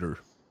be later.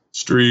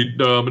 Street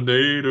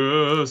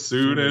Dominator,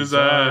 soon as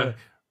I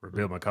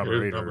Rebuild my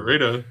Carburetor.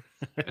 carburetor.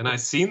 And I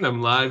seen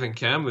them live in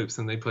Kamloops,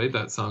 and they played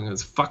that song. It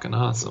was fucking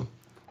awesome.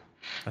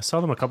 I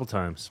saw them a couple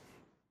times.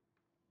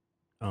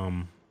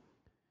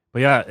 But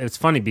yeah, it's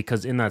funny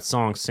because in that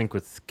song, Sync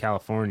with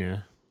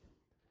California,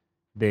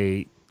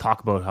 they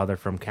talk about how they're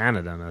from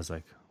Canada, and I was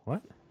like,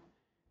 what?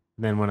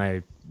 And then when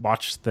I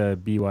watched the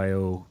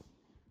BYO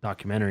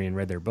documentary and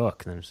read their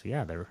book, then it's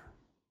yeah, they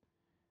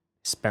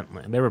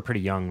were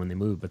pretty young when they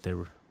moved, but they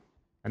were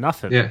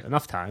enough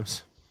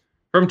times.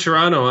 From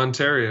Toronto,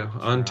 Ontario.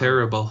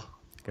 Ontario.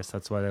 I guess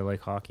that's why they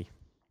like hockey.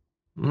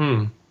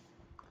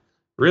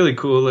 Really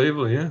cool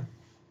label, yeah.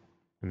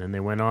 And then they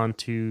went on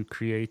to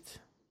create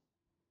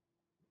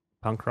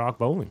punk rock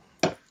bowling.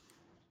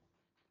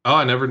 Oh,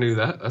 I never knew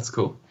that. That's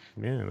cool.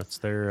 Yeah, that's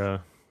their,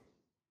 at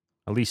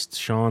least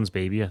Sean's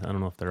baby. I don't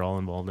know if they're all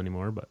involved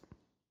anymore, but.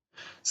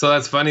 So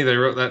that's funny. They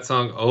wrote that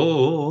song,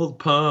 Old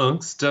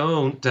Punks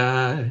Don't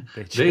Die.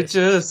 They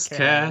just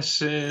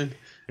cash in.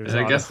 And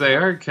I guess they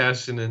are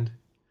cashing in.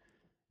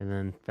 And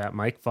then Fat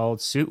Mike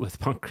followed suit with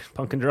Punk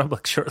and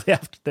Drublick shortly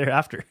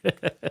thereafter.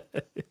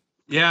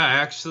 Yeah,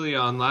 actually,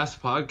 on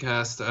last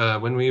podcast,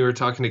 when we were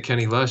talking to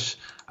Kenny Lush,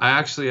 I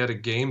actually had a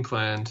game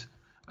planned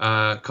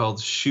called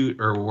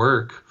Shoot or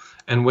Work,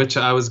 in which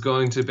I was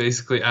going to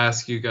basically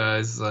ask you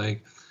guys,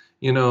 like,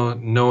 you know,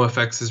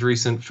 NoFX's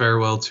recent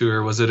farewell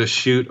tour, was it a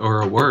shoot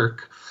or a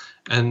work?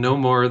 And no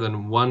more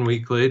than 1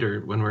 week later,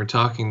 when we're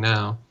talking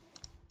now,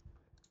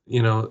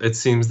 you know, it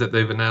seems that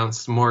they've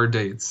announced more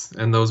dates,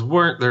 and those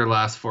weren't their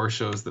last 4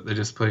 shows that they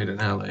just played in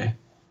LA.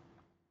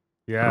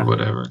 Yeah. Or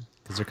whatever.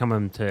 Because they're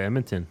coming to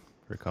Edmonton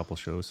for a couple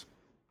shows.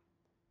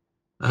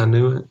 I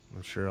knew it.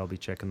 I'm sure I'll be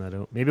checking that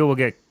out. Maybe we'll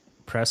get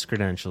press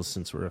credentials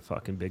since we're a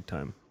fucking big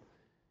time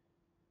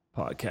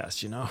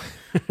podcast, you know?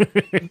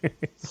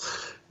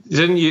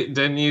 Didn't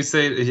you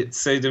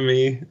say to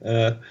me,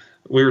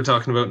 we were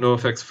talking about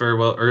NoFX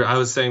farewell, or I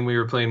was saying we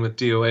were playing with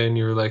DOA, and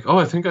you were like, oh,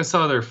 I think I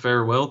saw their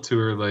farewell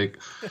tour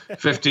like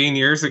 15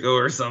 years ago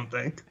or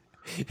something.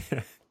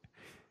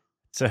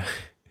 So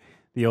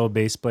the old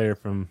bass player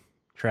from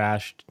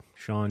Trash,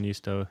 Sean,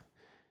 used to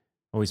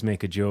always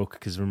make a joke,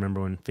 because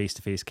remember when Face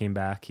to Face came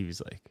back, he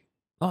was like,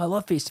 oh, I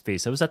love Face to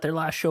Face. I was at their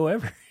last show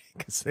ever.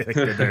 Because they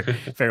did their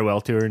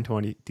farewell tour in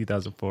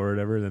 2004 or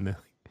whatever, then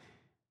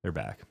they're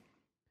back.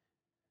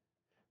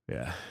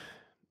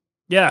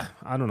 Yeah,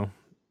 I don't know.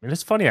 And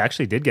it's funny, I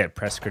actually did get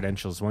press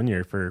credentials one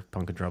year for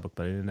Punk and Drublick,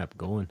 but I didn't end up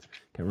going.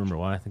 Can't remember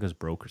why. I think I was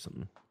broke or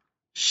something.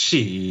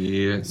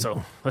 Shit.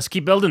 So let's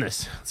keep building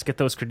this. Let's get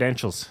those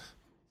credentials.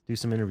 Do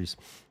some interviews.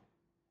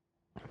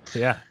 So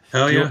yeah.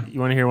 Hell yeah. You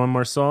want to hear one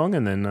more song,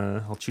 and then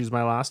I'll choose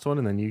my last one,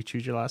 and then you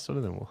choose your last one,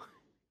 and then we'll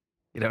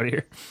get out of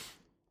here.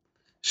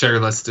 Sure,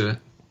 let's do it.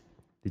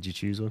 Did you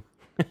choose one?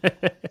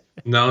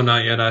 No,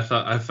 not yet. I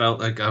felt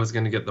like I was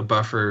going to get the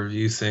buffer of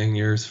you saying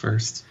yours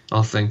first.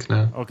 I'll think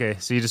now. Okay,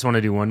 so you just want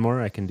to do one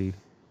more? I can do.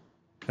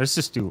 Let's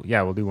just do.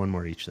 Yeah, we'll do one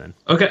more each then.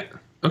 Okay.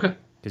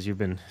 Because you've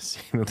been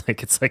seeming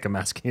like it's like I'm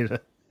asking you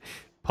to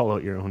pull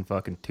out your own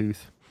fucking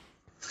tooth.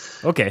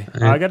 Okay,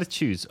 I got to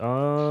choose.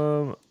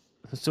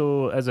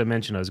 So as I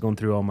mentioned, I was going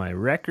through all my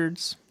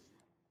records.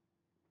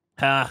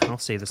 I'll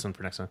save this one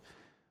for next time.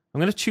 I'm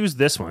going to choose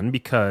this one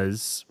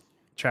because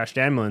Trashed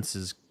Ambulance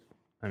is.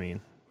 I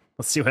mean,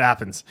 let's see what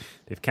happens.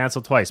 They've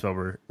canceled twice, but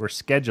we're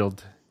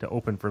scheduled to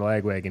open for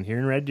Lagwagon here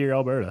in Red Deer,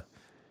 Alberta.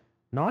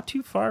 Not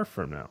too far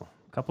from now.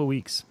 A couple of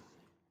weeks.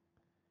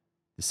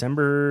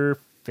 December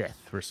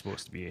 5th, we're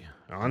supposed to be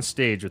on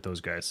stage with those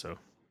guys. So,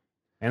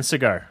 and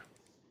Cigar.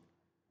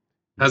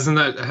 Hasn't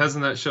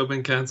that show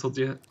been canceled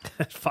yet?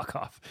 Fuck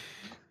off.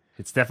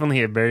 It's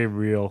definitely a very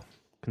real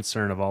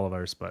concern of all of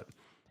ours. But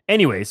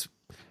anyways,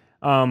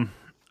 I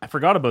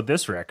forgot about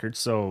this record,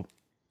 so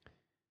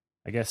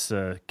I guess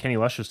Kenny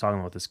Lush was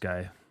talking about this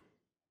guy.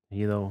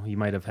 He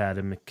might have had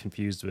him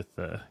confused with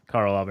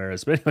Carl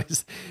Alvarez. But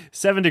anyways,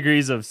 7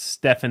 Degrees of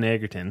Stephen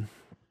Egerton.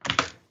 I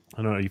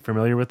don't know, are you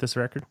familiar with this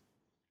record?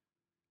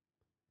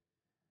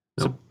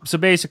 Nope. So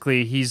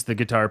basically, he's the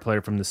guitar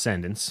player from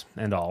Descendants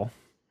and all.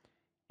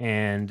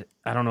 And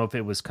I don't know if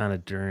it was kind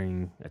of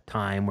during a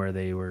time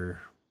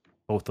where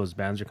both those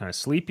bands are kind of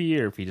sleepy,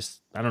 or if he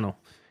just, I don't know,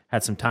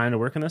 had some time to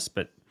work on this.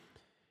 But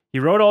he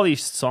wrote all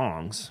these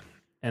songs,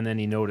 and then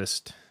he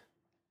noticed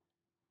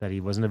that he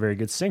wasn't a very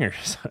good singer.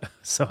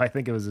 So I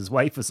think it was his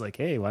wife was like,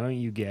 hey, why don't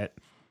you get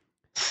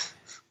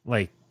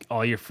like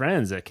all your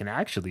friends that can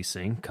actually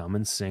sing, come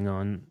and sing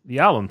on the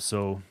album.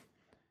 So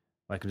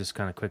like, I'm just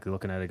kind of quickly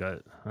looking at it.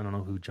 I don't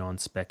know who John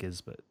Speck is,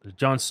 but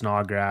John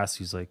Snodgrass,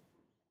 he's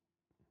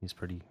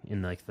pretty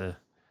in like the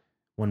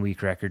 1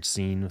 week record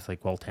scene with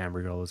like Walt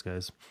Hamburg, all those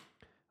guys.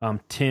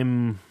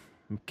 Tim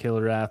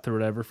McKillerath or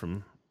whatever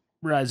from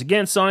Rise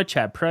Against on it,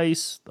 Chad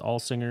Price, the all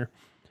singer.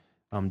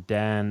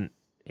 Dan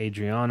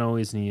Adriano,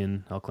 isn't he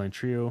in Alkaline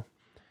Trio?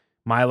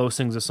 Milo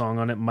sings a song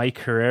on it. Mike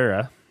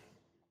Herrera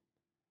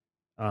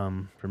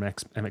from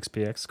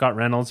MXPX. Scott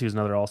Reynolds, he was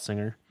another all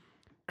singer.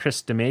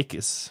 Chris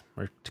DeMakes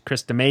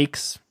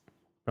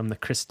from the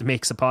Chris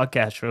DeMakes a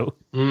Podcast show.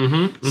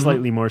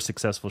 Slightly more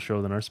successful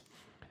show than ours,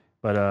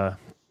 but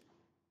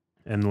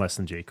and less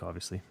than Jake,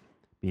 obviously.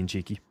 being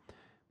cheeky.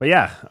 But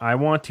yeah, I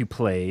want to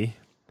play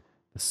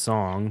the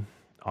song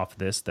off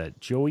this that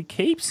Joey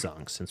Cape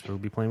sung, since we'll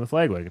be playing with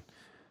Lagwagon.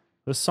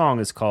 This song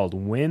is called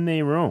When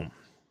They Roam.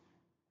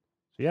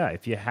 So yeah,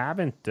 if you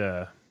haven't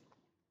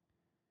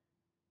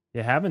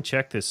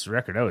checked this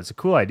record out, it's a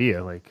cool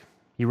idea. Like,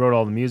 he wrote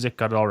all the music,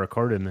 got it all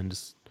recorded, and then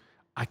just,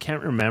 I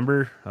can't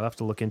remember, I'll have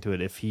to look into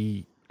it, if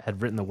he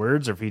had written the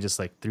words or if he just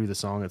like threw the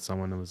song at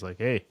someone and was like,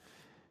 hey,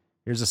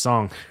 here's a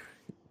song.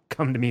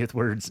 Come to me with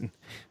words in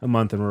a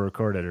month and we'll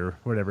record it, or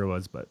whatever it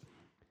was. But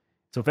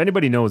so if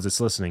anybody knows that's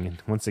listening,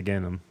 and once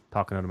again, I'm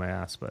talking out of my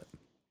ass, but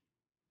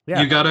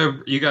yeah, you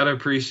gotta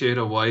appreciate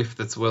a wife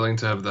that's willing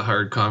to have the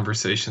hard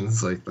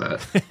conversations like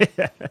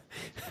that.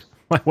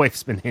 My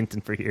wife's been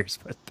hinting for years,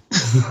 but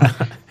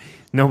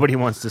nobody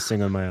wants to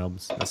sing on my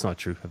albums. That's not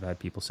true. I've had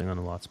people sing on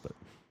a lots, but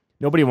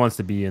nobody wants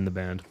to be in the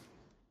band.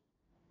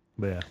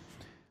 But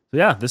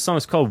yeah, this song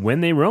is called When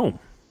They Roam,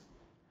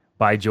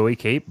 by Joey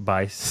Cape,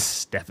 by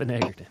Stephen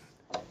Egerton.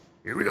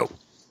 Here we go.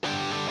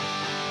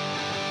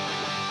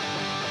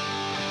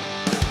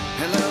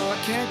 Hello, I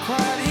can't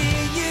quite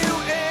hear you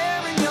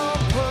airing your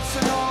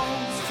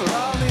personals for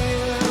all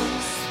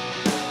ears.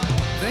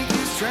 Think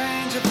you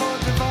stranger for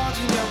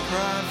divulging your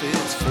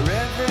privates for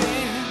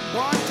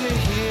everyone to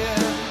hear.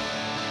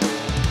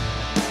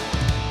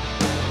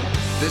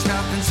 There's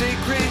nothing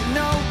secret,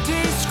 no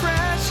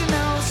discretion,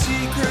 no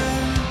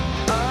secret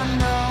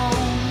unknown.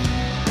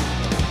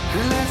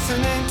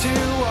 Listening to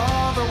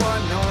all the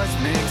white noise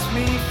makes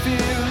me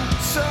feel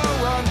so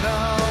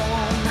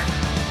alone.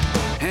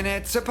 And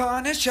it's a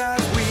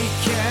Punisher's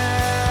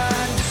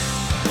weekend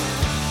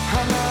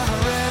on the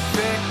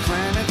horrific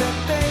planet that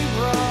they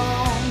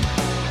roam.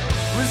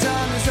 With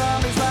zombies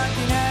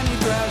lacking any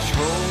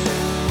threshold.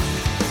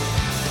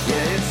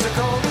 Yeah, it's the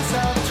coldest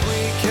of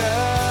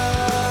tweakers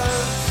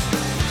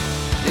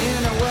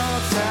in a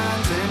world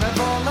sounds in a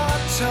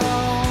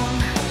volatile.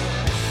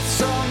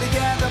 Sewn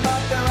together,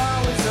 but they're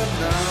always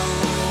alone.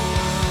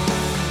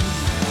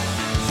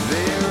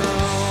 They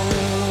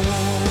roam.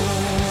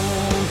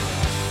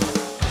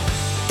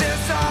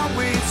 There's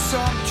always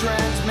some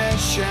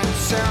transmission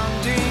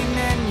sounding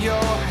in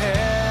your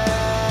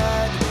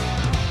head,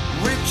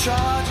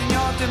 recharging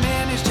your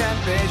diminished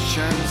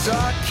ambitions.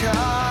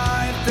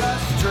 Archive the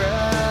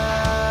stress,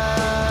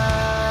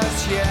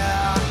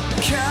 yeah.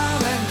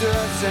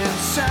 Calendars and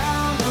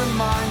sound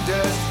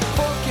reminders,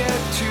 forget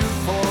to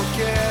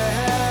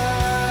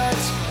forget.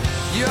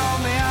 You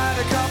only had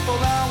a couple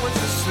hours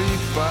of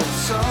sleep, but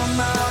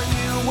somehow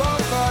you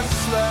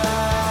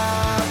overslept.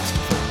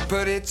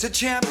 But it's a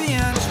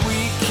champion's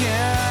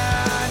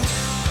weekend.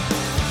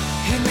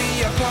 In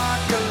the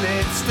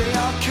apocalypse, they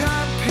all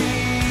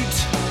compete.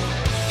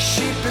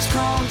 Sheep as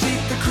crones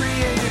eat the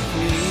creative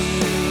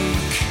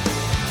meek.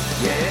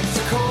 Yeah, it's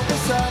the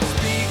chorus of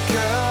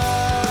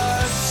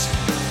speakers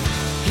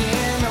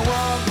in a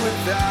world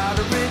without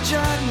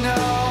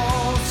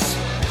originals.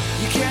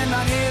 You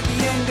cannot hear the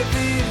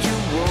individuals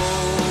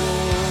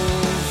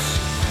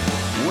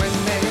when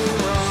they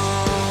roam.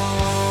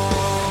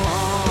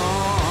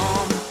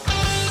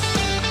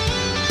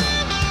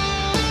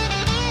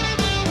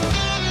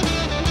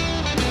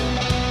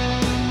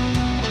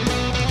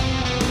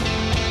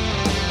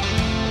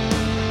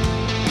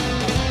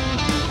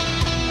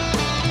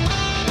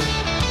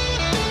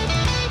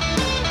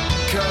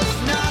 Cause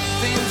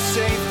nothing's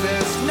safe,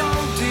 there's no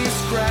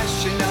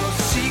discretion, no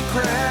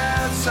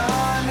secrets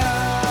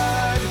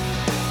unheard.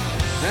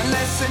 And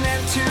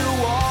listening to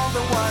all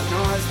the white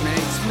noise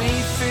makes me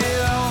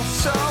feel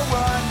so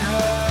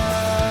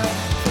unheard.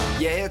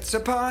 Yeah, it's a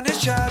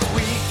Punisher's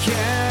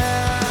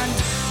weekend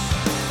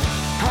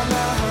on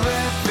the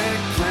horrific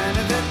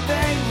planet that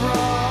they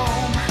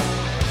roam.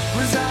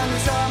 With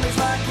zombies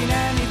lacking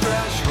any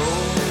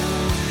threshold.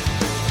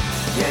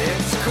 Yeah,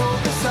 it's a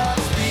chorus of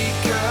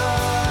speakers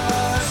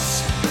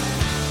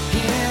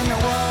in a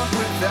world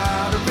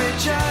without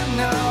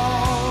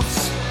originals.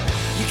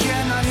 You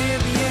cannot hear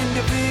the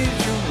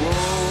individuals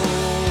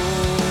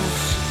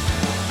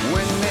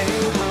when they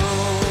roam.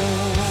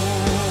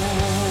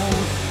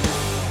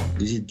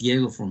 This is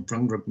Diego from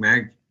Punk Rock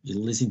Mag. You're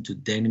listening to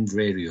Denim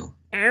Radio.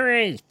 All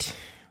right.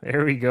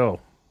 There we go.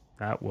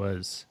 That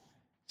was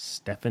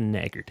Stephen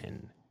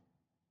Egerton,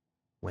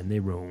 When They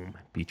Roam,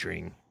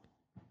 featuring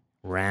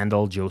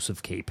Randall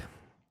Joseph Cape,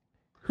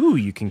 who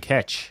you can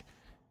catch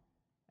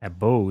at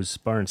Bo's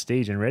Bar and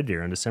Stage in Red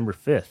Deer on December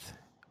 5th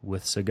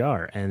with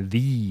Cigar and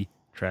the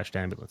Trashed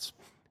Ambulance.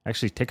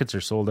 Actually, tickets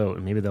are sold out,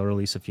 and maybe they'll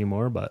release a few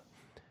more, but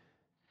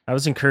that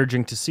was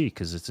encouraging to see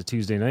because it's a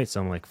Tuesday night,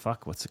 so I'm like,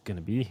 fuck, what's it going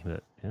to be?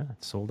 But yeah,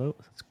 it's sold out.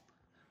 It's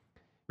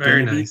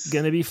Very nice.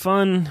 Gonna be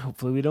fun.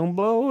 Hopefully we don't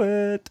blow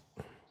it.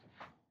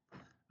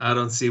 I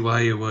don't see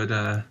why you would,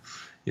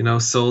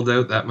 sold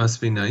out. That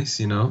must be nice,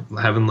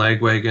 Having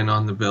Lagwagon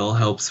on the bill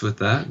helps with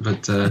that.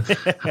 But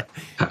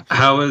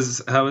how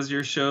was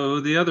your show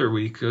the other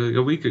week,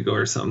 a week ago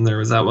or something?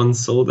 Was that one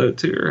sold out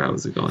too, or how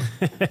was it going?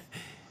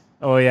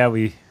 Oh yeah,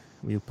 we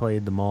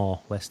played the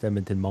mall, West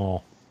Edmonton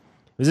Mall.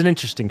 It was an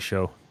interesting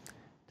show,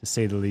 to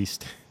say the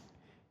least.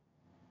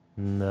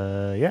 And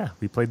yeah,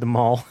 we played the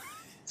mall.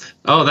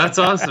 Oh, that's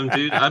awesome,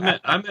 dude. I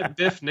met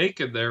Biff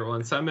naked there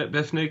once. I met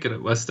Biff naked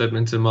at West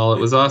Edmonton Mall. It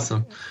was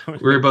awesome. We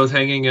were both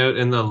hanging out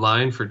in the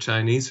line for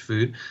Chinese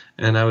food,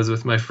 and I was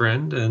with my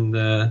friend,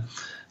 and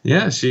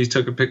yeah, she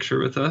took a picture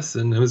with us,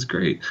 and it was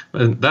great.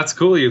 But that's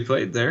cool you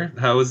played there.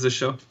 How was the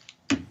show?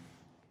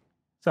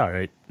 It's all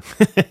right.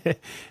 It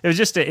was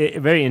just a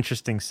very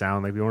interesting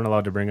sound. Like, we weren't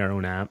allowed to bring our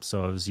own amp,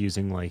 so I was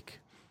using like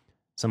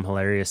some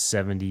hilarious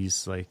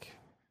 70s like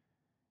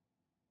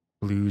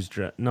blues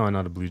drum. No,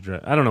 not a blues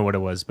drum. I don't know what it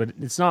was, but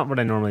it's not what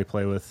I normally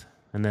play with.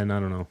 And then I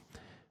don't know,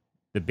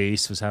 the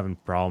bass was having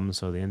problems,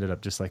 so they ended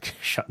up just like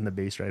shutting the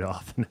bass right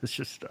off, and it's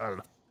just, I don't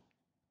know.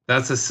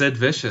 That's a Sid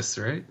Vicious,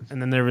 right?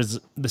 And then there was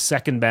the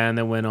second band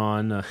that went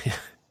on. I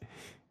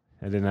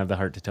didn't have the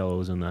heart to tell it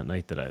was on that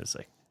night that I was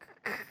like,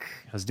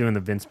 I was doing the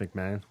Vince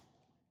McMahon.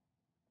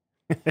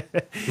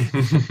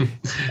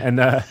 And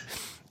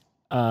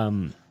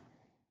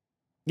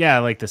yeah,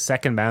 like the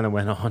second band that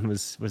went on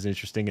was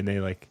interesting, and they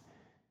like,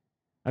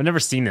 I've never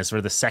seen this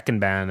where the second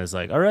band is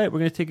like, all right, we're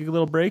gonna take a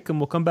little break and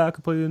we'll come back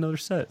and play another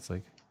set. It's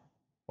like,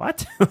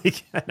 what?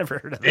 Like, I never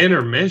heard of that.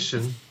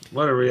 Intermission.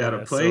 What are we out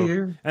of play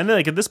here? And then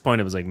like at this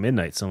point it was like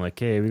midnight, so I'm like,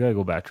 hey, we gotta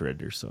go back to Red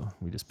Deer. So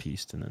we just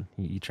pieced, and then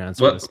he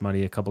transferred us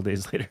money a couple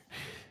days later.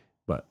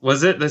 But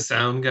was it the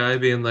sound guy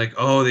being like,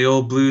 oh, the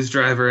old Blues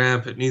Driver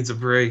amp, it needs a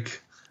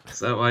break? Is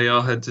that why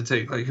y'all had to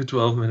take like a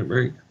 12-minute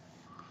break?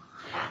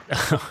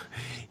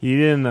 He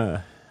didn't,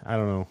 I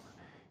don't know.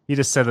 He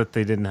just said that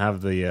they didn't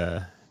have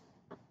the,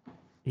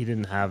 he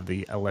didn't have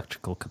the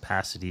electrical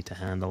capacity to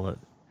handle it.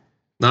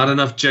 Not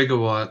enough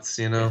gigawatts,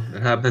 you know.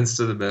 It happens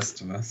to the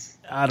best of us.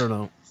 I don't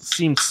know.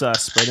 Seemed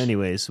sus, but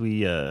anyways,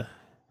 we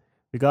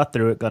got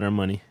through it, got our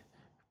money.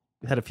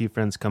 We had a few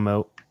friends come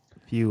out.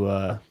 A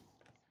few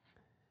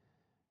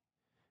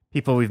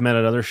people we've met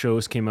at other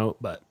shows came out,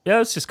 but yeah,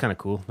 it's just kind of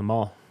cool. The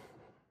mall.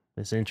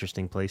 It's an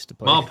interesting place to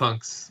play.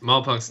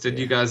 Mall punks. Did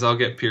you guys all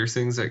get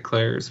piercings at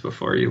Claire's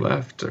before you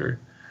left, or?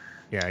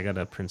 Yeah, I got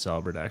a Prince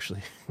Albert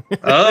actually.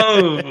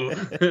 Oh,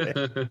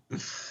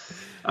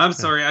 I'm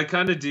sorry. I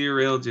kind of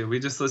derailed you. We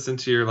just listened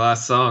to your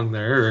last song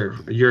there,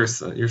 or your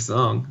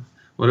song.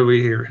 What do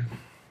we hear?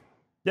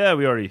 Yeah,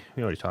 we already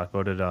talked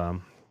about it.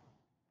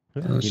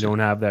 If you don't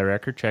have that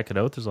record, check it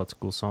out. There's lots of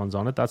cool songs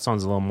on it. That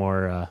song's a little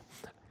more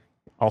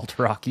alt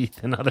rocky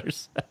than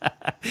others.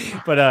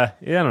 But yeah,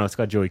 I don't know. It's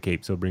got Joey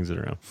Cape, so it brings it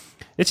around.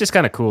 It's just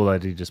kind of cool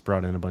that he just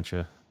brought in a bunch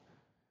of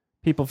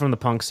people from the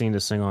punk scene to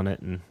sing on it,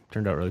 and it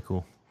turned out really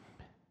cool.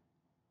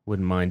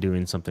 Wouldn't mind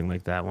doing something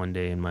like that one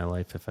day in my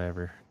life if I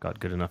ever got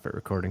good enough at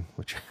recording,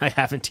 which I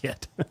haven't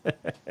yet.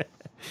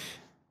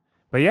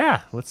 But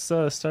yeah, let's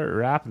start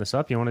wrapping this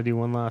up. You want to do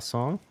one last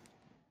song?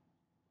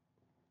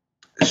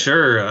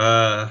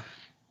 Sure.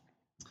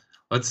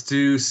 Let's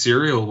do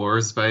Cereal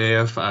Wars by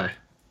AFI.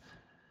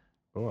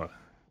 Oh,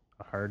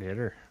 a hard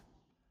hitter.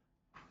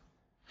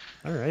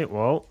 All right,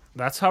 well,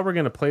 that's how we're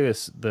going to play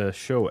the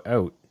show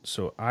out.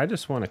 So I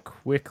just want to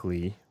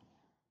quickly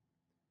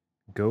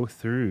go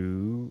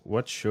through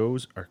what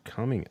shows are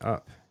coming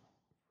up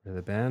for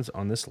the bands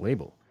on this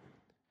label.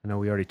 I know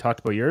we already talked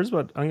about yours,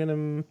 but I'm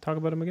going to talk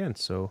about them again.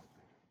 So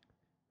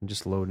I'm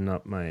just loading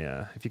up my...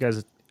 if you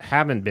guys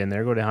haven't been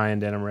there, go to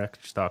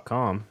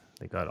highenddenimrecords.com.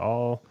 They got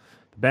all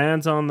the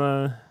bands on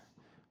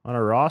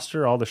our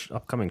roster, all the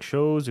upcoming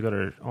shows. We got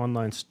our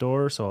online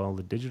store, so all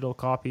the digital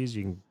copies.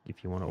 You can,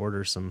 if you want to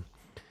order some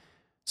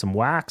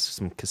wax,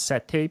 some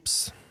cassette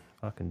tapes,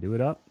 fucking do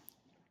it up.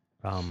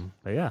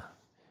 But yeah,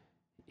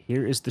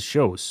 here is the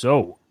show.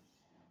 So,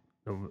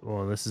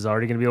 well, this is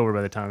already going to be over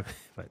by the time,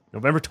 but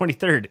November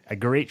 23rd, a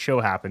great show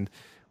happened.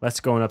 Let's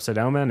Go in Upside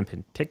Down Man in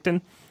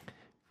Penticton.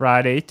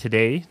 Friday,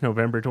 today,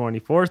 November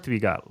 24th, we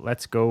got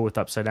Let's Go with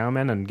Upside Down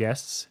Man and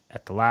guests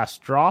at the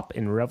Last Drop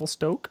in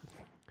Revelstoke.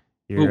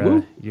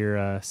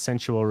 Your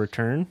sensual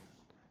return,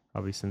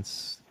 probably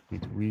since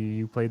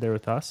you played there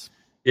with us.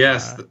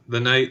 Yes, the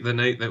night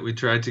that we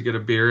tried to get a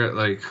beer at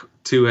like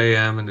 2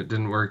 a.m. and it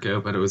didn't work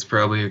out, but it was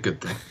probably a good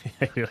thing.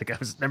 You're like,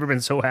 I've never been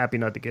so happy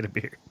not to get a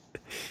beer.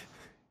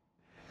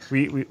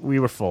 We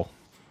were full.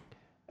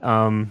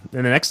 And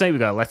the next night we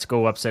got Let's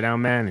Go Upside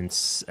Down Man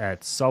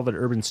at Solid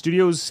Urban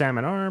Studios,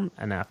 Salmon Arm.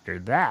 And after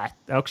that,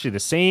 actually the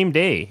same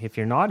day, if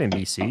you're not in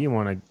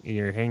BC,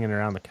 you're hanging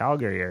around the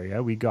Calgary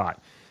area, we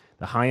got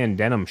the High End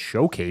Denim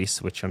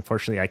Showcase, which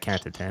unfortunately I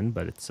can't attend,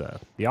 but it's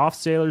the Off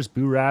Sailors,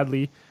 Boo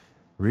Radley,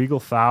 Regal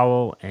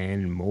Fowl,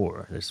 and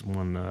more. There's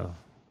one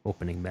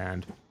opening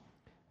band.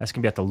 That's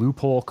going to be at the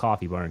Loophole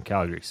Coffee Bar in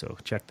Calgary, so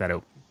check that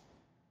out.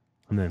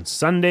 And then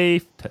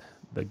Sunday,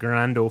 the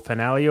Grando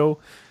Finaleo,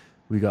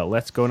 we got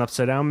Let's Go and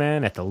Upside Down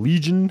Man at the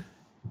Legion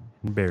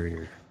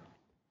Barrier.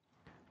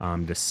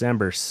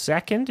 December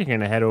 2nd, you're going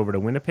to head over to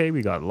Winnipeg.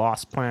 We got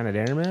Lost Planet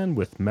Airman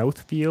with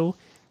Mouthfeel,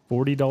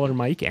 $40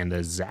 mic, and the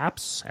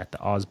Zaps at the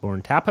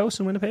Osborne Tap House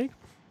in Winnipeg.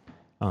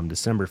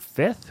 December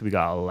 5th, we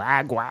got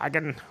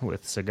Lagwagon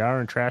with Cigar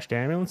and Trashed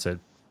Ambulance at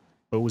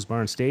Bo's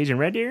Barn Stage in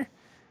Red Deer.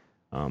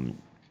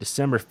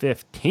 December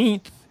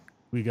 15th,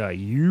 we got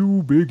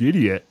You Big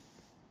Idiot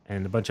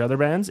and a bunch of other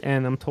bands.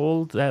 And I'm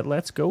told that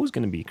Let's Go is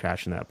going to be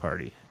crashing that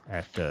party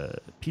at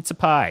Pizza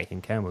Pie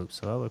in Kamloops.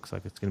 So that looks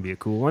like it's going to be a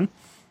cool one.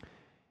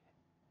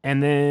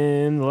 And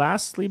then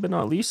lastly but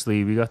not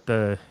leastly, we got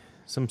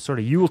some sort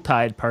of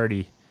Yuletide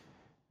party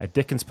at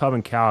Dickens Pub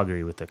in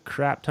Calgary with a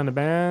crap ton of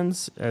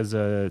bands as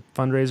a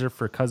fundraiser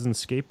for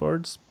Cousins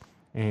Skateboards.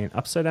 And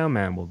Upside Down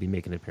Man will be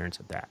making an appearance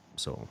at that.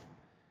 So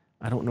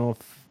I don't know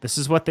if this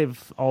is what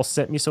they've all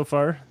sent me so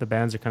far. The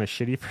bands are kind of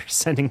shitty for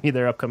sending me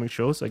their upcoming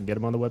shows, so I can get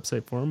them on the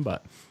website for them.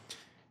 But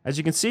as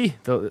you can see,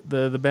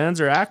 the bands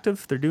are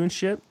active. They're doing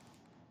shit.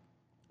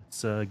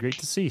 It's great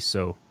to see.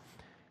 So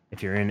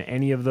if you're in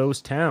any of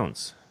those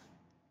towns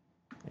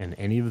and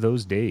any of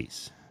those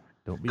days,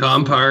 don't be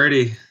come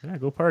party. Yeah,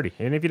 go party.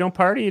 And if you don't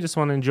party, you just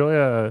want to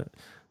enjoy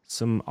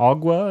some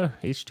agua,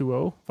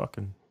 H2O,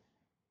 fucking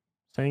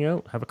hang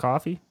out, have a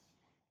coffee.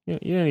 You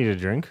don't need a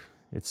drink.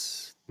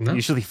 It's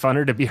usually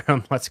funner to be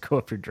around Let's Go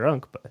if you're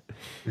drunk, but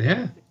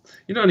yeah,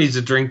 you don't need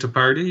to drink to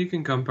party. You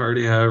can come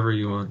party however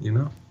you want, you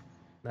know?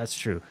 That's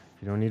true.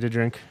 If you don't need a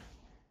drink,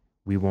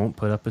 we won't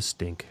put up a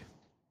stink.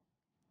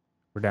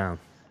 We're down.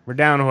 We're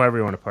down however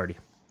you want to party.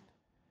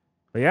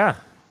 But yeah.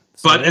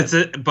 But it's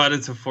a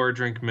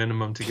 4-drink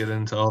minimum to get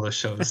into all the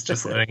shows,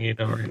 just letting you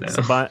know right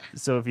now.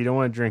 So if you don't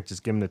want to drink,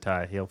 just give him the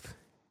tie.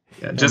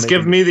 Just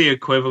give me the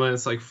equivalent.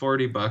 It's like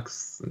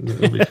 $40 and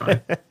it'll be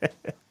fine.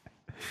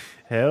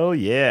 Hell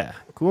yeah.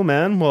 Cool,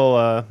 man.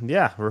 Well,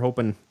 yeah, we're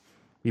hoping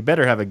we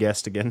better have a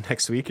guest again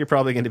next week. You're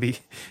probably going to be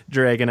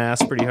dragging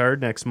ass pretty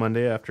hard next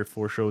Monday after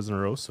 4 shows in a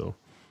row. So,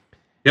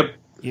 yep.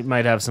 You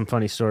might have some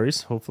funny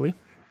stories, hopefully.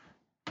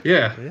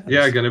 Yeah.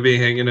 Going to be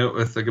hanging out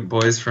with the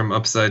boys from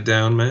Upside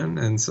Down, man.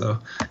 And so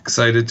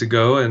excited to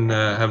go and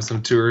have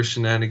some tour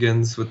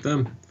shenanigans with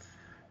them.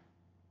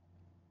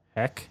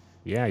 Heck.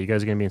 Yeah, you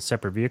guys are going to be in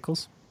separate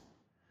vehicles?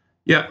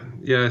 Yeah,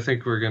 I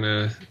think we're going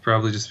to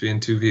probably just be in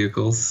 2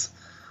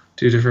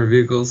 different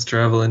vehicles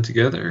traveling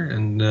together.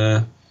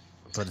 And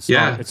but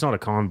it's not a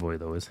convoy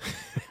though, is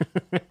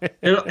it?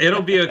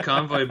 it'll be a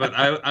convoy, but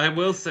I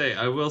will say,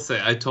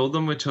 I told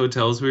them which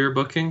hotels we were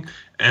booking,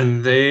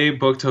 and they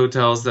booked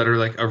hotels that are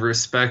like a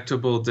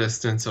respectable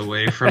distance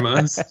away from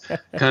us,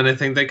 kind of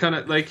thing. They kind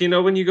of like,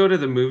 when you go to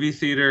the movie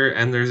theater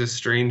and there's a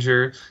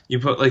stranger, you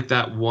put like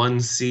that 1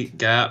 seat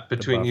gap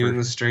between you and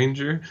the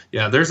stranger.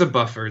 Yeah, there's a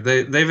buffer.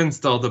 They've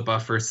installed a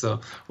buffer, so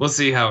we'll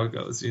see how it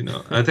goes.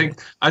 I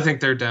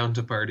think they're down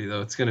to party though.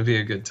 It's gonna be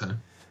a good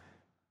time.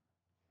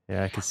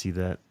 Yeah, I could see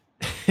that.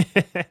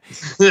 I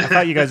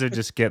thought you guys would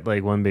just get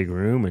like one big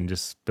room and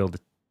just build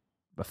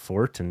a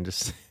fort and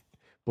just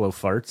blow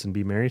farts and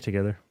be merry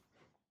together.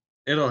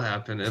 It'll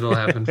happen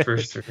for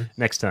sure.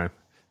 Next time.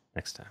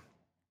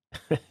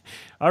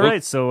 All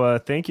right, so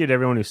thank you to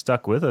everyone who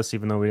stuck with us,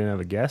 even though we didn't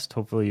have a guest.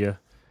 Hopefully you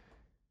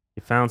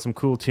found some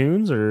cool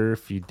tunes, or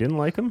if you didn't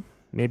like them,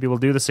 maybe we'll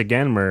do this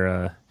again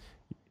where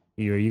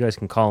you guys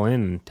can call in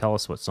and tell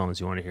us what songs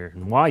you want to hear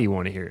and why you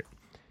want to hear it.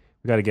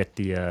 We got to get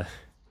the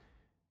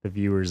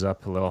viewers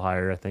up a little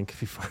higher, I think,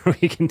 before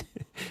we can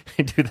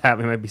do that.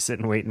 We might be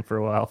sitting waiting for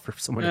a while for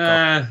someone to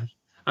call.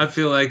 I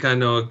feel like I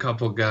know a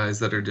couple guys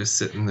that are just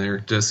sitting there,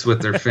 just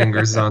with their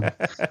fingers on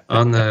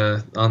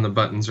the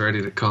buttons,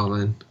 ready to call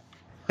in.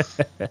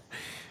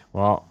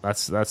 Well,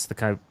 that's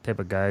the type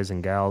of guys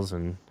and gals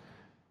and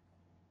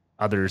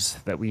others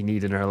that we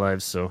need in our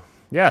lives. So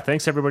yeah,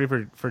 thanks everybody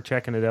for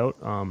checking it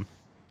out.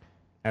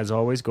 As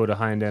always, go to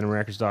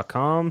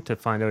highanddenimrecords.com to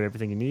find out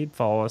everything you need.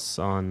 Follow us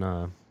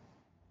on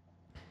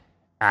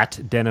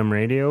at Denim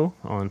Radio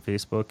on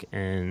Facebook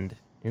and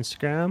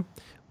Instagram.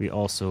 We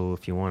also,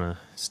 if you want to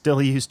still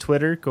use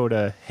Twitter, go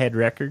to Head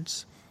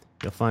Records.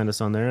 You'll find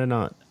us on there.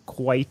 Not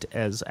quite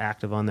as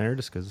active on there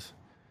just because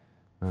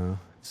it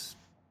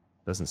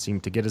doesn't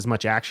seem to get as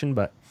much action.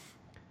 But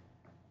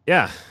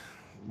yeah,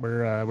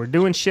 we're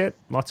doing shit.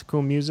 Lots of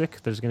cool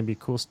music. There's going to be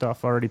cool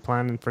stuff already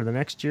planning for the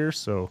next year.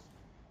 So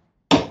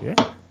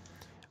yeah,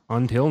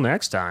 until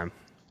next time,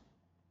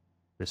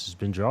 this has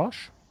been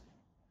Josh.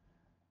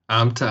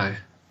 I'm Ty.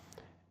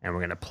 And we're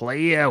going to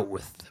play out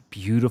with the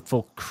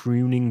beautiful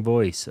crooning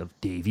voice of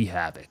Davey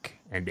Havoc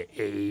and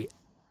AFI.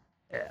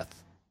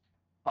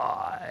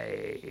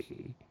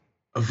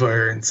 A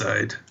fire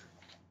inside.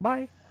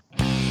 Bye.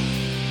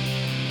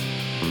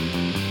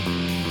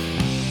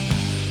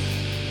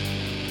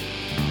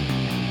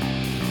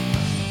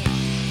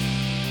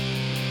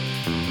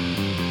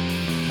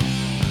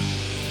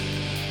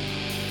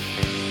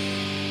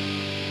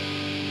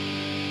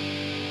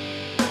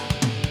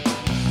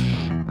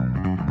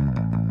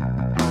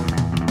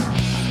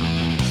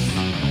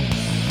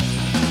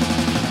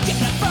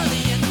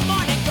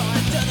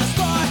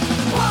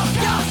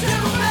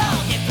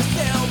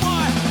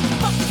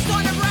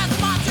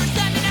 Monsters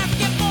and they never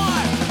get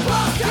more.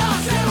 Let's go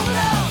to the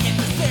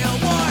mill.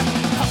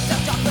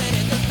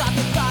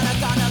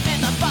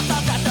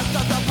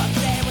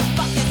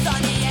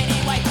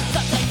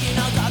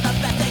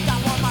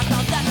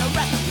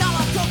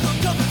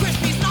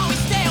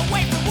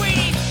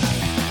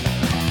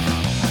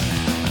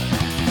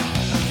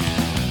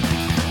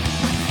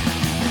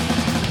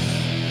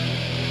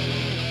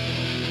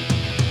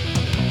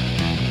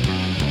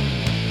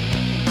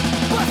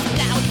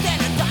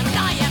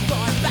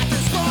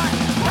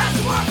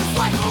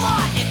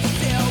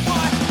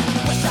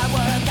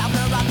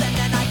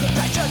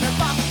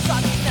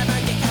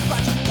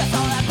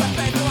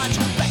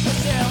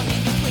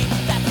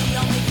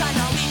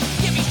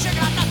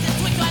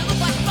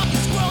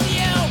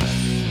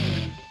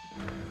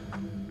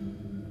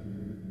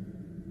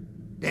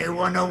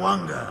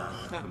 Ewanawanga.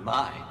 Oh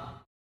my.